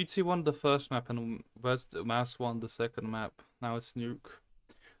 G2 won the first map and Mouse won the second map. Now it's Nuke.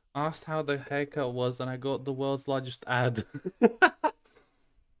 Asked how the haircut was and I got the world's largest ad.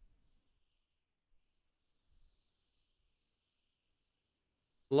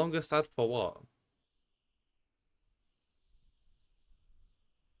 Longest ad for what?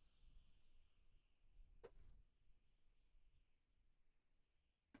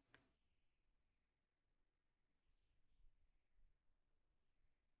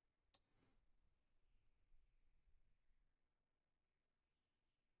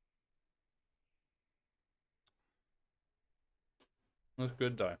 It was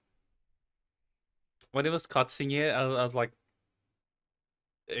good though. When it was cutscene it, I was like,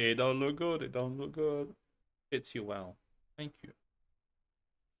 it don't look good, it don't look good. Fits you well. Thank you.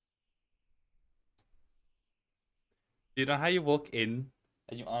 You know how you walk in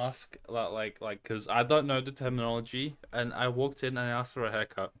and you ask because I don't know the terminology, and I walked in and I asked for a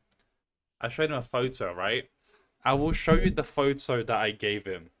haircut. I showed him a photo, right? I will show you the photo that I gave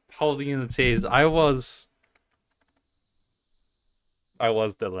him, holding in the tears. I was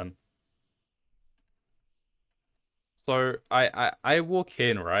Dylan. So I walk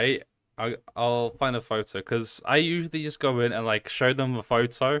in, right? I'll find a photo because I usually just go in and like show them a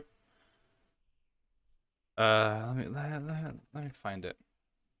photo. Let me find it.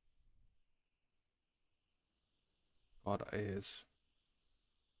 God, it is.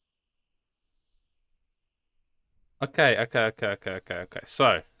 Okay.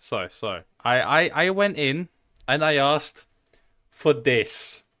 So I went in and I asked for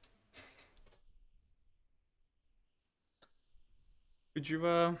this. Could you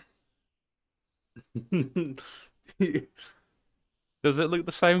does it look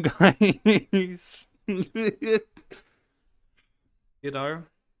the same, guys? You know?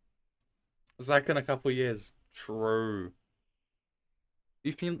 It's like in a couple years. True. Do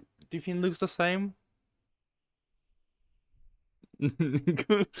you think it looks the same?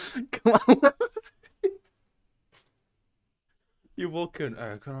 Come on. You walk in,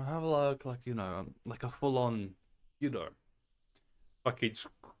 can I have a look, like, you know, like a full on, you know. Fucking.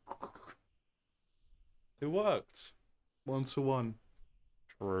 It worked. 1-to-1.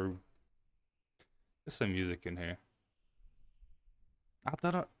 True. There's some music in here. I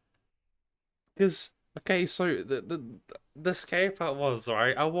don't know. Because, okay, so the scary part was,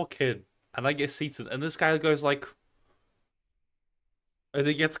 right, I walk in and I get seated and this guy goes like, and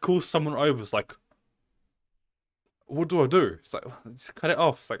he gets calls someone over. It's like, what do I do? It's like, just cut it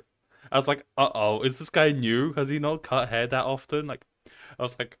off. It's like, I was like, uh-oh, is this guy new? Has he not cut hair that often? Like, I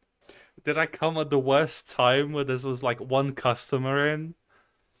was like, did I come at the worst time where this was like one customer in?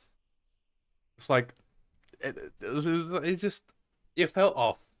 It's like, it just, it felt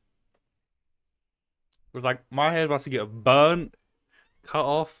off. It was like, my hair about to get burnt, cut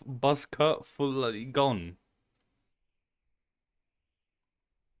off, buzz cut, fully gone.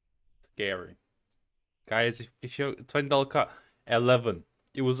 Scary. Guys, if you're $20 cut, 11.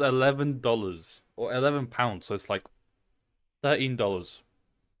 It was $11 or £11, so it's like $13,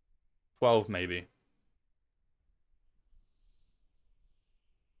 12 maybe.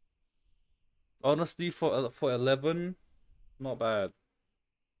 Honestly, for 11, not bad.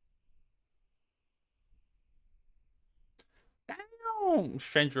 Damn,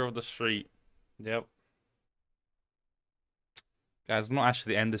 stranger of the street. Yep. Guys, I'm not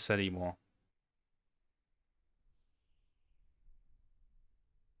actually end this anymore.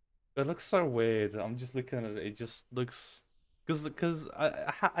 It looks so weird. I'm just looking at it. It just looks, because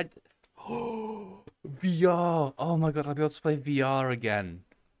VR. Oh my god, I'll be able to play VR again.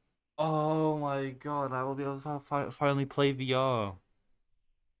 Oh my god, I will be able to finally play VR.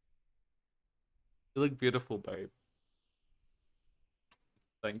 You look beautiful, babe.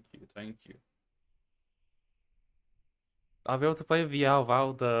 Thank you, thank you. I'll be able to play VR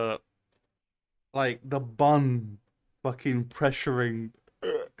without the bun fucking pressuring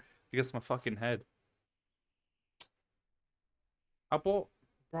against my fucking head. Bro,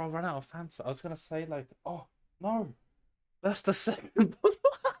 I ran out of Fanta. I was gonna say like, oh no, that's the second one.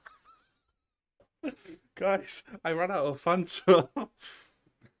 Guys, I ran out of Fanta.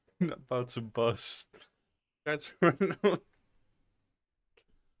 I'm about to bust. Guys, ran out.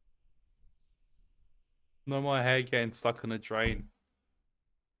 No more hair getting stuck on a drain.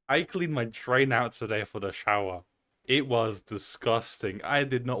 I cleaned my drain out today for the shower. It was disgusting. I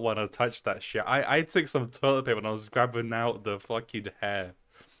did not want to touch that shit. I took some toilet paper and I was grabbing out the fucking hair.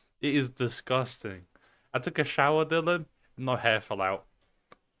 It is disgusting. I took a shower, Dylan. No hair fell out.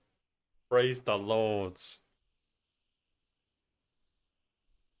 Praise the Lords.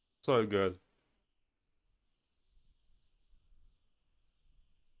 So good.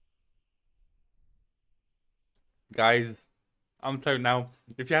 Guys, I'm telling you now,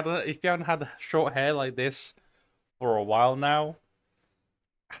 if you haven't had short hair like this for a while now,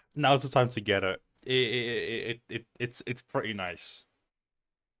 now's the time to get it. It's pretty nice.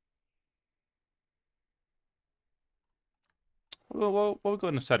 What we got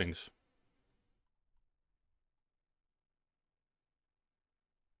in the settings?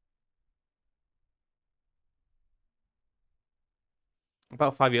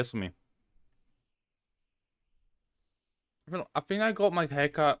 About 5 years for me. I think I got my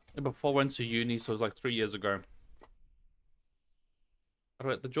haircut before I went to uni, so it was like 3 years ago.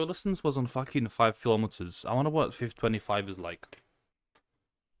 Alright, the jaw distance was on fucking 5 kilometers. I wonder what 525 is like.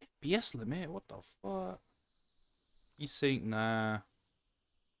 FPS limit? What the fuck? You think, nah.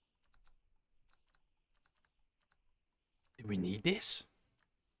 Do we need this?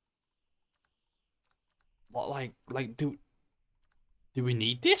 What, do we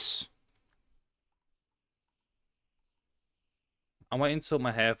need this? I'm waiting until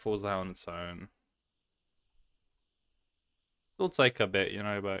my hair falls out on its own. It'll take a bit, you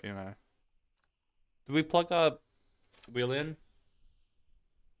know, but, you know. Do we plug our wheel in?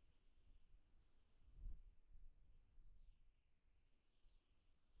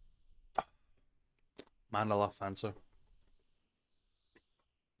 Man, I love Fanta.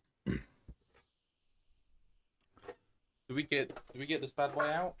 Do we get this bad boy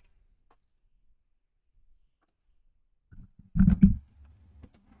out?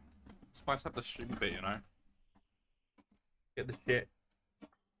 Spice up the stream a bit, you know. Get the shit.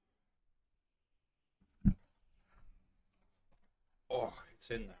 Oh,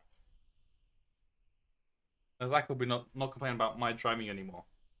 it's in there. Zach will be not complaining about my driving anymore.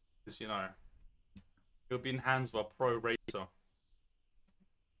 Because, you know, he'll be in hands of a pro racer.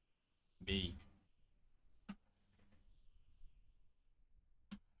 Me.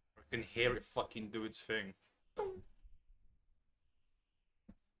 I can hear it fucking do its thing.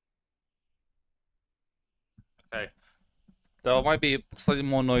 Okay. There might be slightly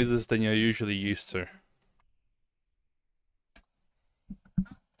more noises than you're usually used to.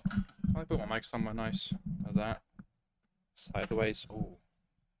 I put my mic somewhere nice like that. Sideways. Oh.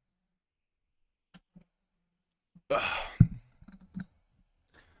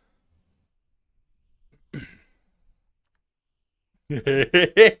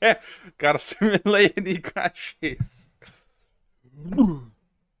 Gotta simulate any crashes.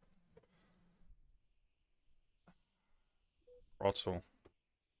 Throttle.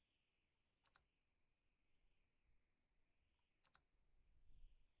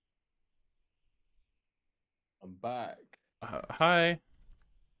 I'm back. Hi.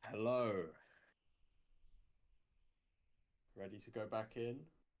 Hello. Ready to go back in?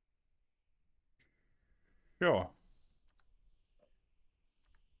 Sure.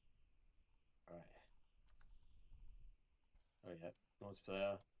 Alright. Oh yeah.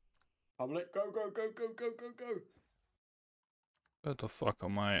 Multiplayer. Public. Go, go, go, go, go, go, go. Where the fuck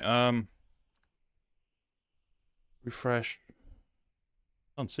am I? Refresh.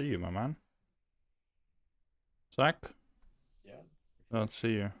 Don't see you, my man. Zach? Yeah. Don't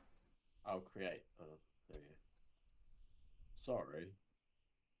see you. I'll create. Oh, there you go. Sorry.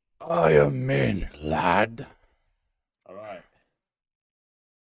 I am in, lad. Alright.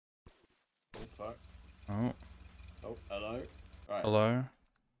 Oh fuck. Oh, Oh, hello. Alright. hello.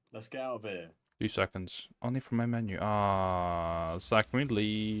 Let's get out of here. 2 seconds. Only from my menu. Zach, can we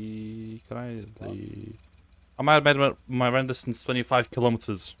leave? Can I leave? I might have made my run distance 25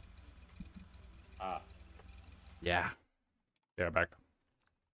 kilometers. Ah. Yeah. Yeah, back.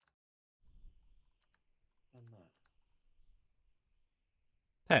 And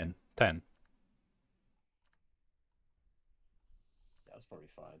that. 10. 10. Yeah, that's probably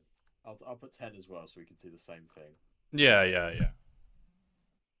fine. I'll put 10 as well so we can see the same thing. Yeah, yeah, yeah.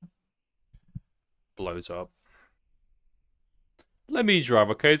 Blows up. Let me drive,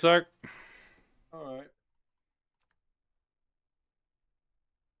 okay, Zach? Alright.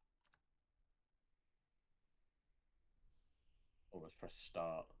 Oh, let's press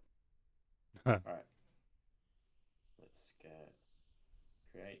start. Alright. Let's get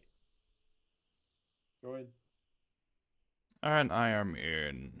create. Join. And I am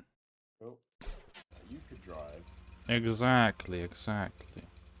in. Cool. You could drive. Exactly, exactly.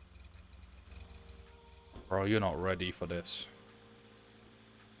 Bro, you're not ready for this.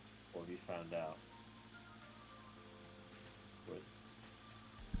 What have you found out? Good.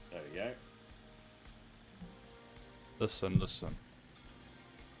 There we go. Listen, listen.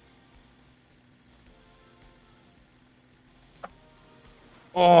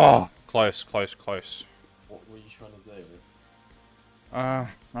 Oh, close, close, close. What were you trying to do?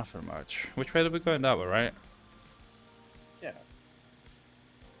 Nothing much. Which way did we go? That way, right? Yeah.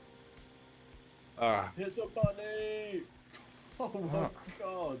 Ah. Hit the bunny! Oh my What?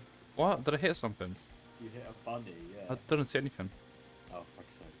 god! What? Did I hit something? You hit a bunny, yeah. I didn't see anything. Oh,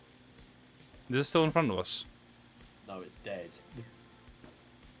 fuck's sake. Is it still in front of us? No, it's dead.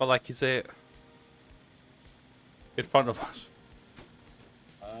 But like, is it in front of us?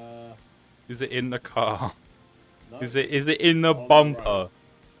 Is it in the car? No. Is it in the On the bumper? road.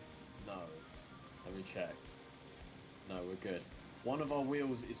 No. Let me check. No, we're good. One of our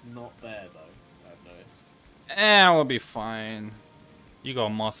wheels is not there, though, I've noticed. We'll be fine. You got a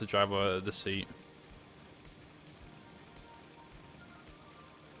master driver at the seat.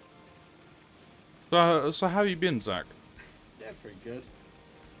 So how you been, Zach? Yeah, pretty good.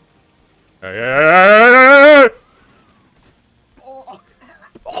 Hey. Oh!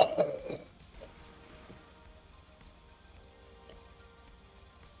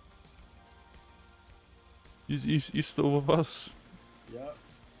 You still with us? Yeah.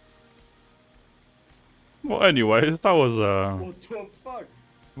 Well, anyways, that was What the fuck?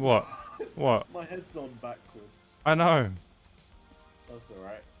 What? What? My head's on backwards. I know. That's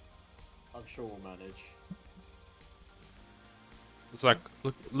alright. I'm sure we'll manage. It's like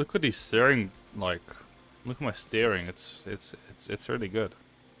look at the steering. Like, look at my steering. It's really good.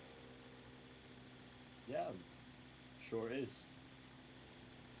 Yeah, I'm sure it is.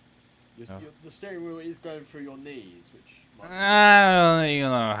 Yeah. The steering wheel is going through your knees, which might You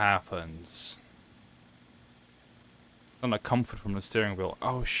know what happens. And the comfort from the steering wheel.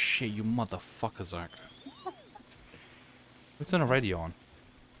 Oh shit, you motherfucker, Zach. We turn the radio on.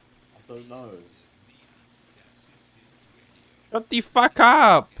 I don't know. Shut the fuck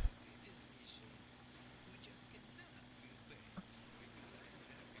up!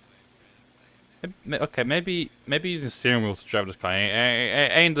 Okay, maybe using steering wheel to drive this car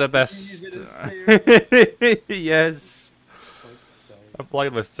ain't the best. Yes. I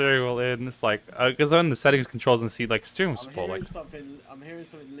plugged my steering wheel in. It's like because on the settings controls and see like steering wheel support. Like I'm hearing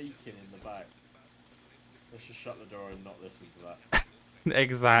something leaking in the back. Let's just shut the door and not listen to that.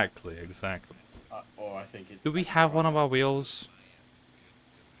 Exactly, exactly. Or I think it's. Do we have one of our wheels?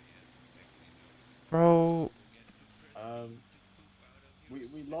 Bro.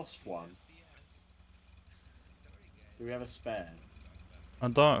 We lost one. Do we have a spare? I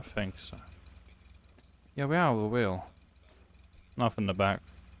don't think so. Yeah, we have a wheel. Nothing in the back.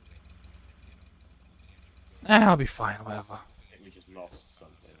 I'll be fine, whatever. I think we just lost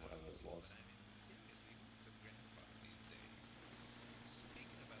something, whatever it was.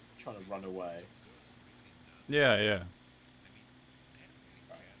 Trying to run away. Yeah, yeah.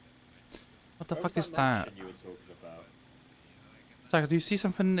 What the Where fuck was is that? mansion you were talking about? Zach, do you see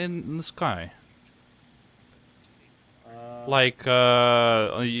something in the sky? Uh, Like,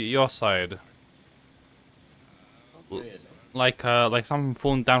 on your side. Not really. Like something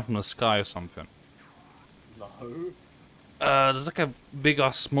falling down from the sky or something. No. There's like a big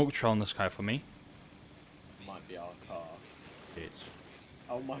ass smoke trail in the sky for me. Might be our car. It's...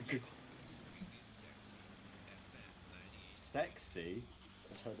 Oh my god. Sexy?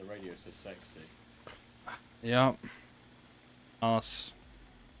 I just heard the radio says sexy. Yeah. Us.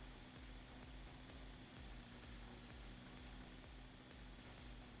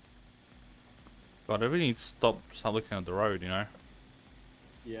 God, I really need to start looking at the road, you know?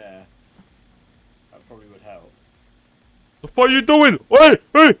 Yeah. That probably would help. The fuck are you doing? Hey!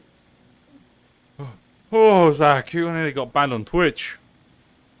 Hey! Oh, Zach, you nearly got banned on Twitch.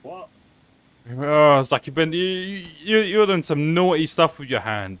 What? Oh, Zach, you're doing some naughty stuff with your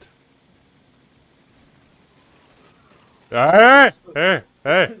hand. Hey! Hey!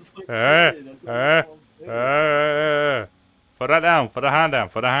 Hey! It's like Hey! doing, I don't know Hey! what I'm doing. Hey! Put that down. Put the hand down.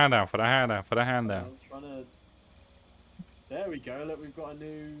 Put the hand down. Put the hand down. Put the hand down. I'm trying to... There we go, look, we've got a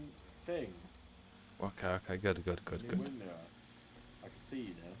new thing. Okay, okay, good. New wind mirror. I can see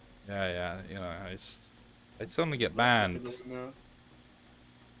you now. Yeah, yeah, you know, it's only get Look, banned. look at the wind mirror.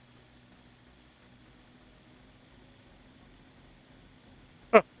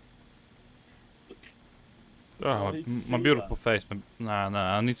 Oh, I need to my see beautiful that. face. Nah,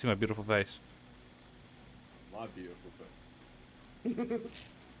 nah, I need to see my beautiful face. My beautiful thing.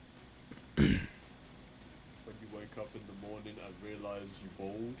 When you wake up in the morning and realise you're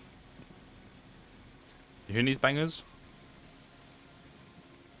bald. You hearing these bangers?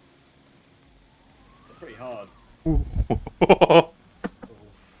 They're pretty hard.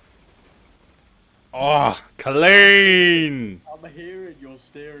 Oh, clean! I'm hearing your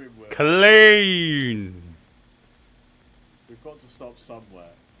steering wheel. Clean! We've got to stop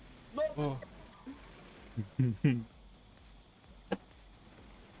somewhere. Oh. End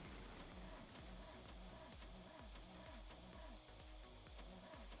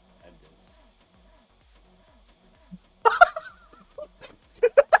this.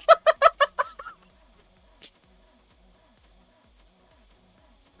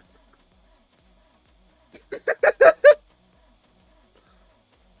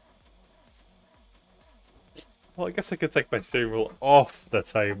 Well, I guess I could take my steering wheel off the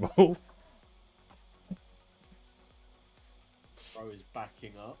table. Bro is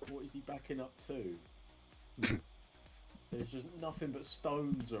backing up. What is he backing up to? There's just nothing but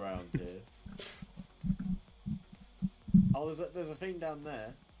stones around here. Oh, there's a thing down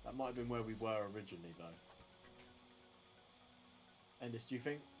there. That might have been where we were originally, though. Endis, do you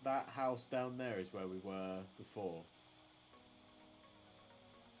think that house down there is where we were before?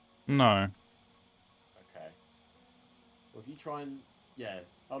 No. Okay. Well, if you try and... Yeah.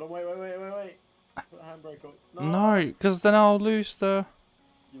 Hold on, wait. Put the handbrake on. No, because then I'll lose the...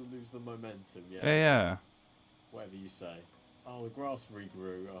 You'll lose the momentum, yeah. Yeah. Whatever you say. Oh, the grass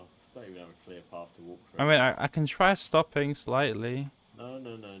regrew. Oh, don't even have a clear path to walk I through. mean, I can try stopping slightly. No.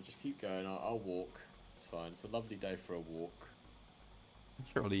 Just keep going. I'll walk. It's fine. It's a lovely day for a walk. It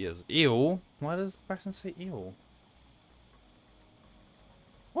surely is. Eel? Why does the person say eel?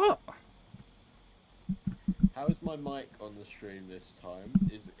 What? How is my mic on the stream this time?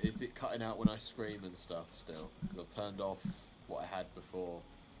 Is it cutting out when I scream and stuff still? Because I've turned off what I had before.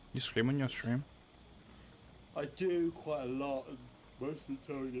 You scream on your stream? I do quite a lot, and most of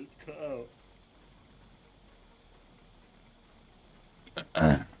the time it's cut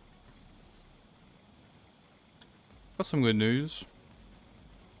out. Got some good news.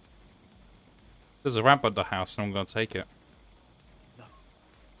 There's a ramp at the house and I'm gonna take it. No.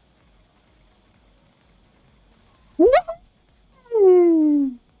 Woo!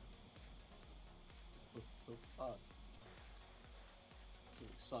 So fun. Some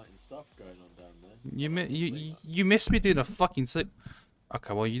exciting stuff going on down there. You missed me doing a fucking sick.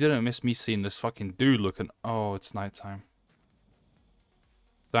 Okay, well you didn't miss me seeing this fucking dude looking. Oh, it's nighttime.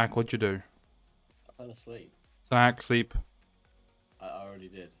 Zach, what'd you do? I fell asleep. Zach, sleep. I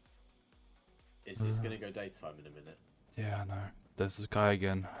already did. It's gonna go daytime in a minute. Yeah, I know. There's this guy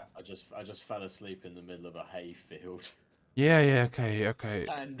again. I just fell asleep in the middle of a hay field. Yeah, okay.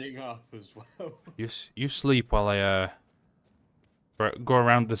 Standing up as well. You sleep while I go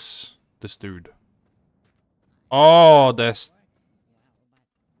around this dude. Oh, there's.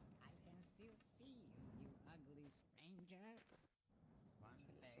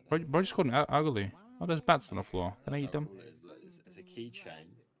 Bro just called me ugly. Oh, there's bats on the floor. Can I eat them? It's a keychain.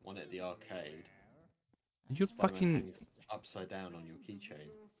 One at the arcade. You Spider-Man fucking. hangs upside down on your keychain.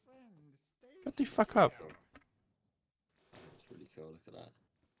 Shut the fuck up. It's really cool. Look at that.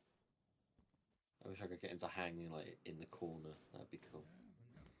 I wish I could get him to hang like in the corner. That'd be cool.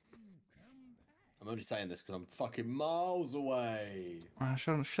 I'm only saying this because I'm fucking miles away. I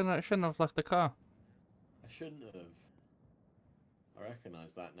shouldn't have left the car. I shouldn't have. I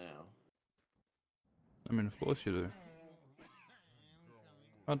recognise that now. I mean, of course you do.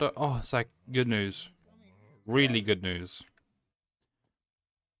 Oh, it's like good news. Really good news.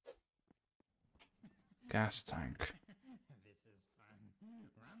 Gas tank.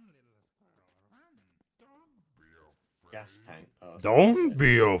 Gas tank. Oh, Don't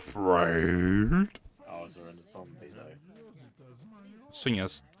be afraid. oh, is there a zombie though? Swing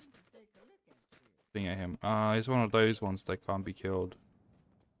at him. He's one of those ones that can't be killed.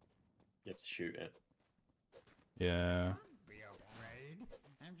 You have to shoot it. Yeah.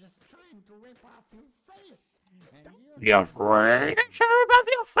 I'm just trying to rip off your face. You're afraid? Show above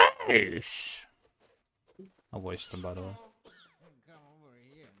your face. I'll waste them, by the way.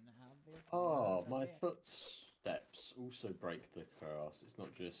 Oh, my footsteps also break the grass. It's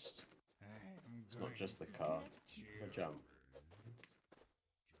not just the car. I jump.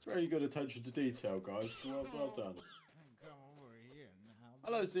 It's very good attention to detail, guys. Well done.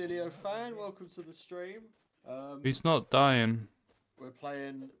 Hello, Zelio fan. Welcome to the stream. He's not dying. We're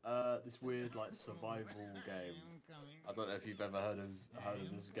playing this weird like survival game. I don't know if you've ever heard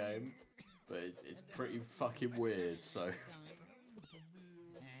of this game, but it's pretty fucking weird. So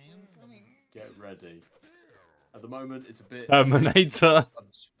get ready. At the moment, it's a bit Terminator.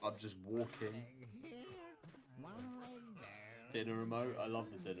 I'm just walking. Dinner remote. I love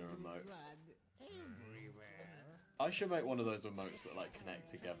the dinner remote. I should make one of those remotes that like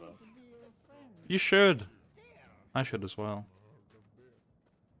connect together. You should. I should as well.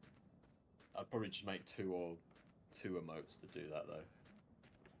 I'd probably just make two emotes to do that though.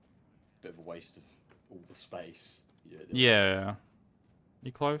 Bit of a waste of all the space. Yeah.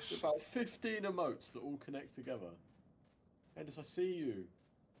 You close? About 15 emotes that all connect together. Candice, I see you.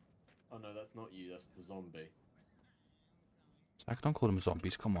 Oh no, that's not you. That's the zombie. Zach, don't call them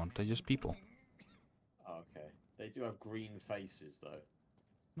zombies. Come on, they're just people. Oh, okay. They do have green faces though.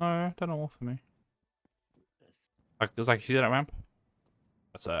 No, they're not all for me. Like, it's like, you see that ramp?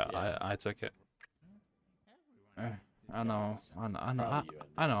 That's Yeah. I took it. I know, I know, Proud of you,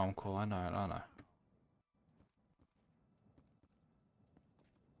 I know I'm cool. I know.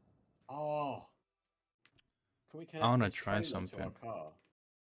 Oh. Can we connect I wanna this try trailer to our something. car?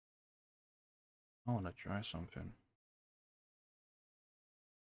 I wanna try something.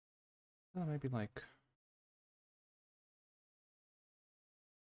 Maybe like.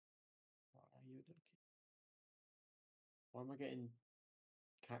 Why am I getting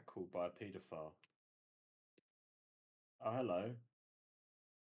catcalled by a paedophile? Oh, hello.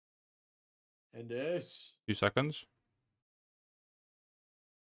 And this. 2 seconds.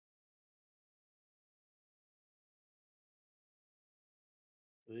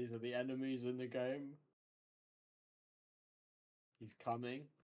 These are the enemies in the game. He's coming.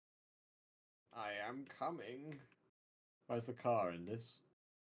 I am coming. Where's the car in this?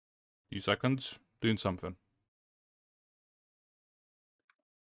 2 seconds. Doing something.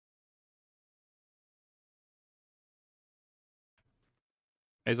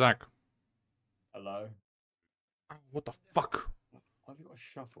 Hey Zach. Hello? What the fuck? Why have you got a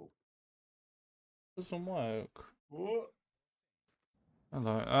shuffle? Doesn't work. What?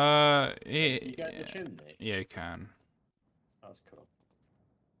 Hello. Can you get in the chimney? Yeah, you can. That's cool.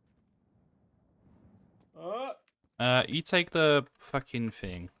 Oh! You take the fucking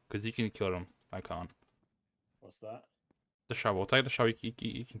thing, because you can kill them. I can't. What's that? The shovel. Take the shovel.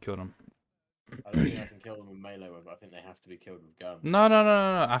 You can kill them. I don't think I can kill them with melee weapons. I think they have to be killed with guns. No.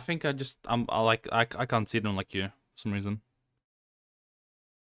 I think I can't see them like you for some reason.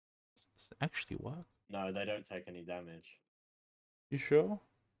 Does this actually work? No, they don't take any damage. You sure?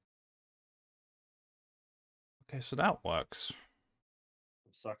 Okay, so that works.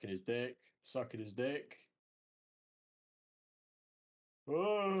 Sucking his dick. Sucking his dick.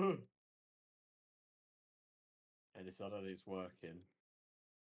 Oh! And I don't think it's working.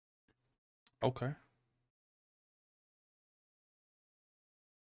 Okay.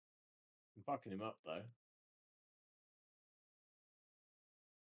 I'm fucking him up though.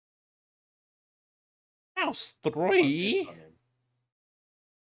 House Fuck this 3? on him.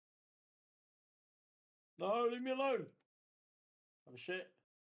 No, leave me alone. I'm shit.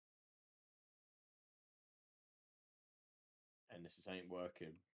 And this ain't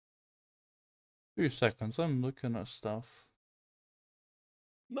working. 2 seconds, I'm looking at stuff.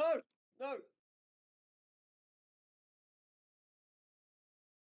 No! No!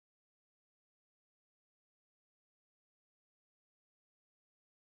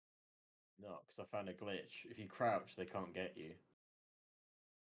 No, because I found a glitch. If you crouch, they can't get you.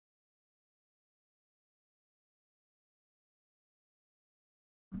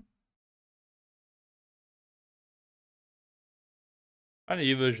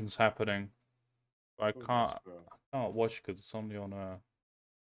 Any version's happening. But I Look at can't this, bro. I can't watch because it's only on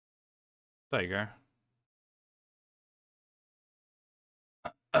There you go.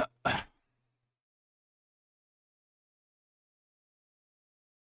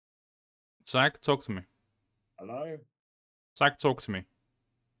 Zach, talk to me. Hello? Zach, talk to me.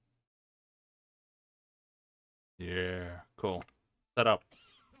 Yeah, cool. Set up.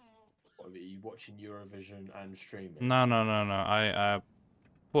 What, are you watching Eurovision and streaming? No. I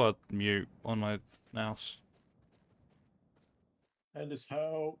put mute on my mouse. Enders,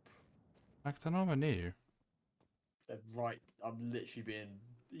 help! Zach, they're nowhere near you. They're right. I'm literally being.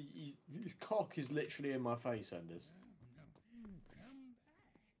 His cock is literally in my face, Enders.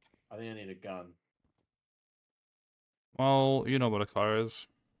 I think I need a gun. Well, you know what a car is.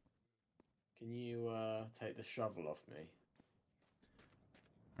 Can you take the shovel off me?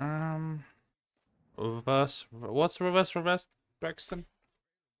 Reverse. What's reverse, Braxton?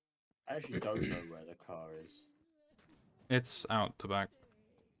 I actually don't know where the car is. It's out the back.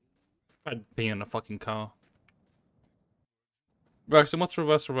 I'd be in a fucking car. Braxton, what's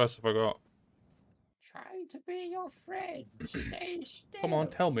reverse if I got? Trying to be your friend. Stay still. Come on,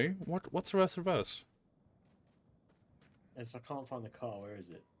 tell me. What's reverse? Yes, I can't find the car. Where is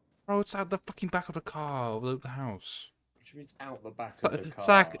it? Bro, it's out the fucking back of the car, of the house. Which means out the back of the car.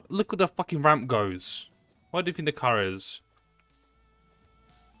 Zach, look where the fucking ramp goes. Where do you think the car is?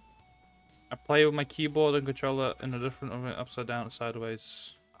 I play with my keyboard and controller in a different upside down,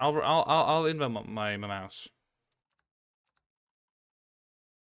 sideways. I'll invent my mouse.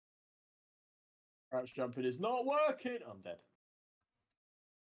 Crouch jumping is not working. I'm dead.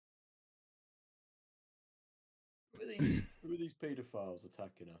 Who are these paedophiles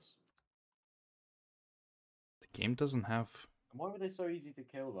attacking us? The game doesn't have. And why were they so easy to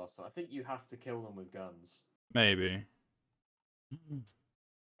kill last time? I think you have to kill them with guns. Maybe.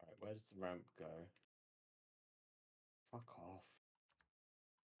 Alright, where does the ramp go? Fuck off.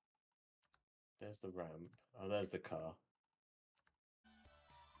 There's the ramp. Oh, there's the car.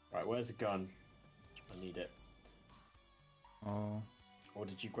 Right, where's the gun? I need it. Oh. Or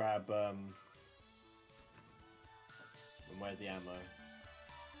did you grab, and where's the ammo?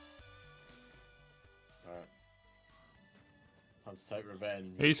 Alright. Time to take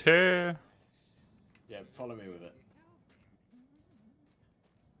revenge. He's here. Yeah, follow me with it.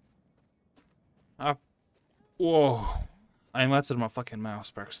 Whoa. I inverted my fucking mouse,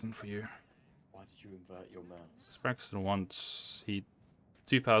 Braxton, for you. Why did you invert your mouse? Braxton wants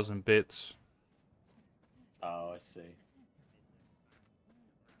 2000 bits. Oh, I see.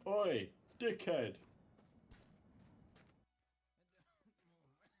 Oi, dickhead!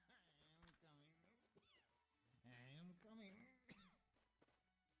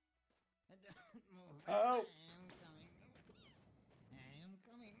 Help!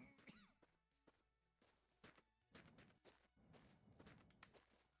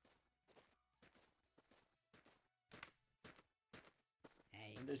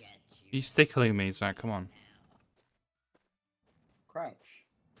 He's tickling me, Zach, come on. Crouch.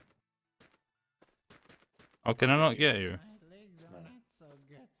 Oh, can I not get you? No.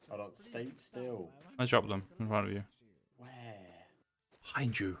 Hold on, stay still. I dropped them in front of you. Where?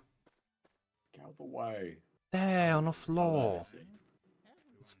 Behind you. Get out the way. There, on the Oh, floor. there, I see.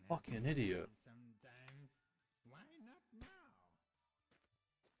 It's fucking an idiot.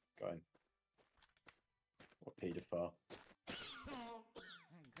 Go in. What paedophile?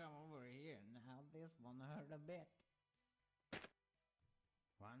 Come over here now. This one hurt a bit.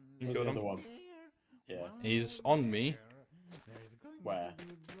 You Where's got the him? other one? Yeah. He's on me. Where?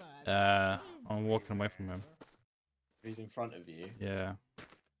 I'm walking away from him. He's in front of you. Yeah.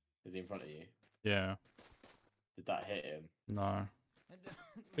 Is he in front of you? Yeah. Did that hit him? No.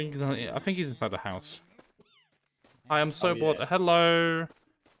 I think he's inside the house. I am so Oh, bored. yeah. Hello.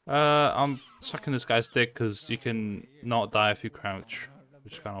 I'm sucking this guy's dick because you can not die if you crouch,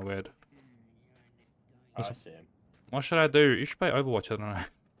 which is kind of weird. I see him. What should I do? You should play Overwatch, I don't know.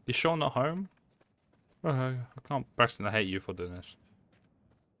 You sure not home? I can't personally hate you for doing this.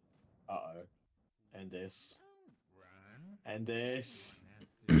 Uh-oh. And this. And this.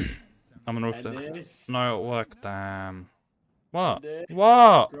 I'm gonna roof And that. this. No, it worked, damn. What? And this.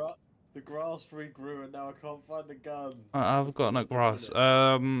 What? The grass regrew and now I can't find the gun. I've got no grass.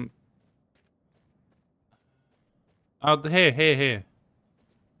 Out here.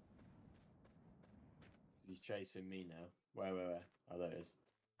 He's chasing me now. Where? Oh, there it is.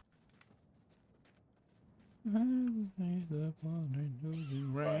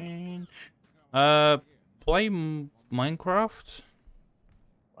 Rain. Play Minecraft?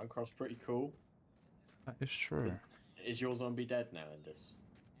 Minecraft's pretty cool. That is true. Is your zombie dead now, Indus?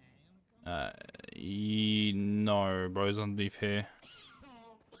 No, bro, he's underneath here.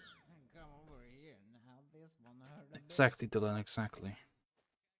 Exactly, Dylan, exactly.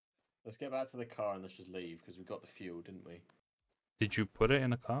 Let's get back to the car and let's just leave because we got the fuel, didn't we? Did you put it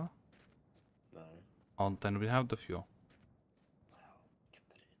in a car? No. Oh, then we have the fuel. Well, we can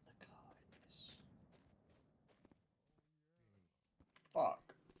put it in the car.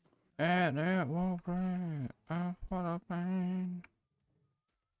 Fuck. And it will bring a what a pain.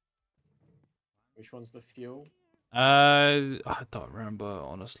 Which one's the fuel? I don't remember,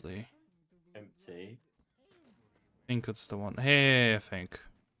 honestly. Empty. I think it's the one here, I think.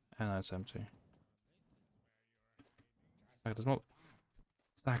 And it's empty. Like, there's no...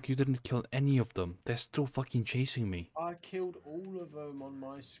 Zach, you didn't kill any of them. They're still fucking chasing me. I killed all of them on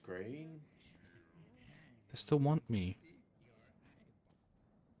my screen. They still want me.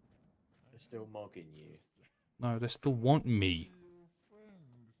 They're still mogging you. No, they still want me.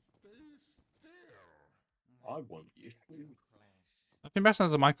 I want you. I think best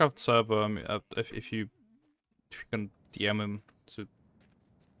as a Minecraft server, if you can DM him to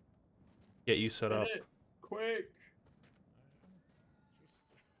get you set up. Quick!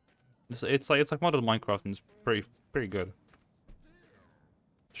 It's like modern Minecraft and it's pretty good.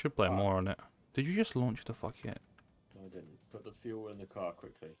 Should play more on it. Did you just launch the fuck yet? No, I didn't. Put the fuel in the car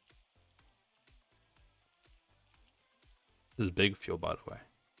quickly. This is big fuel, by the way.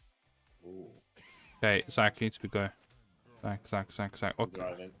 Ooh. Okay, Zach, you need to go. Zach. Okay.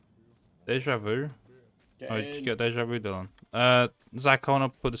 Driving. Deja vu. Get Oh, in. did you get deja vu, Dylan? Zach, I wanna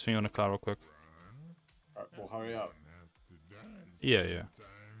put this thing on the car real quick. Right, well, hurry up. Yeah.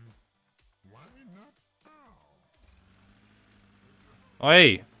 Oh,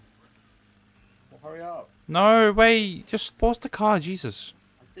 hey! Well, hurry up. No, wait! Just pause the car, Jesus.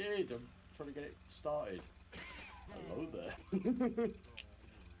 I did. I'm trying to get it started. Hello there.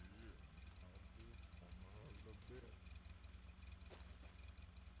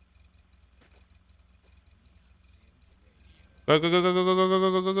 Go.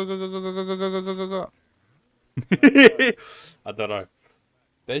 I don't know.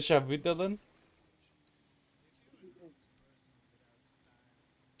 Deja vu, Dylan?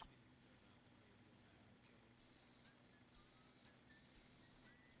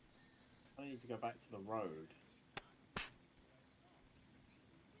 I need to go back to the road.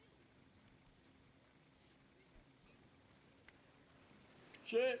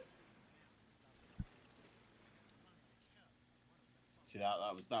 Shit! See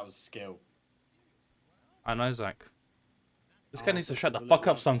that was skill. I know, Zach. This guy needs to shut the fuck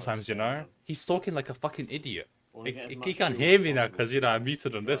up sometimes, you know? He's talking like a fucking idiot. He can't hear me now because, you know, I'm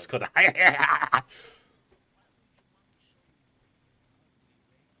muted on Discord.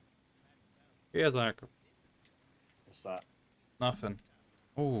 Yeah, Zach. What's that? Nothing.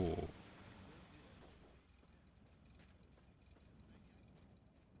 Oh.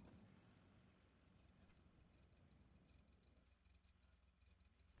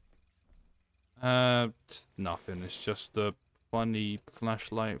 Just nothing. It's just a funny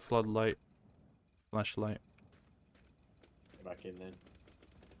flashlight. Get back in then.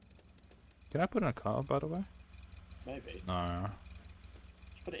 Can I put in a car, by the way? Maybe. No.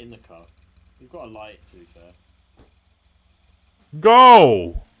 Just put it in the car. You've got a light, to be fair.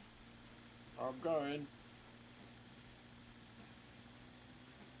 Go! I'm going.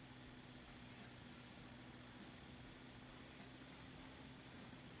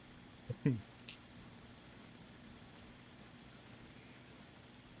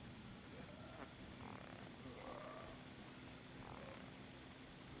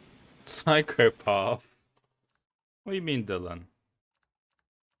 Psychopath. What do you mean, Dylan?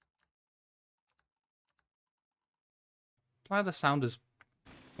 Why the sound is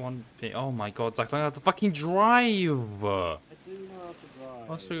one thing? Oh my god, Zach, I have to fucking drive! I do know. how to drive.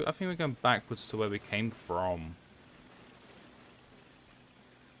 Also, I think we're going backwards to where we came from.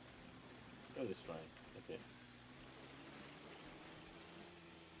 Go this way. Okay.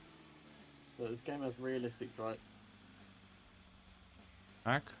 So this game has realistic drive.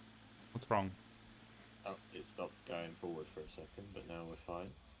 Back? What's wrong? Oh, it stopped going forward for a second, but now we're fine.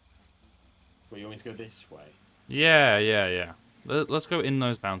 Well, you want me to go this way? Yeah. Let's go in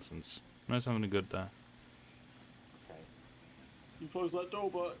those mountains. There's something good there. Okay. You close that door,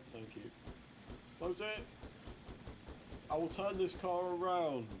 but thank you. Close it. I will turn this car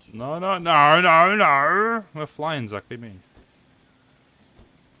around. No. We're flying, Zach. What do you mean?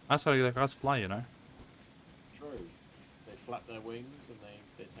 That's how the cars fly, you know? True. They flap their wings and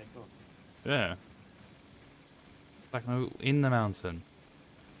they take off. Yeah. Like, no, in the mountain.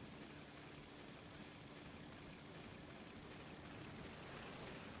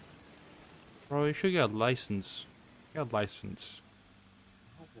 Bro, you should get a license. Get a license.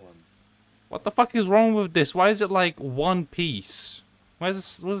 I have one. What the fuck is wrong with this? Why is it like one piece?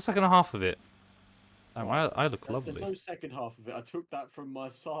 Where's the second half of it? Damn, I look lovely. There's no second half of it. I took that from my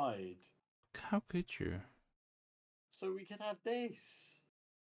side. How could you? So we could have this.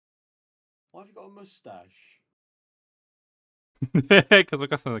 Why have you got a mustache? Because we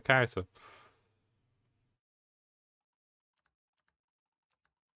got some of the character.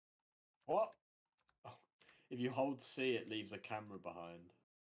 What? Oh, if you hold C, it leaves a camera behind.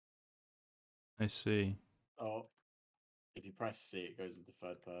 I see. Oh, if you press C, it goes into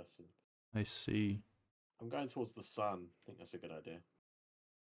third person. I see. I'm going towards the sun. I think that's a good idea.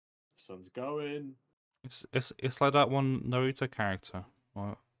 The sun's going. It's like that one Naruto character.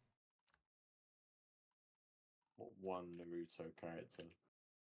 What? What one Naruto character?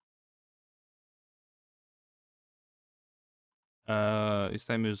 His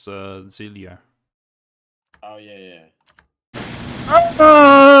name is Zelia. Oh yeah.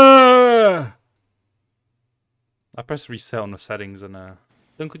 I pressed reset on the settings and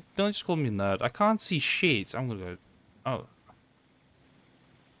don't just call me nerd. I can't see shit. I'm gonna go. Oh,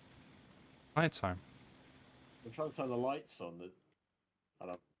 night time. I'm trying to turn the lights on.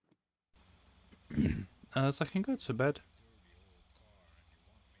 Hello. So I can go to bed.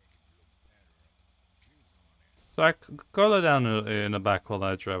 So I go lay down in the back while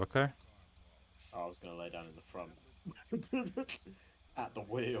I drive, okay? Oh, I was gonna lay down in the front. At the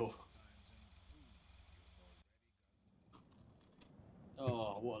wheel.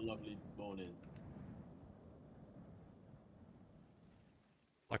 Oh, what a lovely morning.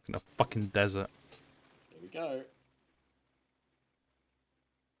 Like in a fucking desert. Here we go.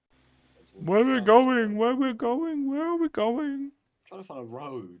 Where are we going? Where are we going? Where are we going? Trying to find a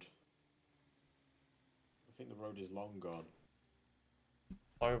road. I think the road is long gone.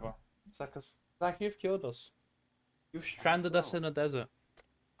 It's over. Zach, you've killed us. You've stranded us in a desert.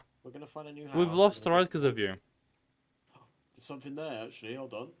 We're gonna find a new house. We've lost the road because of you. There's something there, actually.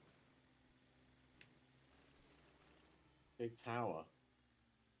 Hold on. Big tower.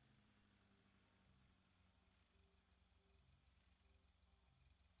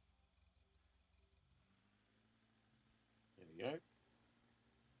 There we go.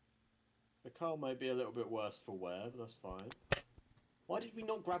 The car may be a little bit worse for wear, but that's fine. Why did we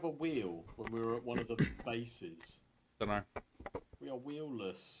not grab a wheel when we were at one of the bases? Don't know. We are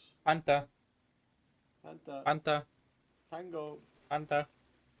wheelless. Fanta. Fanta. Fanta. Tango. Fanta.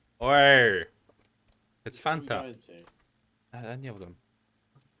 Oi! It's Which one are we Fanta. going to? Any of them.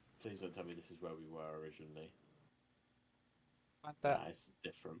 Please don't tell me this is where we were originally. Fanta. Nah, it's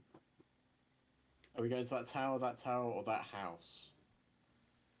different. Are we going to that tower, or that house?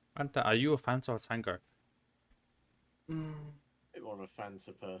 Fanta, are you a Fanta or Tango? A bit more of a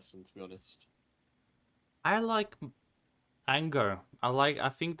Fanta person, to be honest. I like Ango. I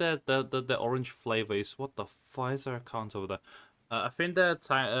think that the orange flavor is what the fuck is there a count over there? I think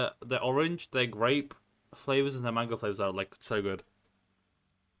the orange, the grape flavors and the mango flavors are like so good.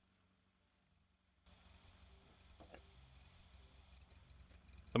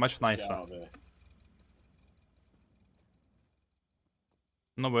 They're much nicer.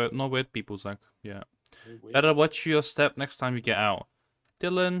 No weird people, Zach. Yeah. Better watch your step next time you get out.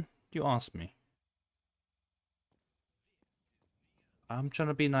 Dylan, you asked me. I'm trying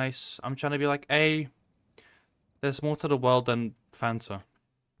to be nice. I'm trying to be like, hey, there's more to the world than Fanta.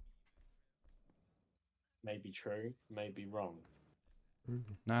 Maybe true, maybe wrong.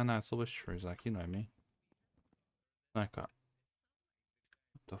 No, it's always true, Zach. You know me. Like, what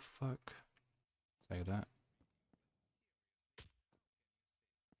the fuck? Say that.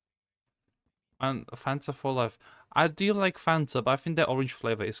 And Fanta for life. I do like Fanta, but I think the orange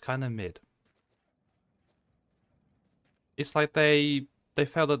flavor is kind of mid. It's like they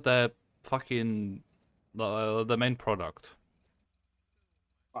failed at their fucking the main product.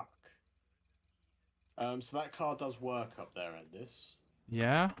 Fuck. So that car does work up there, Endis.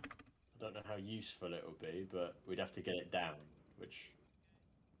 Yeah. I don't know how useful it will be, but we'd have to get it down, which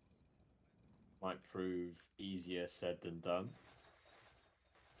might prove easier said than done.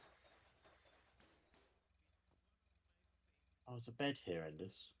 Oh, there's a bed here,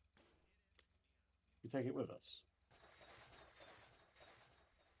 Endis. We take it with us.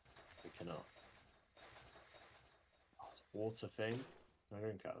 We cannot. Oh, it's a water thing. I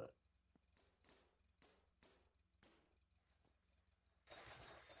drink out of it.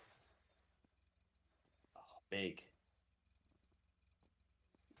 Oh, big.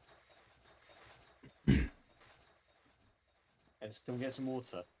 Let's come get some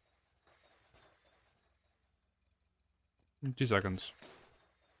water. 2 seconds.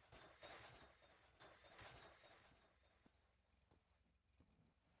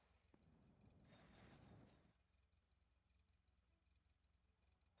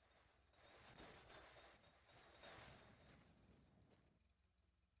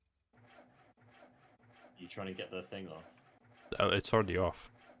 You trying to get the thing off? Oh, it's already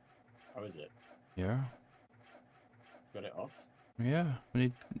off. How is it? Yeah. Got it off? Yeah.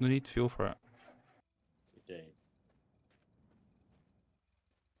 We need fuel for it. We do.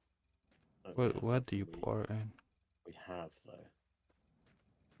 Where do you pour it in? We have though.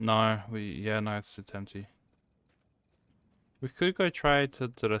 No, no, it's empty. We could go try to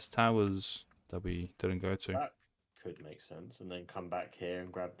those towers that we didn't go to. That could make sense, and then come back here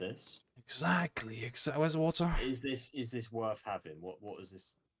and grab this. Exactly. Where's the water? Is this worth having? What is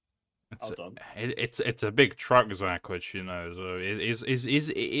this? Hold on. It's a big truck, Zach, which you know, so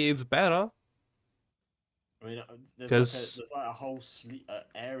it's better. I mean, there's like a whole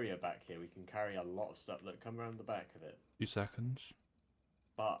area back here. We can carry a lot of stuff. Look, come around the back of it. 2 seconds.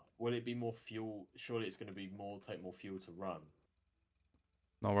 But will it be more fuel? Surely it's going to be take more fuel to run.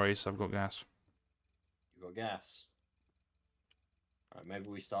 No worries, I've got gas. You got gas. Alright, maybe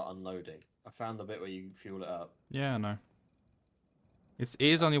we start unloading. I found the bit where you fuel it up. Yeah, I know. It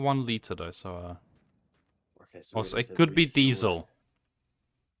is only 1 liter though, so Okay, so also it could be diesel.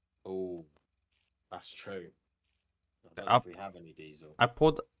 Oh, that's true. I don't know if we have any diesel. I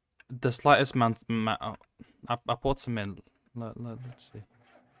poured the slightest amount. I poured some in. Let's see.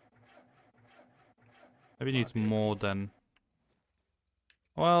 Maybe needs more than.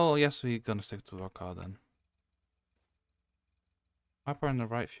 Well, yes, we're gonna stick to our car then. I put in the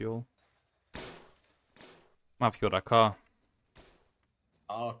right fuel. Might fuel that car.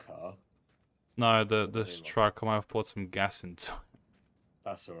 Our car? No, this truck. I might have poured some gas into.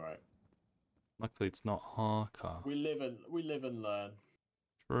 That's all right. Luckily, it's not our car. We live and learn.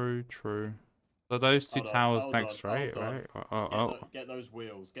 True. So those 2 towers next, right? Get those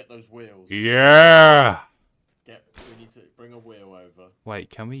wheels. Get those wheels. Yeah. We need to bring a wheel over.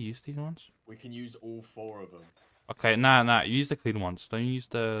 Wait, can we use these ones? We can use all 4 of them. Okay, nah. Use the clean ones. Don't use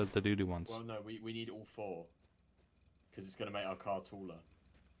the doo-doo ones. Well, no, we need all 4. Because it's going to make our car taller.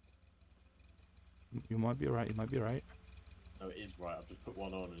 You might be right. No, it is right. I've just put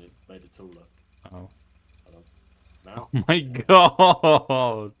one on and it made it taller. Oh. Hold on. Now? Oh my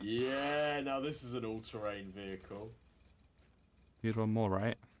god! Yeah, now this is an all-terrain vehicle. Need one more,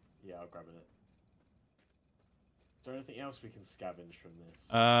 right? Yeah, I'll grab it. Is there anything else we can scavenge from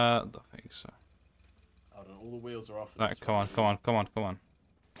this? I don't think so. Hold on, all the wheels are off. Right, come on.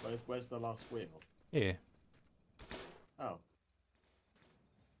 Where's the last wheel? Here. Oh.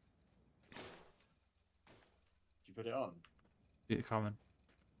 Did you put it on? It's coming.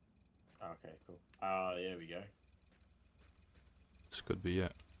 Oh, okay, cool. Ah, here we go. This could be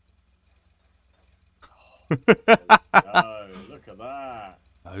it. Oh, look at that.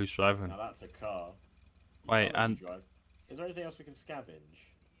 Who's driving? Now that's a car. Wait, and drive. Is there anything else we can scavenge?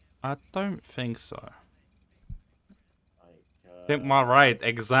 I don't think so. Like, I think my right,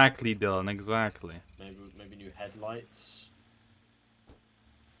 exactly, Dylan, exactly. Maybe new headlights.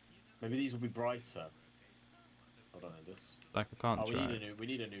 Maybe these will be brighter. Hold on, this. Like I can't drive. We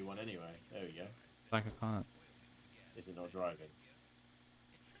need a new one anyway. There we go. Like I can't. Is it not driving?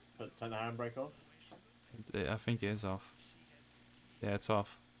 Turn the handbrake off. I think it is off. Yeah, it's off.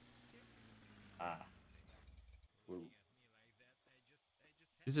 Ah. Woo.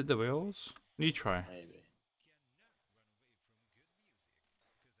 Is it the wheels? You try. Maybe.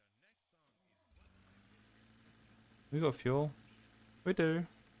 We got fuel. We do.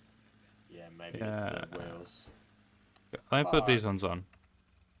 Yeah, maybe Yeah. it's the wheels. Let me put these ones on.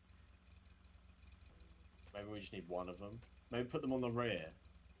 Maybe we just need one of them. Maybe put them on the rear.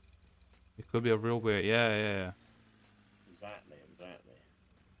 It could be a real weird. Yeah. Exactly, exactly.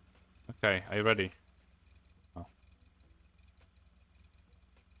 Okay, are you ready? Oh.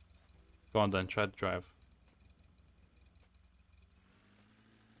 Go on then, try to drive.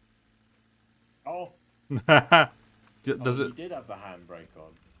 Oh! Does Oh, it? you did have the handbrake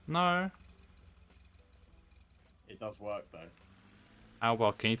on. No. It does work though. How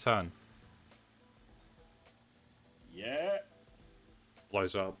well can you turn? Yeah!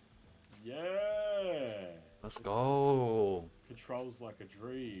 Blows up. Yeah! Let's go. Controls like a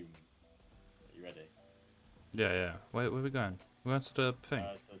dream. Are you ready? Yeah, yeah. Where are we going? We're going to the thing.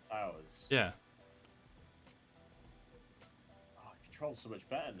 To the towers. Yeah. Oh, it controls so much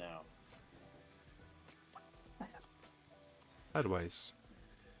better now. Sideways.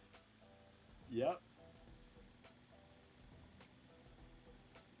 Yep.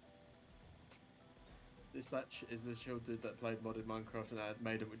 Is this chill dude that played modded Minecraft and had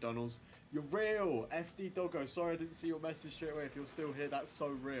made at McDonald's? You're real! FD Doggo, sorry I didn't see your message straight away. If you're still here, that's so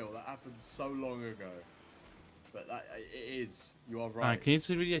real. That happened so long ago. But it is. You are right. Can you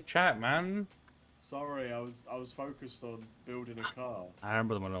see your chat, man? Sorry, I was focused on building a car. I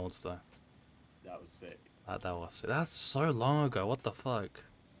remember the old stuff. That was sick. That's so long ago. What the fuck?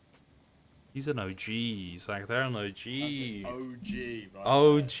 He's an OG. He's like they're an OG. That's an OG, right?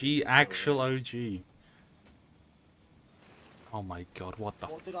 OG, actual OG. Oh my god, what the?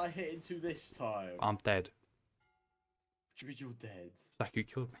 What did I hit into this time? I'm dead. What do you mean you're dead? It's like you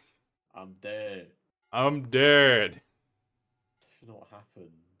killed me. I'm dead. I'm dead. I don't know what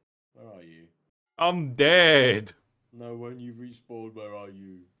happened. Where are you? I'm dead. No, when you respawn, where are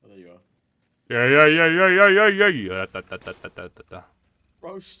you? Oh, there you are. Yeah. Da.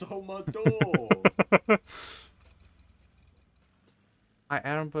 Bro stole my door. I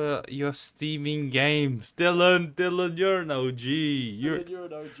remember your steaming games. Dylan, you're an OG. You're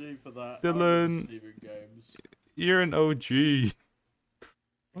an OG for that. Dylan. Steaming games. You're an OG. I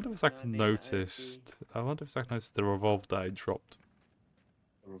wonder if Zach noticed. I wonder if Zach noticed the revolver that I dropped.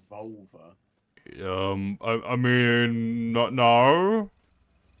 A revolver? I mean, not no.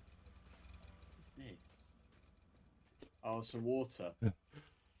 What's this? Oh, some water.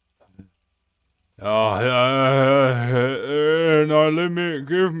 Oh, no,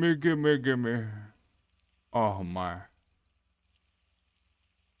 give me. Oh my.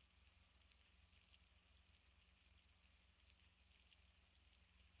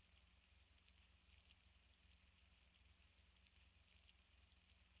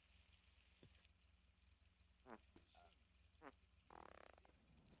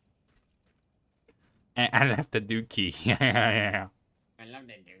 I left the dookie. Yeah. I love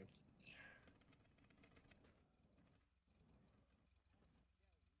that dude.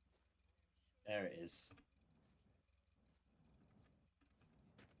 There it is.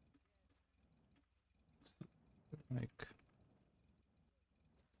 Like.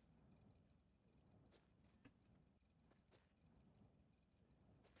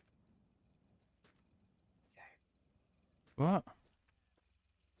 What?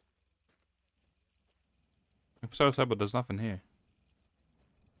 I'm so sad, but there's nothing here.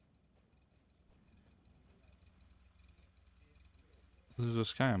 This is a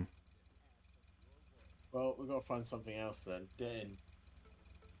scam. Well, we've got to find something else then. Get in.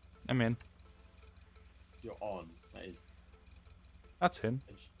 I'm in. You're on. That is. That's him.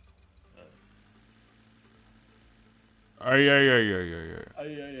 Oh, yeah.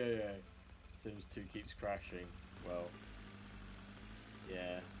 yeah. Sims 2 keeps crashing. Well,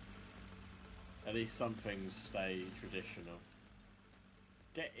 yeah. At least some things stay traditional.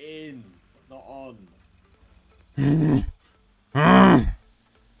 Get in, not on.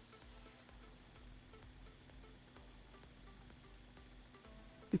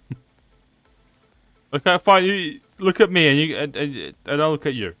 Okay, fine. You look at me, and you and I'll look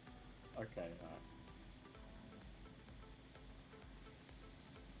at you. Okay.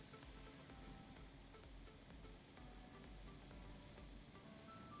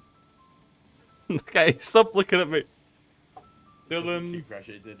 Okay, stop looking at me. Dylan. Dylan. Keep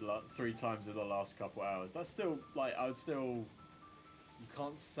crashing. It did 3 times in the last couple hours. That's still like You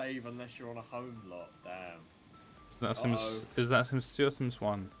can't save unless you're on a home lot. Damn. Is that Sims 2 or Sims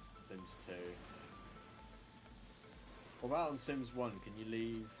 1? Sims 2. What about on Sims 1? Can you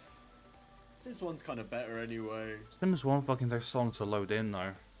leave? Sims 1's kind of better anyway. Sims 1 fucking takes so long to load in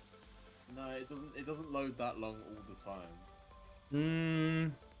though. No, it doesn't. It doesn't load that long all the time.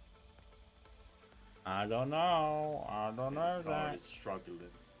 I don't know. This car is struggling.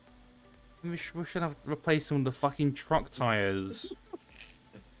 We should have replaced them with the fucking truck tires.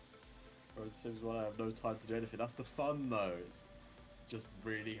 Bro, in Sims 1 I have no time to do anything. That's the fun though. It's just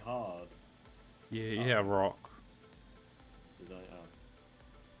really hard. Yeah, Rock. Did I? Oh.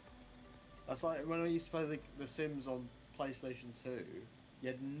 That's like when I used to play the Sims on PlayStation 2. You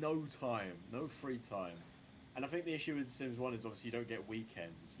had no time, no free time. And I think the issue with The Sims 1 is obviously you don't get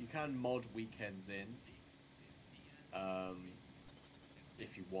weekends. You can mod weekends in,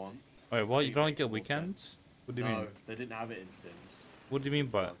 if you want. Wait, what? You don't get weekends? What do you mean? No, they didn't have it in Sims. What do you mean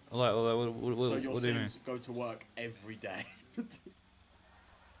by like So your what do you mean? Sims go to work every day. So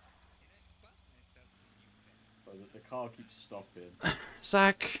the car keeps stopping.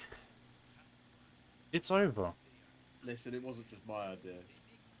 Zach, it's over. Listen, it wasn't just my idea.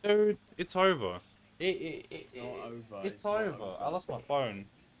 Dude, it's over. Not over. It's not over. I lost my phone.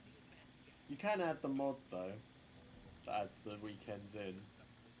 You can add the mod though. That adds the weekends in.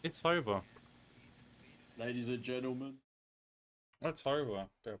 It's over. Ladies and gentlemen. It's over.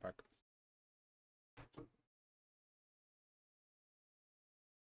 Go back.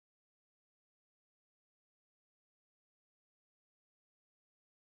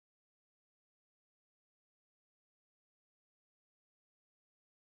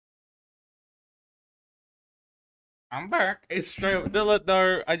 I'm back. It's straight up. Dylan,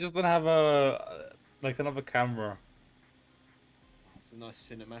 no, I just don't have like another camera. It's a nice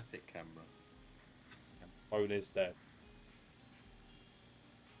cinematic camera. Phone is dead.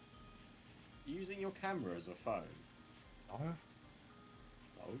 Using your camera as a phone? No,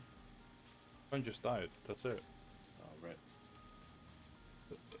 No. phone just died. That's it. Oh, rip.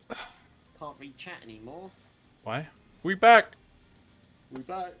 Can't read chat anymore. Why? We back. We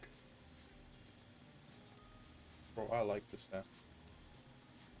back. Bro, I like this now.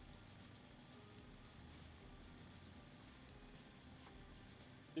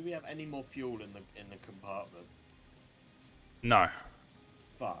 Do we have any more fuel in the compartment? No.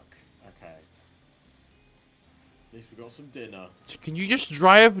 Fuck. Okay. At least we got some dinner. Can you just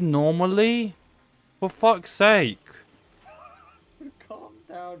drive normally? For fuck's sake. Calm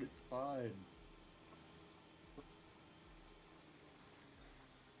down, it's fine.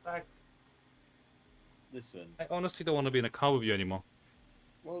 Listen. I honestly don't want to be in a car with you anymore.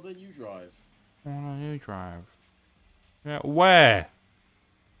 Well, then you drive. Why don't you drive? Yeah, where?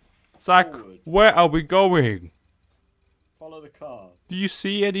 Zach, Forward. where are we going? Follow the car. Do you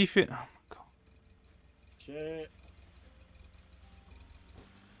see anything? Oh my god. Shit.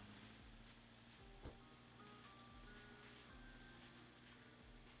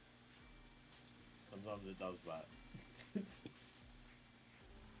 Sometimes it does that.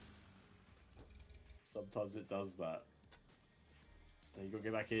 Sometimes it does that. Then you gotta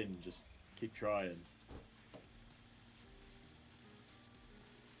get back in, just keep trying.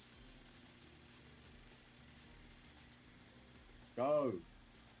 Go!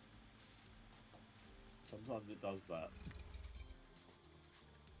 Sometimes it does that.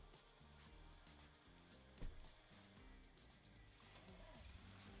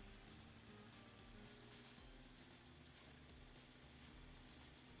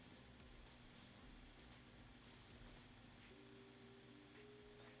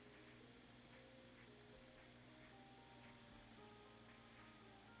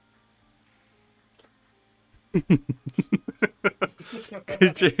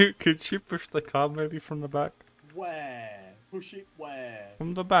 Could you push the car maybe from the back? Where? Push it where?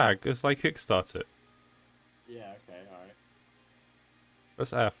 From the back. It's like kickstart it. Yeah, okay, alright.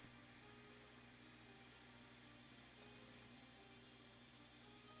 Press F.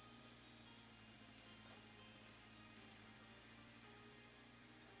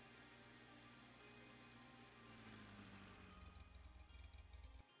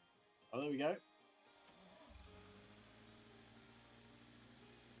 Oh, there we go.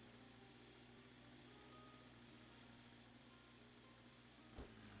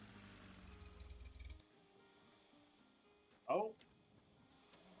 Oh.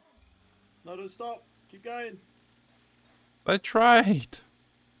 No, don't stop. Keep going. I tried.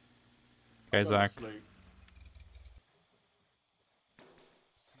 Okay, I'm going to Zach. sleep.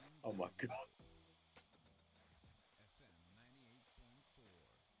 Oh my god.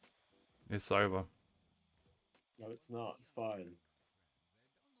 It's over. No, it's not. It's fine.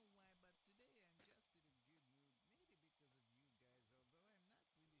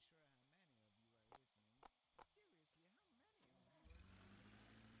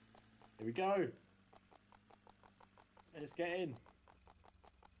 Here we go. Let's get in.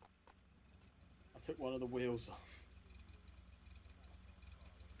 I took one of the wheels off.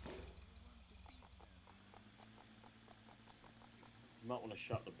 You might want to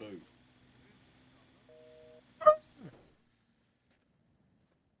shut the boot.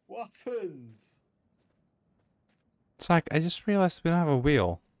 What happened? Zach, I just realized we don't have a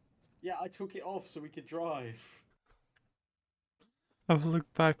wheel. Yeah, I took it off so we could drive. I've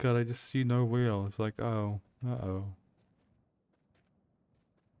looked back and I just see no wheel. It's like, oh,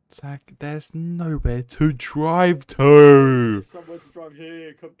 Zach, there's nowhere to drive to. There's somewhere to drive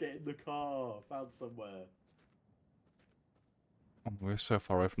here. Come get in the car. Found somewhere. Oh, we're so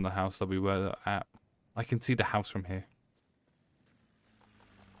far away from the house that we were at. I can see the house from here.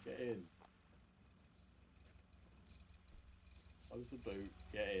 Get in. Close the boot.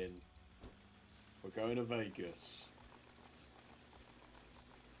 Get in. We're going to Vegas.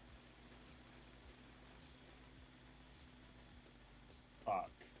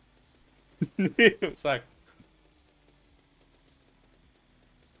 Fuck. Zach.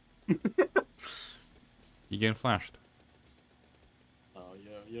 You getting flashed? Oh,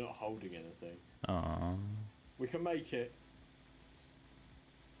 you're not holding anything. Aww. We can make it.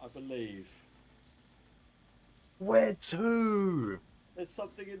 I believe. Where to? There's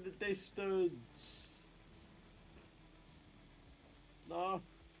something in the distance. No.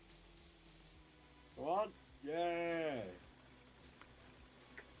 Come on. Yeah.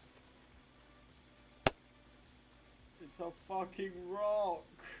 It's a fucking rock.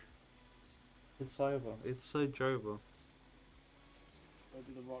 It's over. It's so Jova.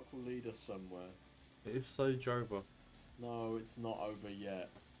 Maybe the rock will lead us somewhere. It is so Jova. No, it's not over yet.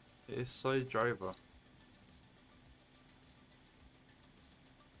 It is so Jova.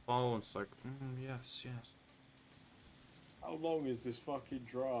 Oh, it's like, yes. How long is this fucking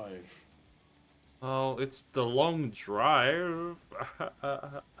drive? Oh, it's the long drive.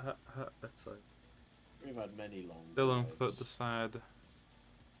 That's like. We've had many long Dylan drives. put the sad.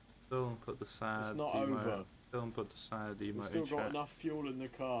 Dylan put the sad. It's not emote. over. Dylan put the sad emote We've still in got chat. enough fuel in the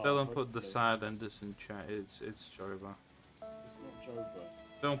car. Dylan put the hopefully. sad and this in chat. It's Jova. It's not Jover.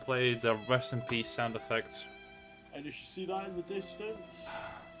 Don't play the rest in peace sound effects. And you should see that in the distance.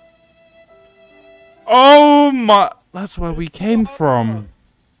 Oh my! That's where we It's came not from. over.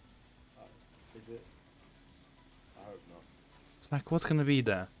 Oh, is it? I hope not. It's like, what's gonna be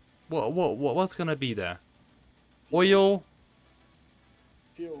there? What's gonna be there? Oil,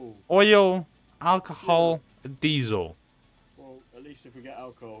 Fuel. alcohol, diesel. Well, at least if we get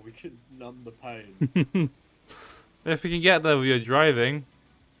alcohol, we can numb the pain. If we can get there, we are driving.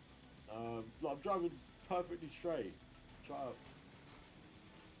 I'm driving perfectly straight. Shut up.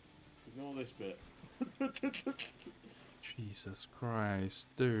 Ignore this bit. Jesus Christ,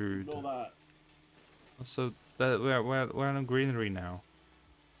 dude. Ignore that. So we're in a greenery now.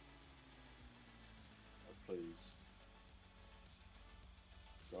 Oh, please.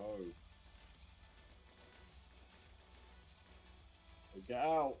 Go. Get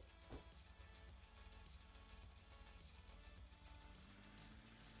out.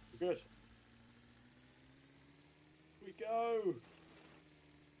 We're good. We go.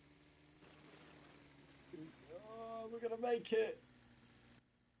 Oh, we're gonna make it.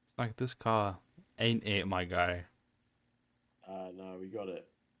 It's like, this car ain't it, my guy. No, we got it.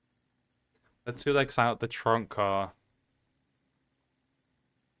 The two legs out the trunk car.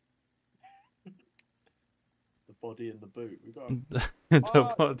 The body in the boot. We got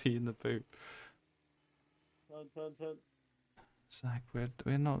The body in the boot. Turn. Zach,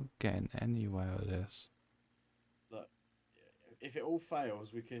 we're not getting anywhere with this. Look, if it all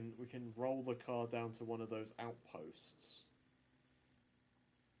fails, we can roll the car down to one of those outposts.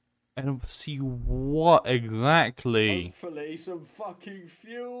 And see what exactly? Hopefully, some fucking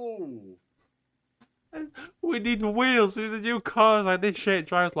fuel. We need wheels. We need new cars. Like, this shit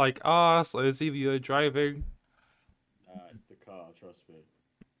drives like ass. So it's either you're driving. It's the car. Trust me.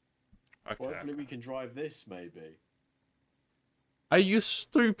 Okay. Well, hopefully, we can drive this. Maybe. Are you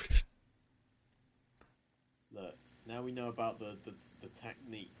stupid? Look, now we know about the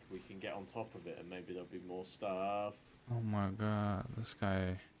technique. We can get on top of it, and maybe there'll be more stuff. Oh my god, this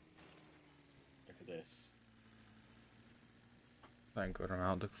guy. Look at this. Thank God I'm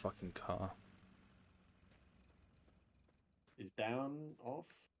out the fucking car. Is down off?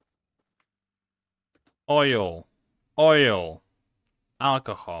 Oil,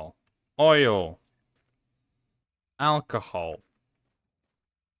 alcohol, alcohol,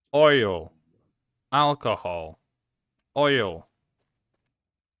 alcohol,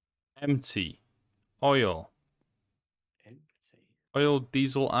 empty, oil,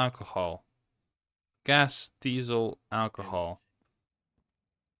 diesel, alcohol, gas, diesel, alcohol,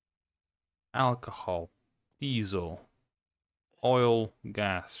 diesel, oil,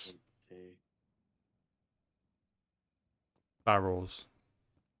 gas, Empty. barrels.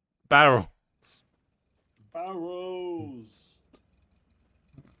 Barrels.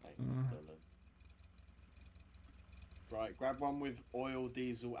 Thanks, Dylan. Right, grab one with oil,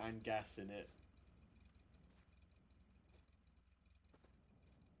 diesel, and gas in it.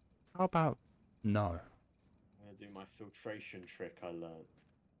 How about no? I'm gonna do my filtration trick I learned.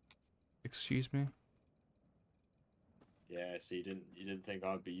 Excuse me? Yeah, so you didn't think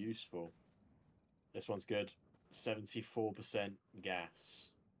I'd be useful. This one's good. 74% gas.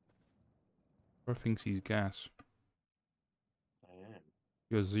 Bro thinks he's gas. I am.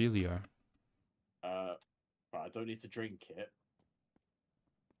 You're Zelio. But I don't need to drink it.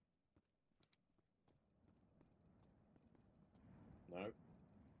 No.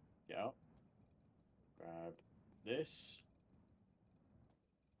 Get up. Grab this.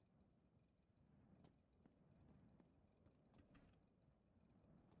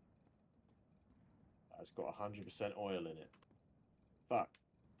 It's got 100% oil in it. Fuck.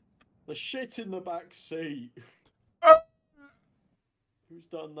 The shit in the back seat. Who's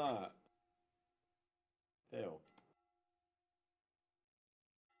done that? Phil.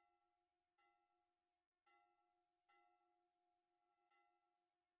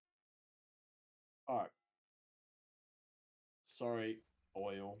 Alright. Sorry,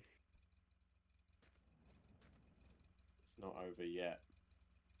 oil. It's not over yet.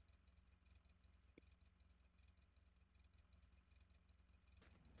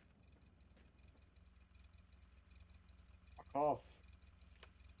 Fuck off.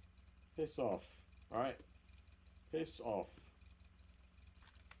 Piss off. Alright? Piss off.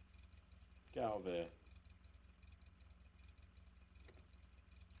 Get out of here.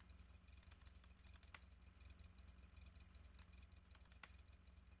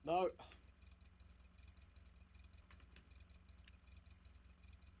 No.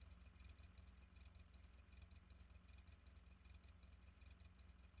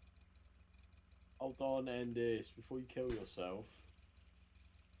 Hold on, end this before you kill yourself.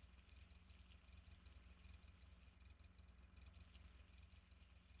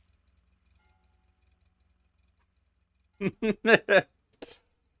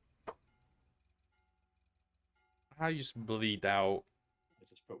 I just bleed out. I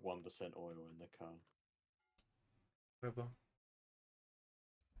just put 1% oil in the car. Whatever.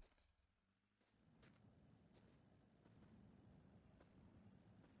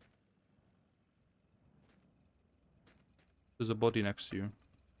 There's a body next to you.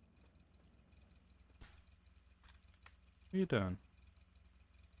 What are you doing?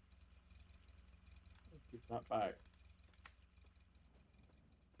 Give that back.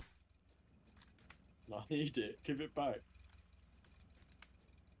 No, I need it. Give it back.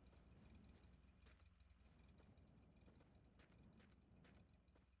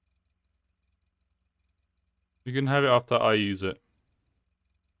 You can have it after I use it.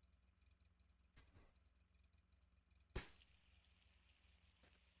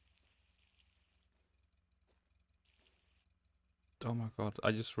 Oh my god,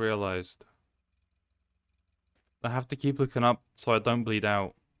 I just realized. I have to keep looking up so I don't bleed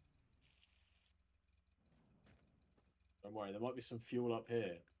out. Don't worry, there might be some fuel up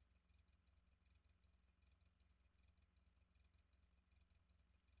here.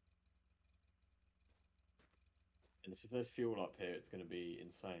 And if there's fuel up here, it's going to be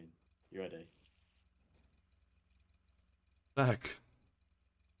insane. You ready? Heck.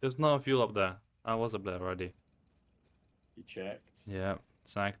 There's no fuel up there. I was up there already. You checked? Yeah.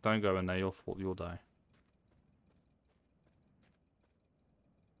 Zach, don't go in there, you'll die.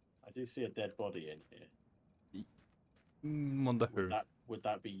 I do see a dead body in here. Wonder who. Would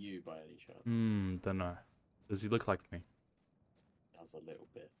that be you by any chance? Don't know. Does he look like me? Does a little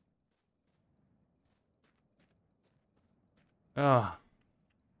bit. Ah.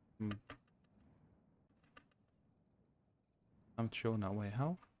 I'm chill now. Wait,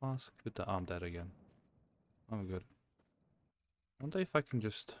 how fast could the arm dead again? Oh, good. I wonder if I can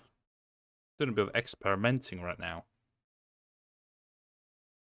just doing a bit of experimenting right now.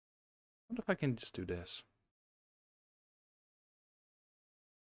 I wonder if I can just do this.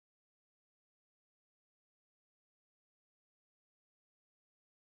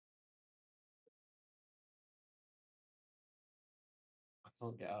 I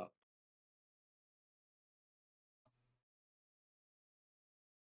can't get up.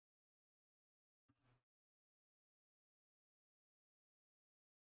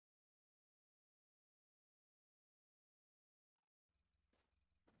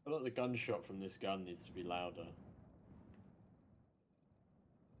 I feel like the gunshot from this gun needs to be louder.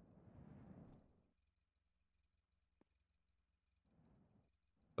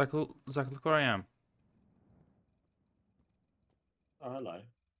 Zach, look where I am. Oh, hello.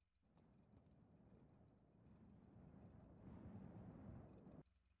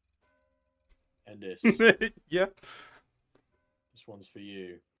 And this. Yeah. This one's for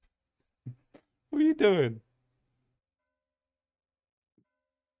you. What are you doing?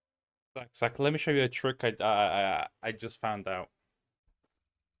 Zach, let me show you a trick I just found out.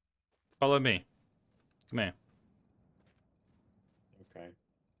 Follow me. Come here. Okay.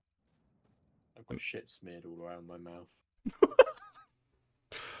 I've got shit smeared all around my mouth.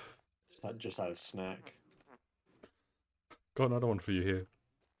 I just had a snack. Got another one for you here.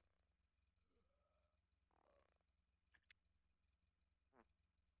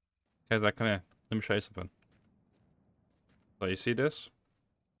 Okay, Zach, come here. Let me show you something. So you see this?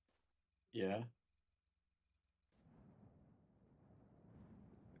 Yeah.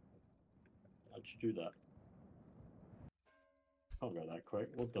 How'd you do that? Can't go that quick.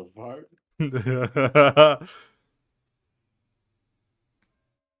 What the fuck?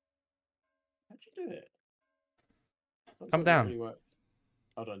 How'd you do it? Sometimes Come it don't down. really work.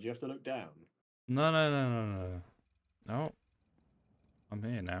 Hold on, do you have to look down? No. No. I'm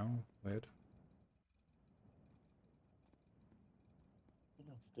here now. Weird. I don't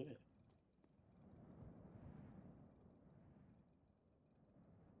know how to do it.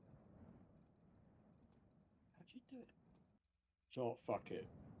 How'd you do it? So fuck it.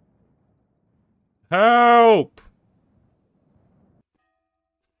 Help!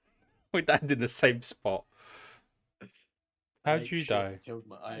 We died in the same spot. I How'd ate you shit die? and killed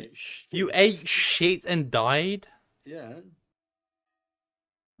I ate shit. You ate shit and died? Yeah.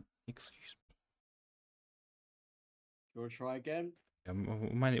 Excuse me. You wanna try again? Yeah,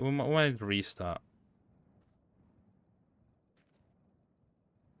 we might restart.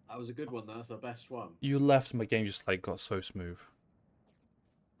 That was a good one. That's the best one. You left, my game just like got so smooth.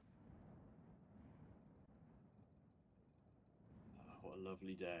 Oh, what a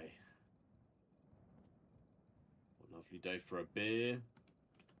lovely day. What a lovely day for a beer.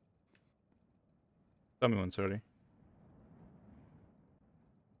 Tell me once already.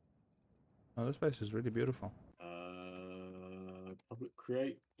 Oh, this place is really beautiful. Public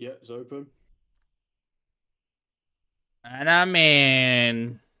create. Yeah, it's open. And I'm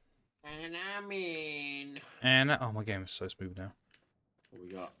in. And I'm in. And oh, my game is so smooth now. What we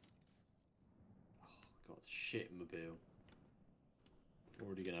got? Oh, got shit in mobile.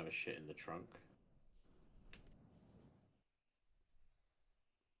 Already gonna have a shit in the trunk.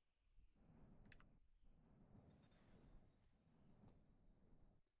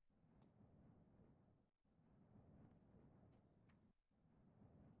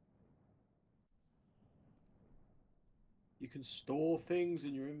 You can store things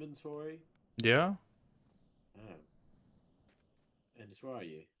in your inventory. Yeah, Oh. And where are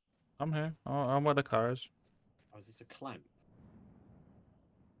you? I'm here. Oh, I'm where the car is. Oh, is this a clamp?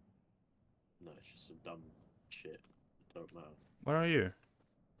 No, it's just some dumb shit. It don't matter. Where are you?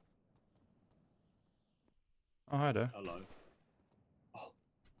 Oh, hi there. Hello. Oh,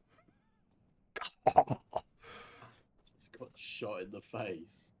 it's got shot in the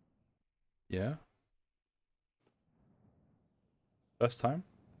face. Yeah. First time?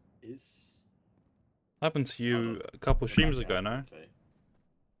 Is Happened to Hold you on. a couple Go streams back ago out now. quickly.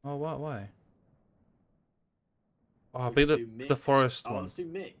 Oh, what? Why? Oh, We be can do the mixed. forest Oh, one. let's do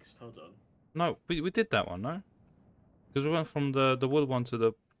mixed. Hold on. No, we did that one, no? Because we went from the wood one to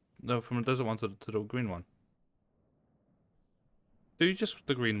the no, from the desert one to the green one. Do just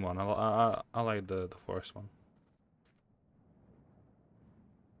the green one. I like the forest one.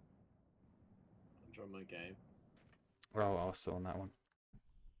 Enjoy my game. Oh, I was still on that one.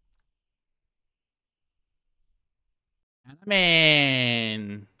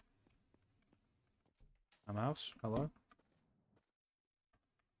 Man, a mouse. Hello.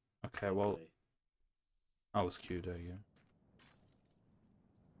 Okay, well, Lovely. I was cute. There you go.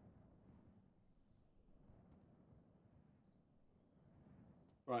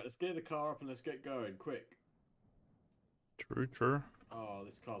 Right, let's gear the car up and let's get going, quick. True. Oh,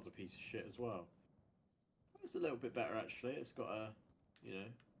 this car's a piece of shit as well. It's a little bit better actually. It's got a, you know.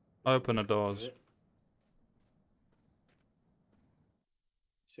 Open the look to doors. it.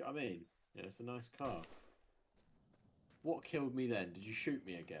 See what I mean? Yeah, it's a nice car. What killed me then? Did you shoot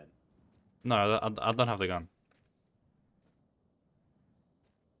me again? No, I don't have the gun.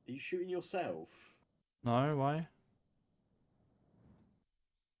 Are you shooting yourself? No, why?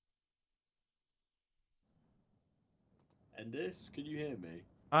 Endis, can you hear me?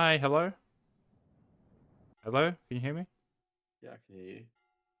 Hi, hello. Hello, can you hear me? Yeah, I can hear you.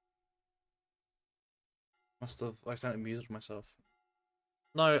 Must have accidentally muted myself.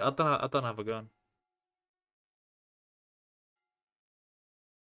 No, I don't have a gun.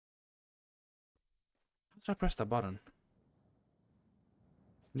 How did I press that button?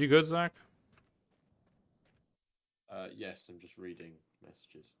 You good, Zach? Yes, I'm just reading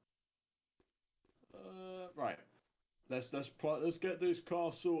messages. Right. Let's get this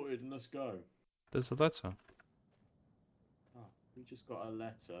car sorted and let's go. There's a letter. Oh, we just got a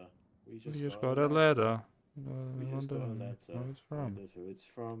letter. We You just just got got a letter. We just got a letter. Where it's from? Wonder who it's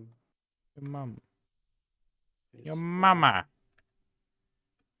from. Your mum. It's Your from- mama.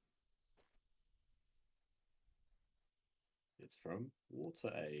 It's from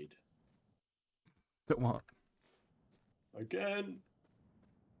Water Aid. What? Again.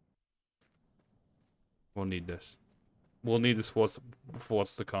 We'll need this. We'll need this for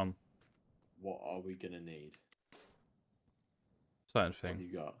what's to come. What are we gonna need? Certain What thing.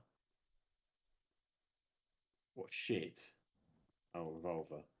 you got? What shit? Oh,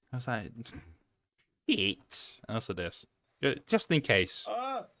 revolver. How's that? It. Also this. Just in case.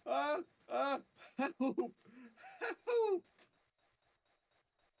 Help! Help!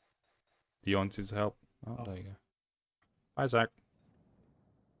 Do you want it to help? Oh, Oh. there you go. Hi, Zach.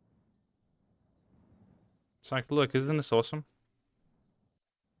 Zach, look, isn't this awesome?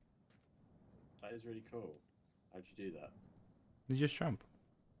 That is really cool. How'd you do that? You just jump.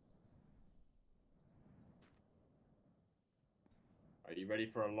 Are you ready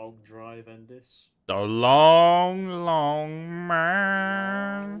for a long drive, Endis? The long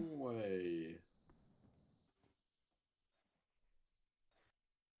man. Long way.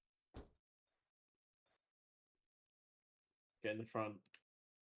 Get in the front.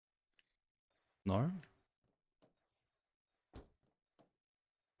 No.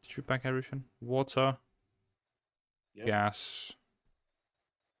 Shoot back everything. Water. Yep. Gas.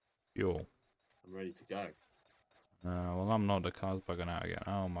 Fuel. I'm ready to go. Well, I'm not. The car's bugging out again.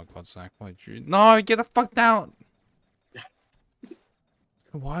 Oh my god, Zach. Why'd you... No, get the fuck down!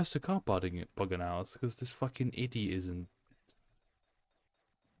 Why is the car bugging out? It's because this fucking idiot isn't...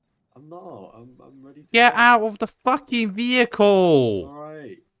 I'm not. I'm ready to Get go. out of the fucking vehicle!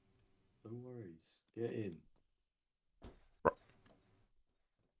 Alright. No worries. Get in.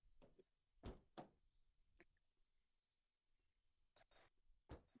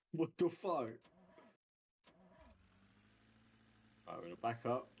 What the fuck? Right, we're gonna back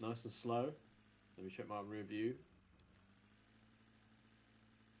up nice and slow. Let me check my rear view.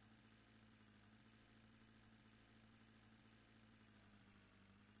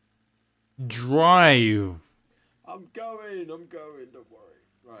 Drive! I'm going, don't worry.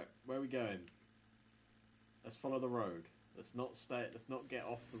 Right, where are we going? Let's follow the road. Let's not get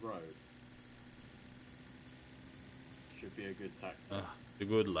off the road. Should be a good tactic. The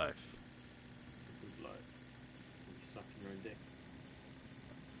good life. Good life. You sucking your own dick.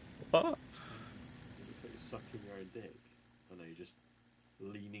 What? It looks like you're sucking your own dick. I know, you're just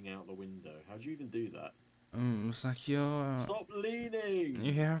leaning out the window. How'd you even do that? It's like you're... Stop leaning!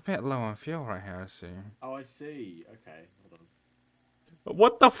 You're a bit low on fuel right here, I see. Oh, I see. Okay, hold on.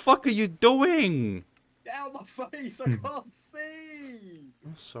 What the fuck are you doing? Get out of my face! I can't see!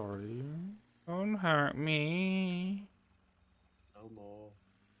 I'm sorry. Don't hurt me. No more.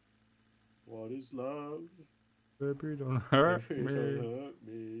 What is love? Baby, don't hurt Baby, me. don't hurt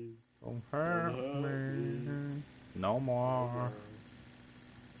me. Don't hurt hurt me. No No more. more.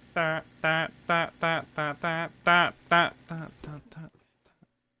 Da, da, da, da, da, da, da, da, da, da, da.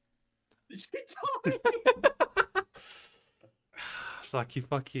 Did you die? It's like you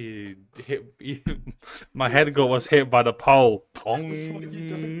fucking hit. My head was hit by the pole. That's why you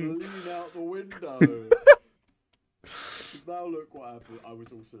don't lean out the window. Now look what happened. I was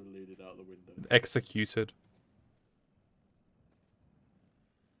also leaning out the window. Executed.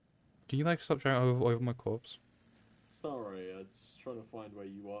 Can you like stop trying over my corpse? Sorry, I'm just trying to find where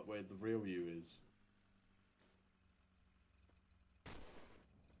you are, where the real you is.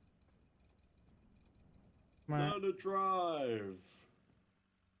 Learn to drive.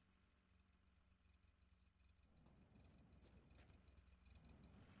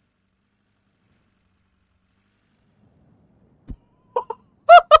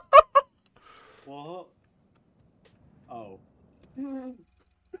 What? Oh.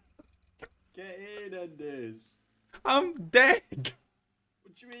 Get in, Enders. I'm dead.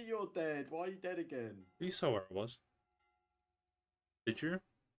 What do you mean you're dead? Why are you dead again? You saw where I was. Did you?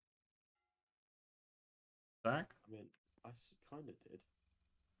 Zach? I mean, I kind of did.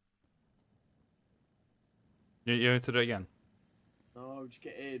 You need to do it again. No, just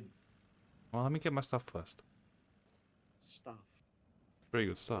get in. Well, let me get my stuff first. Stuff. Pretty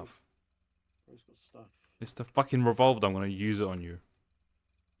good stuff. Bro's got stuff. It's the fucking revolver. I'm gonna use it on you.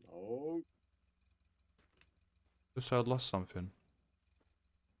 No. Just so I lost something.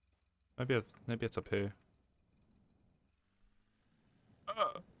 Maybe it's up here.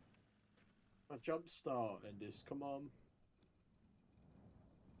 A jump start, Enders. Come on.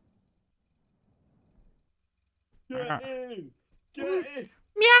 Get in! Get in!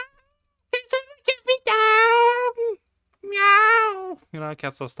 Meow! Get me down! Meow! You know,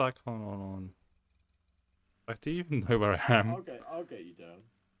 cats are stuck. Hold on. Like, do you even know where I am? I'll get you down.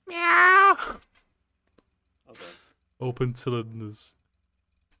 Meow! Okay. Open cylinders.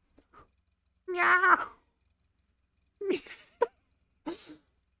 Meow!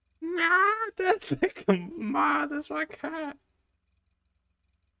 Meow! That's like a mad. That's a cat.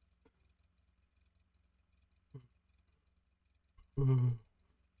 Meow!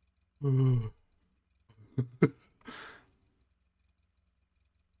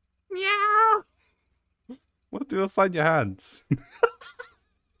 What do you inside your hands?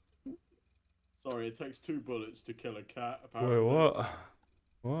 Sorry, it takes 2 bullets to kill a cat, apparently. Wait, what?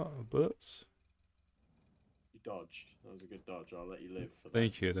 What? Bullets? You dodged. That was a good dodge. I'll let you live for that.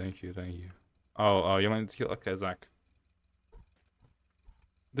 Thank you. Oh, you meant to kill. Okay, Zach.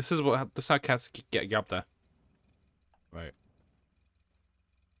 This is how cats get up there. Right.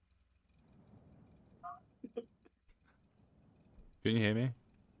 Can you hear me?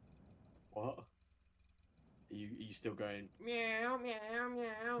 What? Are you still going meow meow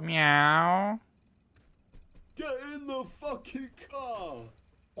meow? Meow. Get in the fucking car!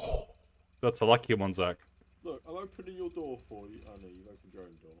 Oh, that's a lucky one, Zach. Look, I'm opening your door for you. Oh no, you've opened your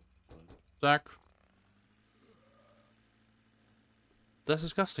own door. Fine. Zach. That's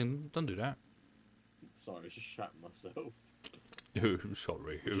disgusting. Don't do that. Sorry, I just shat myself. I'm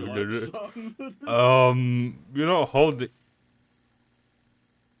sorry. Would you like some? You're not holding.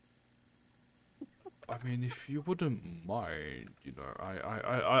 I mean, if you wouldn't mind, you know,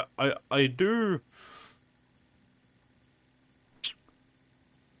 I do.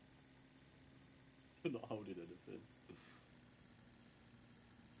 You're not holding anything.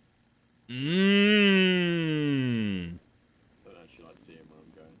 Mmm. I don't actually like seeing where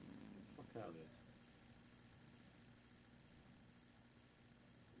I'm going. Fuck out of here.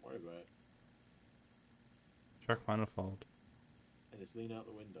 Don't worry about it. Check manifold. And just lean out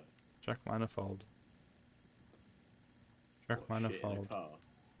the window. Check manifold. Check What, shit in a manifold. car?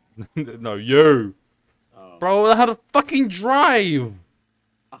 No, you. Oh. Bro, how to fucking drive?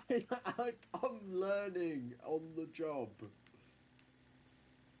 I'm learning on the job.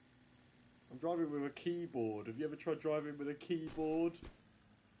 I'm driving with a keyboard. Have you ever tried driving with a keyboard?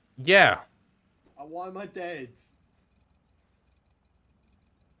 Yeah. Why am I dead?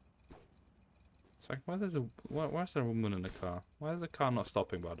 It's like, why is there a woman in the car? Why is the car not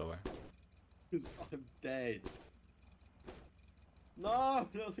stopping, by the way? Because I'm dead. No,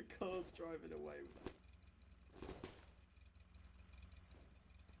 the car's driving away with that.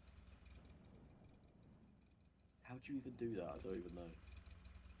 How'd you even do that? I don't even know.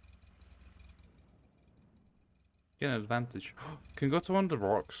 Get an advantage. Can you go to one of the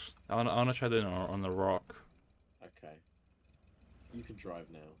rocks? I wanna try doing it on the rock. Okay. You can drive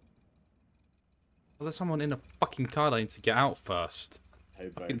now. Well, there's someone in a fucking car that needs to get out first. Hey,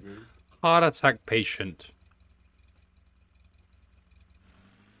 Fucking baby. heart attack patient.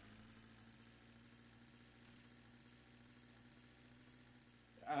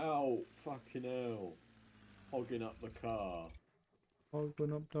 Ow! Fucking hell. Hogging up the car.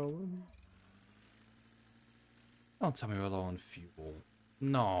 Open up the window. Don't tell me we're low on fuel.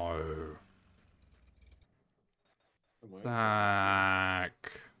 No.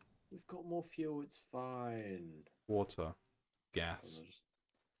 Zach. We've got more fuel, it's fine. Water. Gas. I just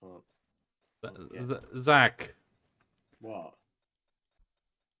can't. Zach. What?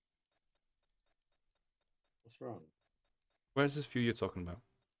 What's wrong? Where's this fuel you're talking about?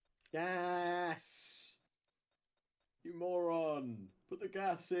 Gas! You moron! Put the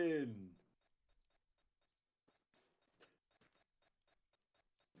gas in!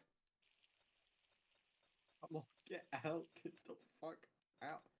 Come on, get out! Get the fuck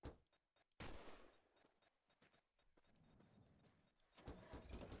out!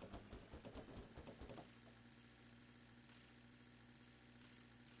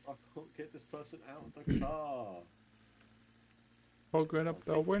 I can't get this person out of the car! Open up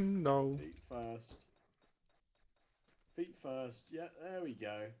the window. Feet first. Feet first. Yeah, there we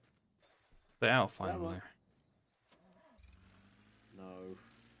go. They're out finally. No.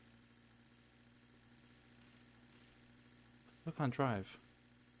 I can't drive.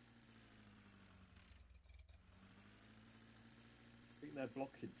 I think they're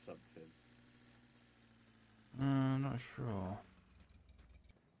blocking something. Not sure.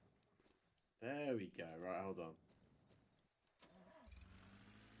 There we go. Right, hold on.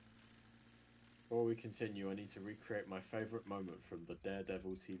 Before we continue, I need to recreate my favourite moment from the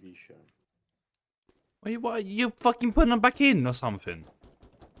Daredevil TV show. What are you fucking putting them back in or something?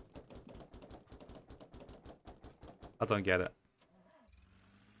 I don't get it.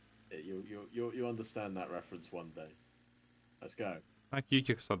 You'll understand that reference one day. Let's go. Like you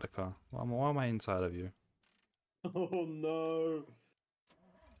kickstart the car. Why am I inside of you? Oh no.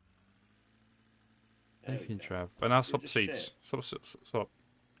 There Thank we you, go. Trav. And now swap just seats. shit. Swap.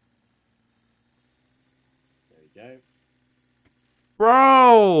 There we go.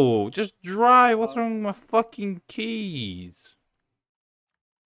 Bro! Just drive. What's wrong with my fucking keys?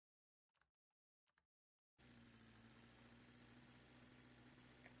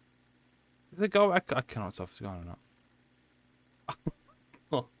 Is it go? I cannot tell if it's going or not.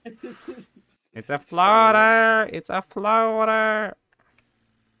 It's a floater! It's a floater!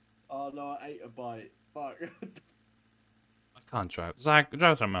 Oh no, I ate a bite. Fuck. I can't drive. Zach,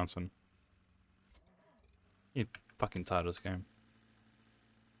 drive to a mountain. You fucking tired of this game.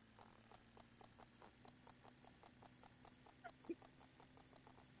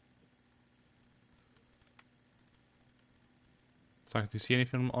 Zach, do you see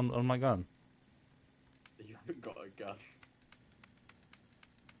anything on my gun? You haven't got a gun.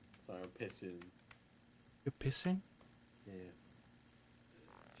 Sorry, I'm pissing. You're pissing? Yeah.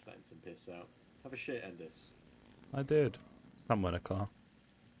 Just letting some piss out. Have a shit, Endis. I did. Somewhere in a car.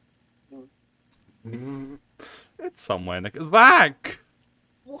 It's somewhere in a car. Zach!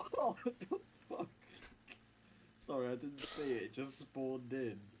 What the fuck? Sorry, I didn't see it. It just spawned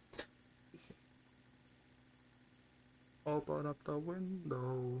in. Open up the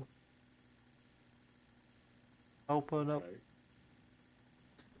window. Open up. Okay.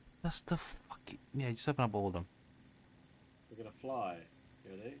 That's the fucking... Yeah, just open up all of them. We're gonna fly.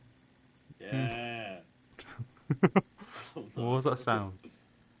 You ready? Yeah. Oh, What was that sound?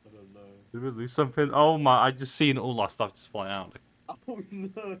 I don't know. Did we lose something? Oh my, I just seen all our stuff just fly out. Oh no.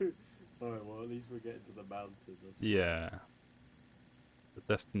 Alright, well at least we're getting to the mountain. That's Yeah. The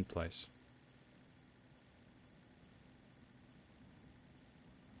destined place.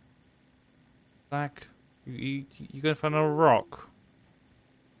 Zach, you gonna find a rock?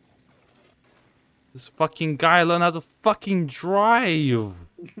 This fucking guy learn how to fucking drive!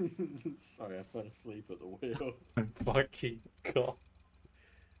 Sorry, I fell asleep at the wheel. Fucking god.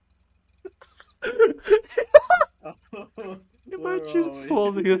 Where Imagine are we?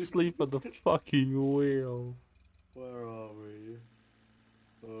 falling asleep at the fucking wheel. Where are we?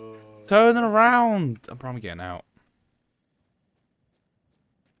 Oh. Turn around! I'm probably getting out.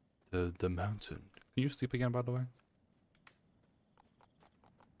 The mountain. Can you sleep again, by the way?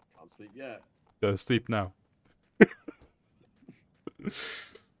 Can't sleep yet. Go to sleep now.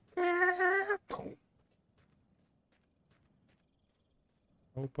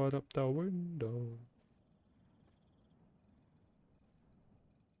 Open up the window.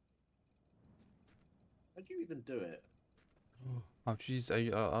 How'd you even do it? Oh jeez,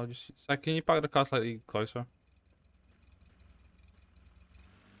 I'll just... Zach, can you park the car slightly closer?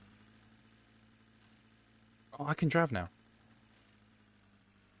 Oh, I can drive now.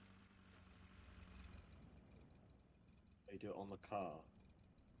 You do it on the car.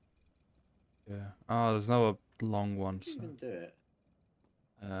 Yeah. Oh, there's no long one. How'd you even do it?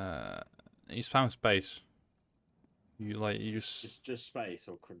 You spam space. You just... Just space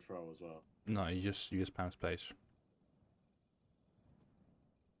or control as well. No, you just spam space.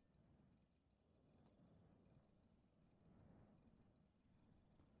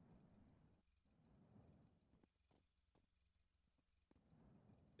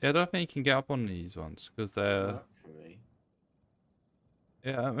 Yeah, I don't think you can get up on these ones because they're... Work for me.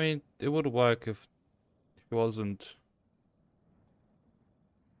 Yeah, I mean, it would work if it wasn't.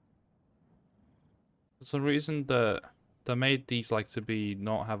 For some reason that they made these like to be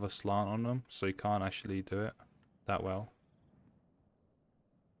not have a slant on them, so you can't actually do it that well.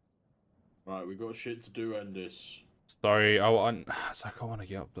 Right, we got shit to do, Endis. Sorry, I want. It's like I want to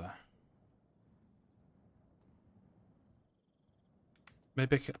get up there.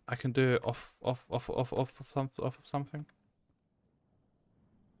 Maybe I can do it off of something.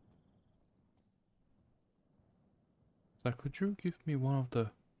 So could you give me one of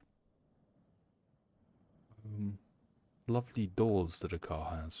the lovely doors that a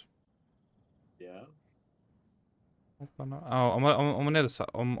car has? Yeah. Oh, I'm on the other side.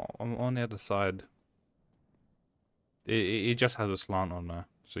 I'm on the other side. It just has a slant on there,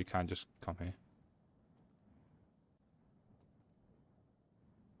 so you can't just come here.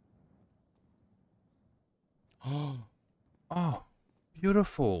 Oh,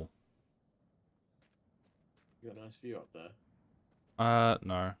 beautiful. You got a nice view up there.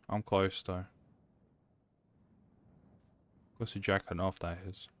 No, I'm close though. What's the jacket off that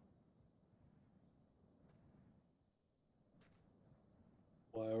is?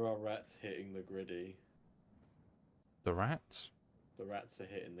 Why are our rats hitting the griddy? The rats? The rats are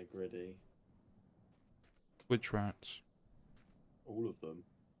hitting the griddy. Which rats? All of them.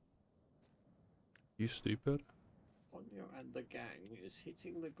 You stupid. Anya and the gang is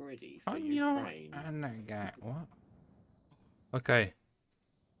hitting the griddy for Anya Ukraine. and the gang. What? Okay.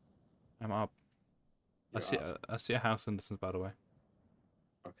 I'm up. You're up. I see a house in the distance, by the way.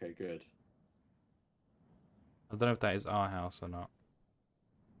 Okay, good. I don't know if that is our house or not.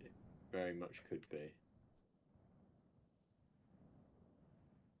 It very much could be.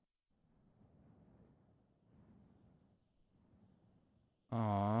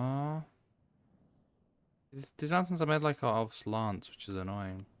 Aww. These mountains are made like out of slants, which is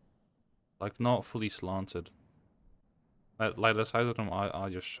annoying. Like not fully slanted. Like the sides of them are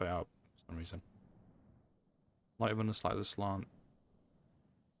just straight up for some reason. Not even a slightest slant.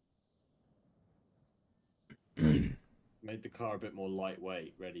 Made the car a bit more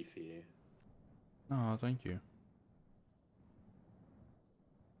lightweight, ready for you. Oh, thank you.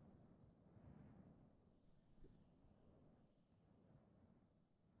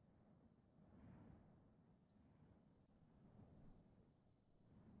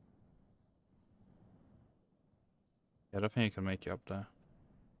 Yeah, I don't think you can make it up there.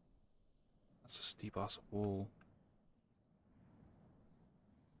 That's a steep ass wall.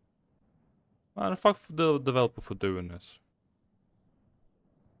 Man, fuck the developer for doing this.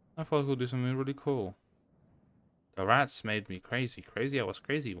 I thought I could do something really cool. The rats made me crazy. I was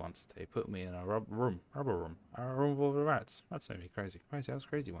crazy once. They put me in a rubber room full of rats. Rats made me crazy. I was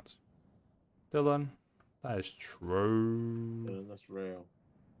crazy once. Dylan, that is true. That's real.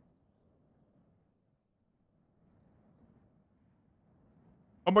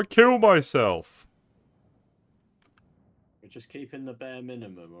 I'm gonna kill myself. We're just keeping the bare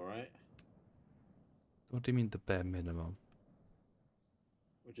minimum, alright? What do you mean the bare minimum?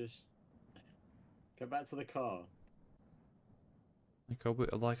 We'll just go back to the car.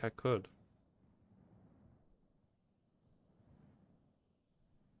 Like I could.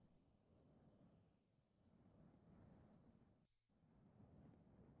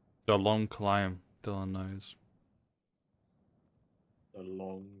 The long climb, Dylan knows. The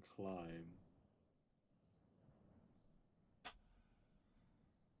long climb.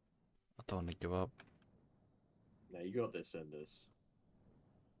 I don't want to give up. No, you got this, Enders.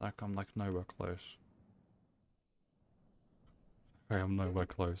 Like I'm like nowhere close. Okay, I'm nowhere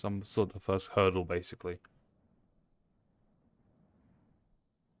close. I'm sort of the first hurdle basically.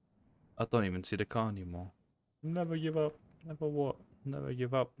 I don't even see the car anymore. Never give up. Never what? Never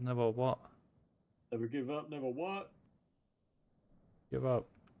give up. Never what? Never give up, never what? Give up.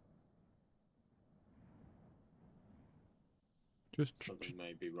 Something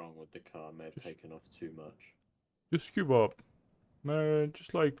may be wrong with the car, may have taken off too much. Just give up. Man,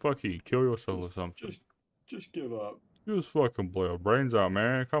 just like fucking kill yourself or something. Just give up. Just fucking blow your brains out,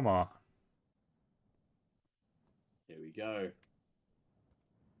 man. Come on. Here we go.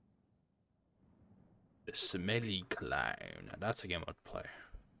 The smelly clown. Now that's a game I'd play.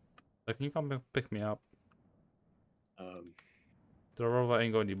 Like, can you come pick me up? The rover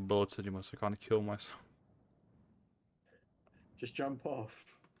ain't got any bullets anymore, so I can't kill myself. Just jump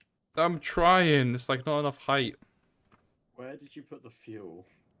off. I'm trying. It's like not enough height. Where did you put the fuel?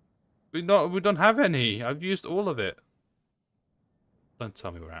 We don't have any. I've used all of it. Don't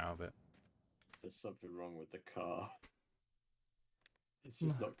tell me we're out of it. There's something wrong with the car. It's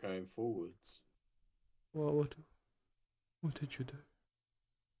just not going forwards. Well, what did you do?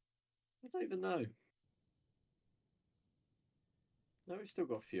 I don't even know. No, we've still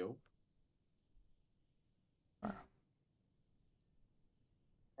got fuel.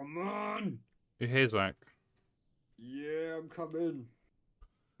 Come on! You hear, Zach? Yeah, I'm coming.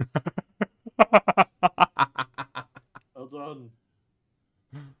 Well done.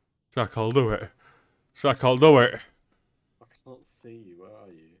 Zach, I'll do it. Zach, I'll do it. I can't see you. Where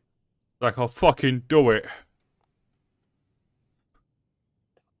are you? Zach, I'll fucking do it.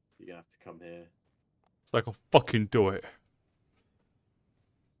 You're gonna have to come here. Zach, I'll fucking do it.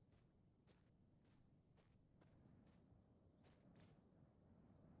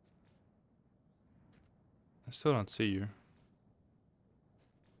 I still don't see you.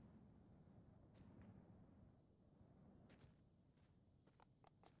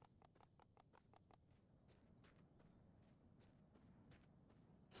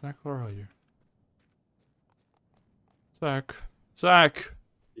 Zach, where are you? Zach. Zach!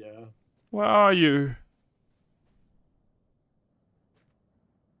 Yeah. Where are you?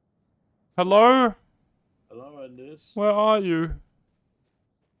 Hello? Hello, Anders. Where are you?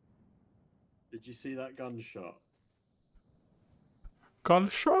 Did you see that gunshot?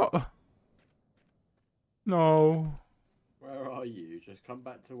 Gunshot? No. Where are you? Just come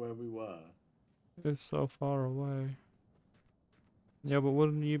back to where we were. It's so far away. Yeah, but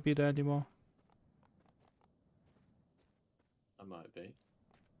wouldn't you be there anymore? I might be.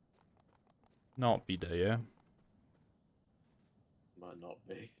 Not be there, yeah? Might not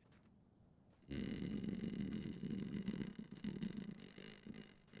be.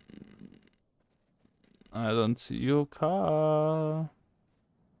 I don't see your car.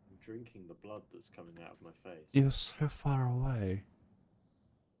 I'm drinking the blood that's coming out of my face. You're so far away.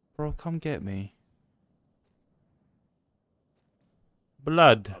 Bro, come get me.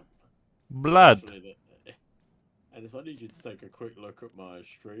 Blood. Blood. And if I need you to take a quick look at my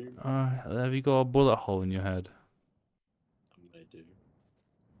stream, Have you got a bullet hole in your head? I may do.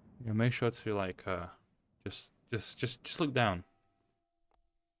 Yeah, make sure to like just look down.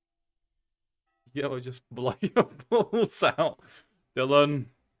 Yeah, or just blow your balls out, Dylan.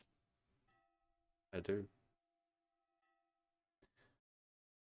 I do.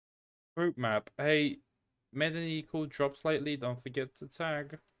 Group map. Hey, made any cool drops lately? Don't forget to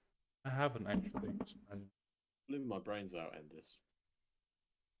tag. I haven't actually. Blew my brains out, Endis.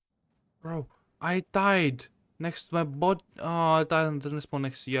 Bro, I died next to my body. Oh, I died and didn't spawn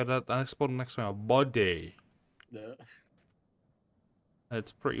next to you. I spawned next to my body. Yeah.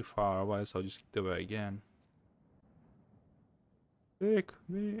 It's pretty far away, so I'll just do it again. Pick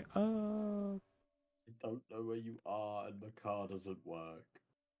me up. I don't know where you are, and my car doesn't work.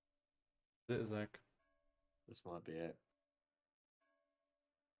 Zach. This might be it.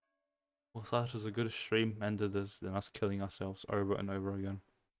 Well, that was a good stream ended than us killing ourselves over and over again.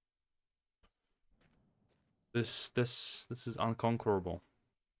 This is unconquerable.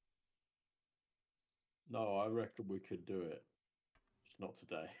 No, I reckon we could do it. Just not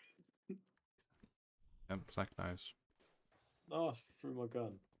today. Yep, Zach knows. No, I threw my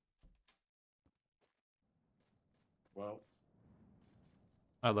gun. Well,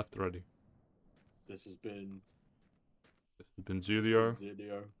 I left already. this has been Zilio.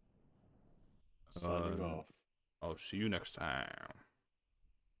 Zilio. Signing off. I'll see you next time.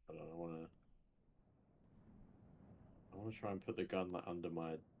 I wanna try and put the gun like under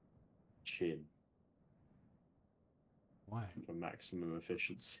my chin Why? for maximum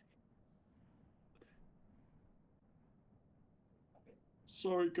efficiency.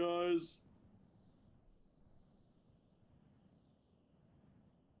 Sorry, guys.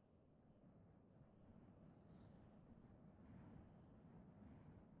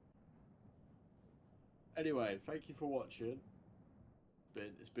 Anyway, thank you for watching.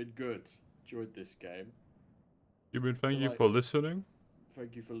 It's been good. Enjoyed this game. You've been thank So, you like, for listening.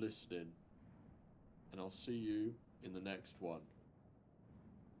 Thank you for listening. And I'll see you in the next one.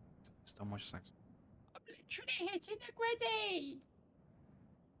 So much sex. I'm literally hitting the gritty.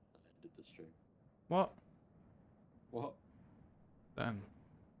 I ended the stream. What? What? Damn.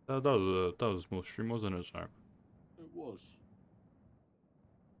 That was a small stream, wasn't it, Zach? It was.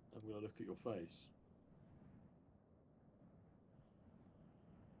 I'm gonna look at your face.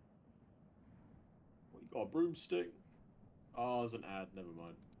 What, you got a broomstick? Oh, there's an ad. Never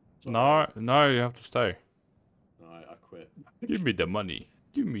mind. Sorry. No, you have to stay. No, I quit. Give me the money.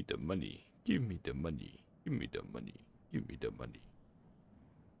 Give me the money. Give me the money. Give me the money. Give me the money.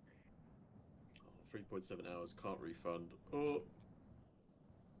 3.7 hours, can't refund. Oh.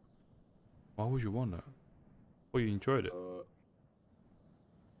 Why would you want that? Well, you enjoyed it. Uh,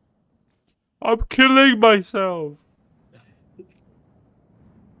 I'm killing myself.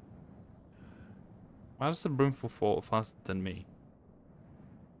 Why does the broom fall faster than me?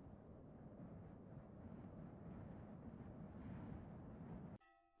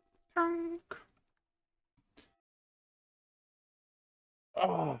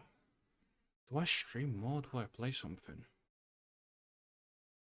 Oh. Do I stream more? Do I play something?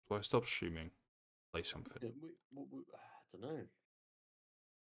 Do I stop streaming? Play something. I don't know.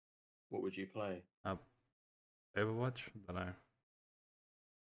 What would you play? Overwatch? Don't know.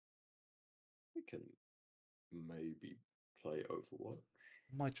 We can maybe play Overwatch.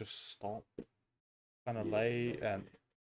 I might just stop. Kind of Yeah, lay maybe. and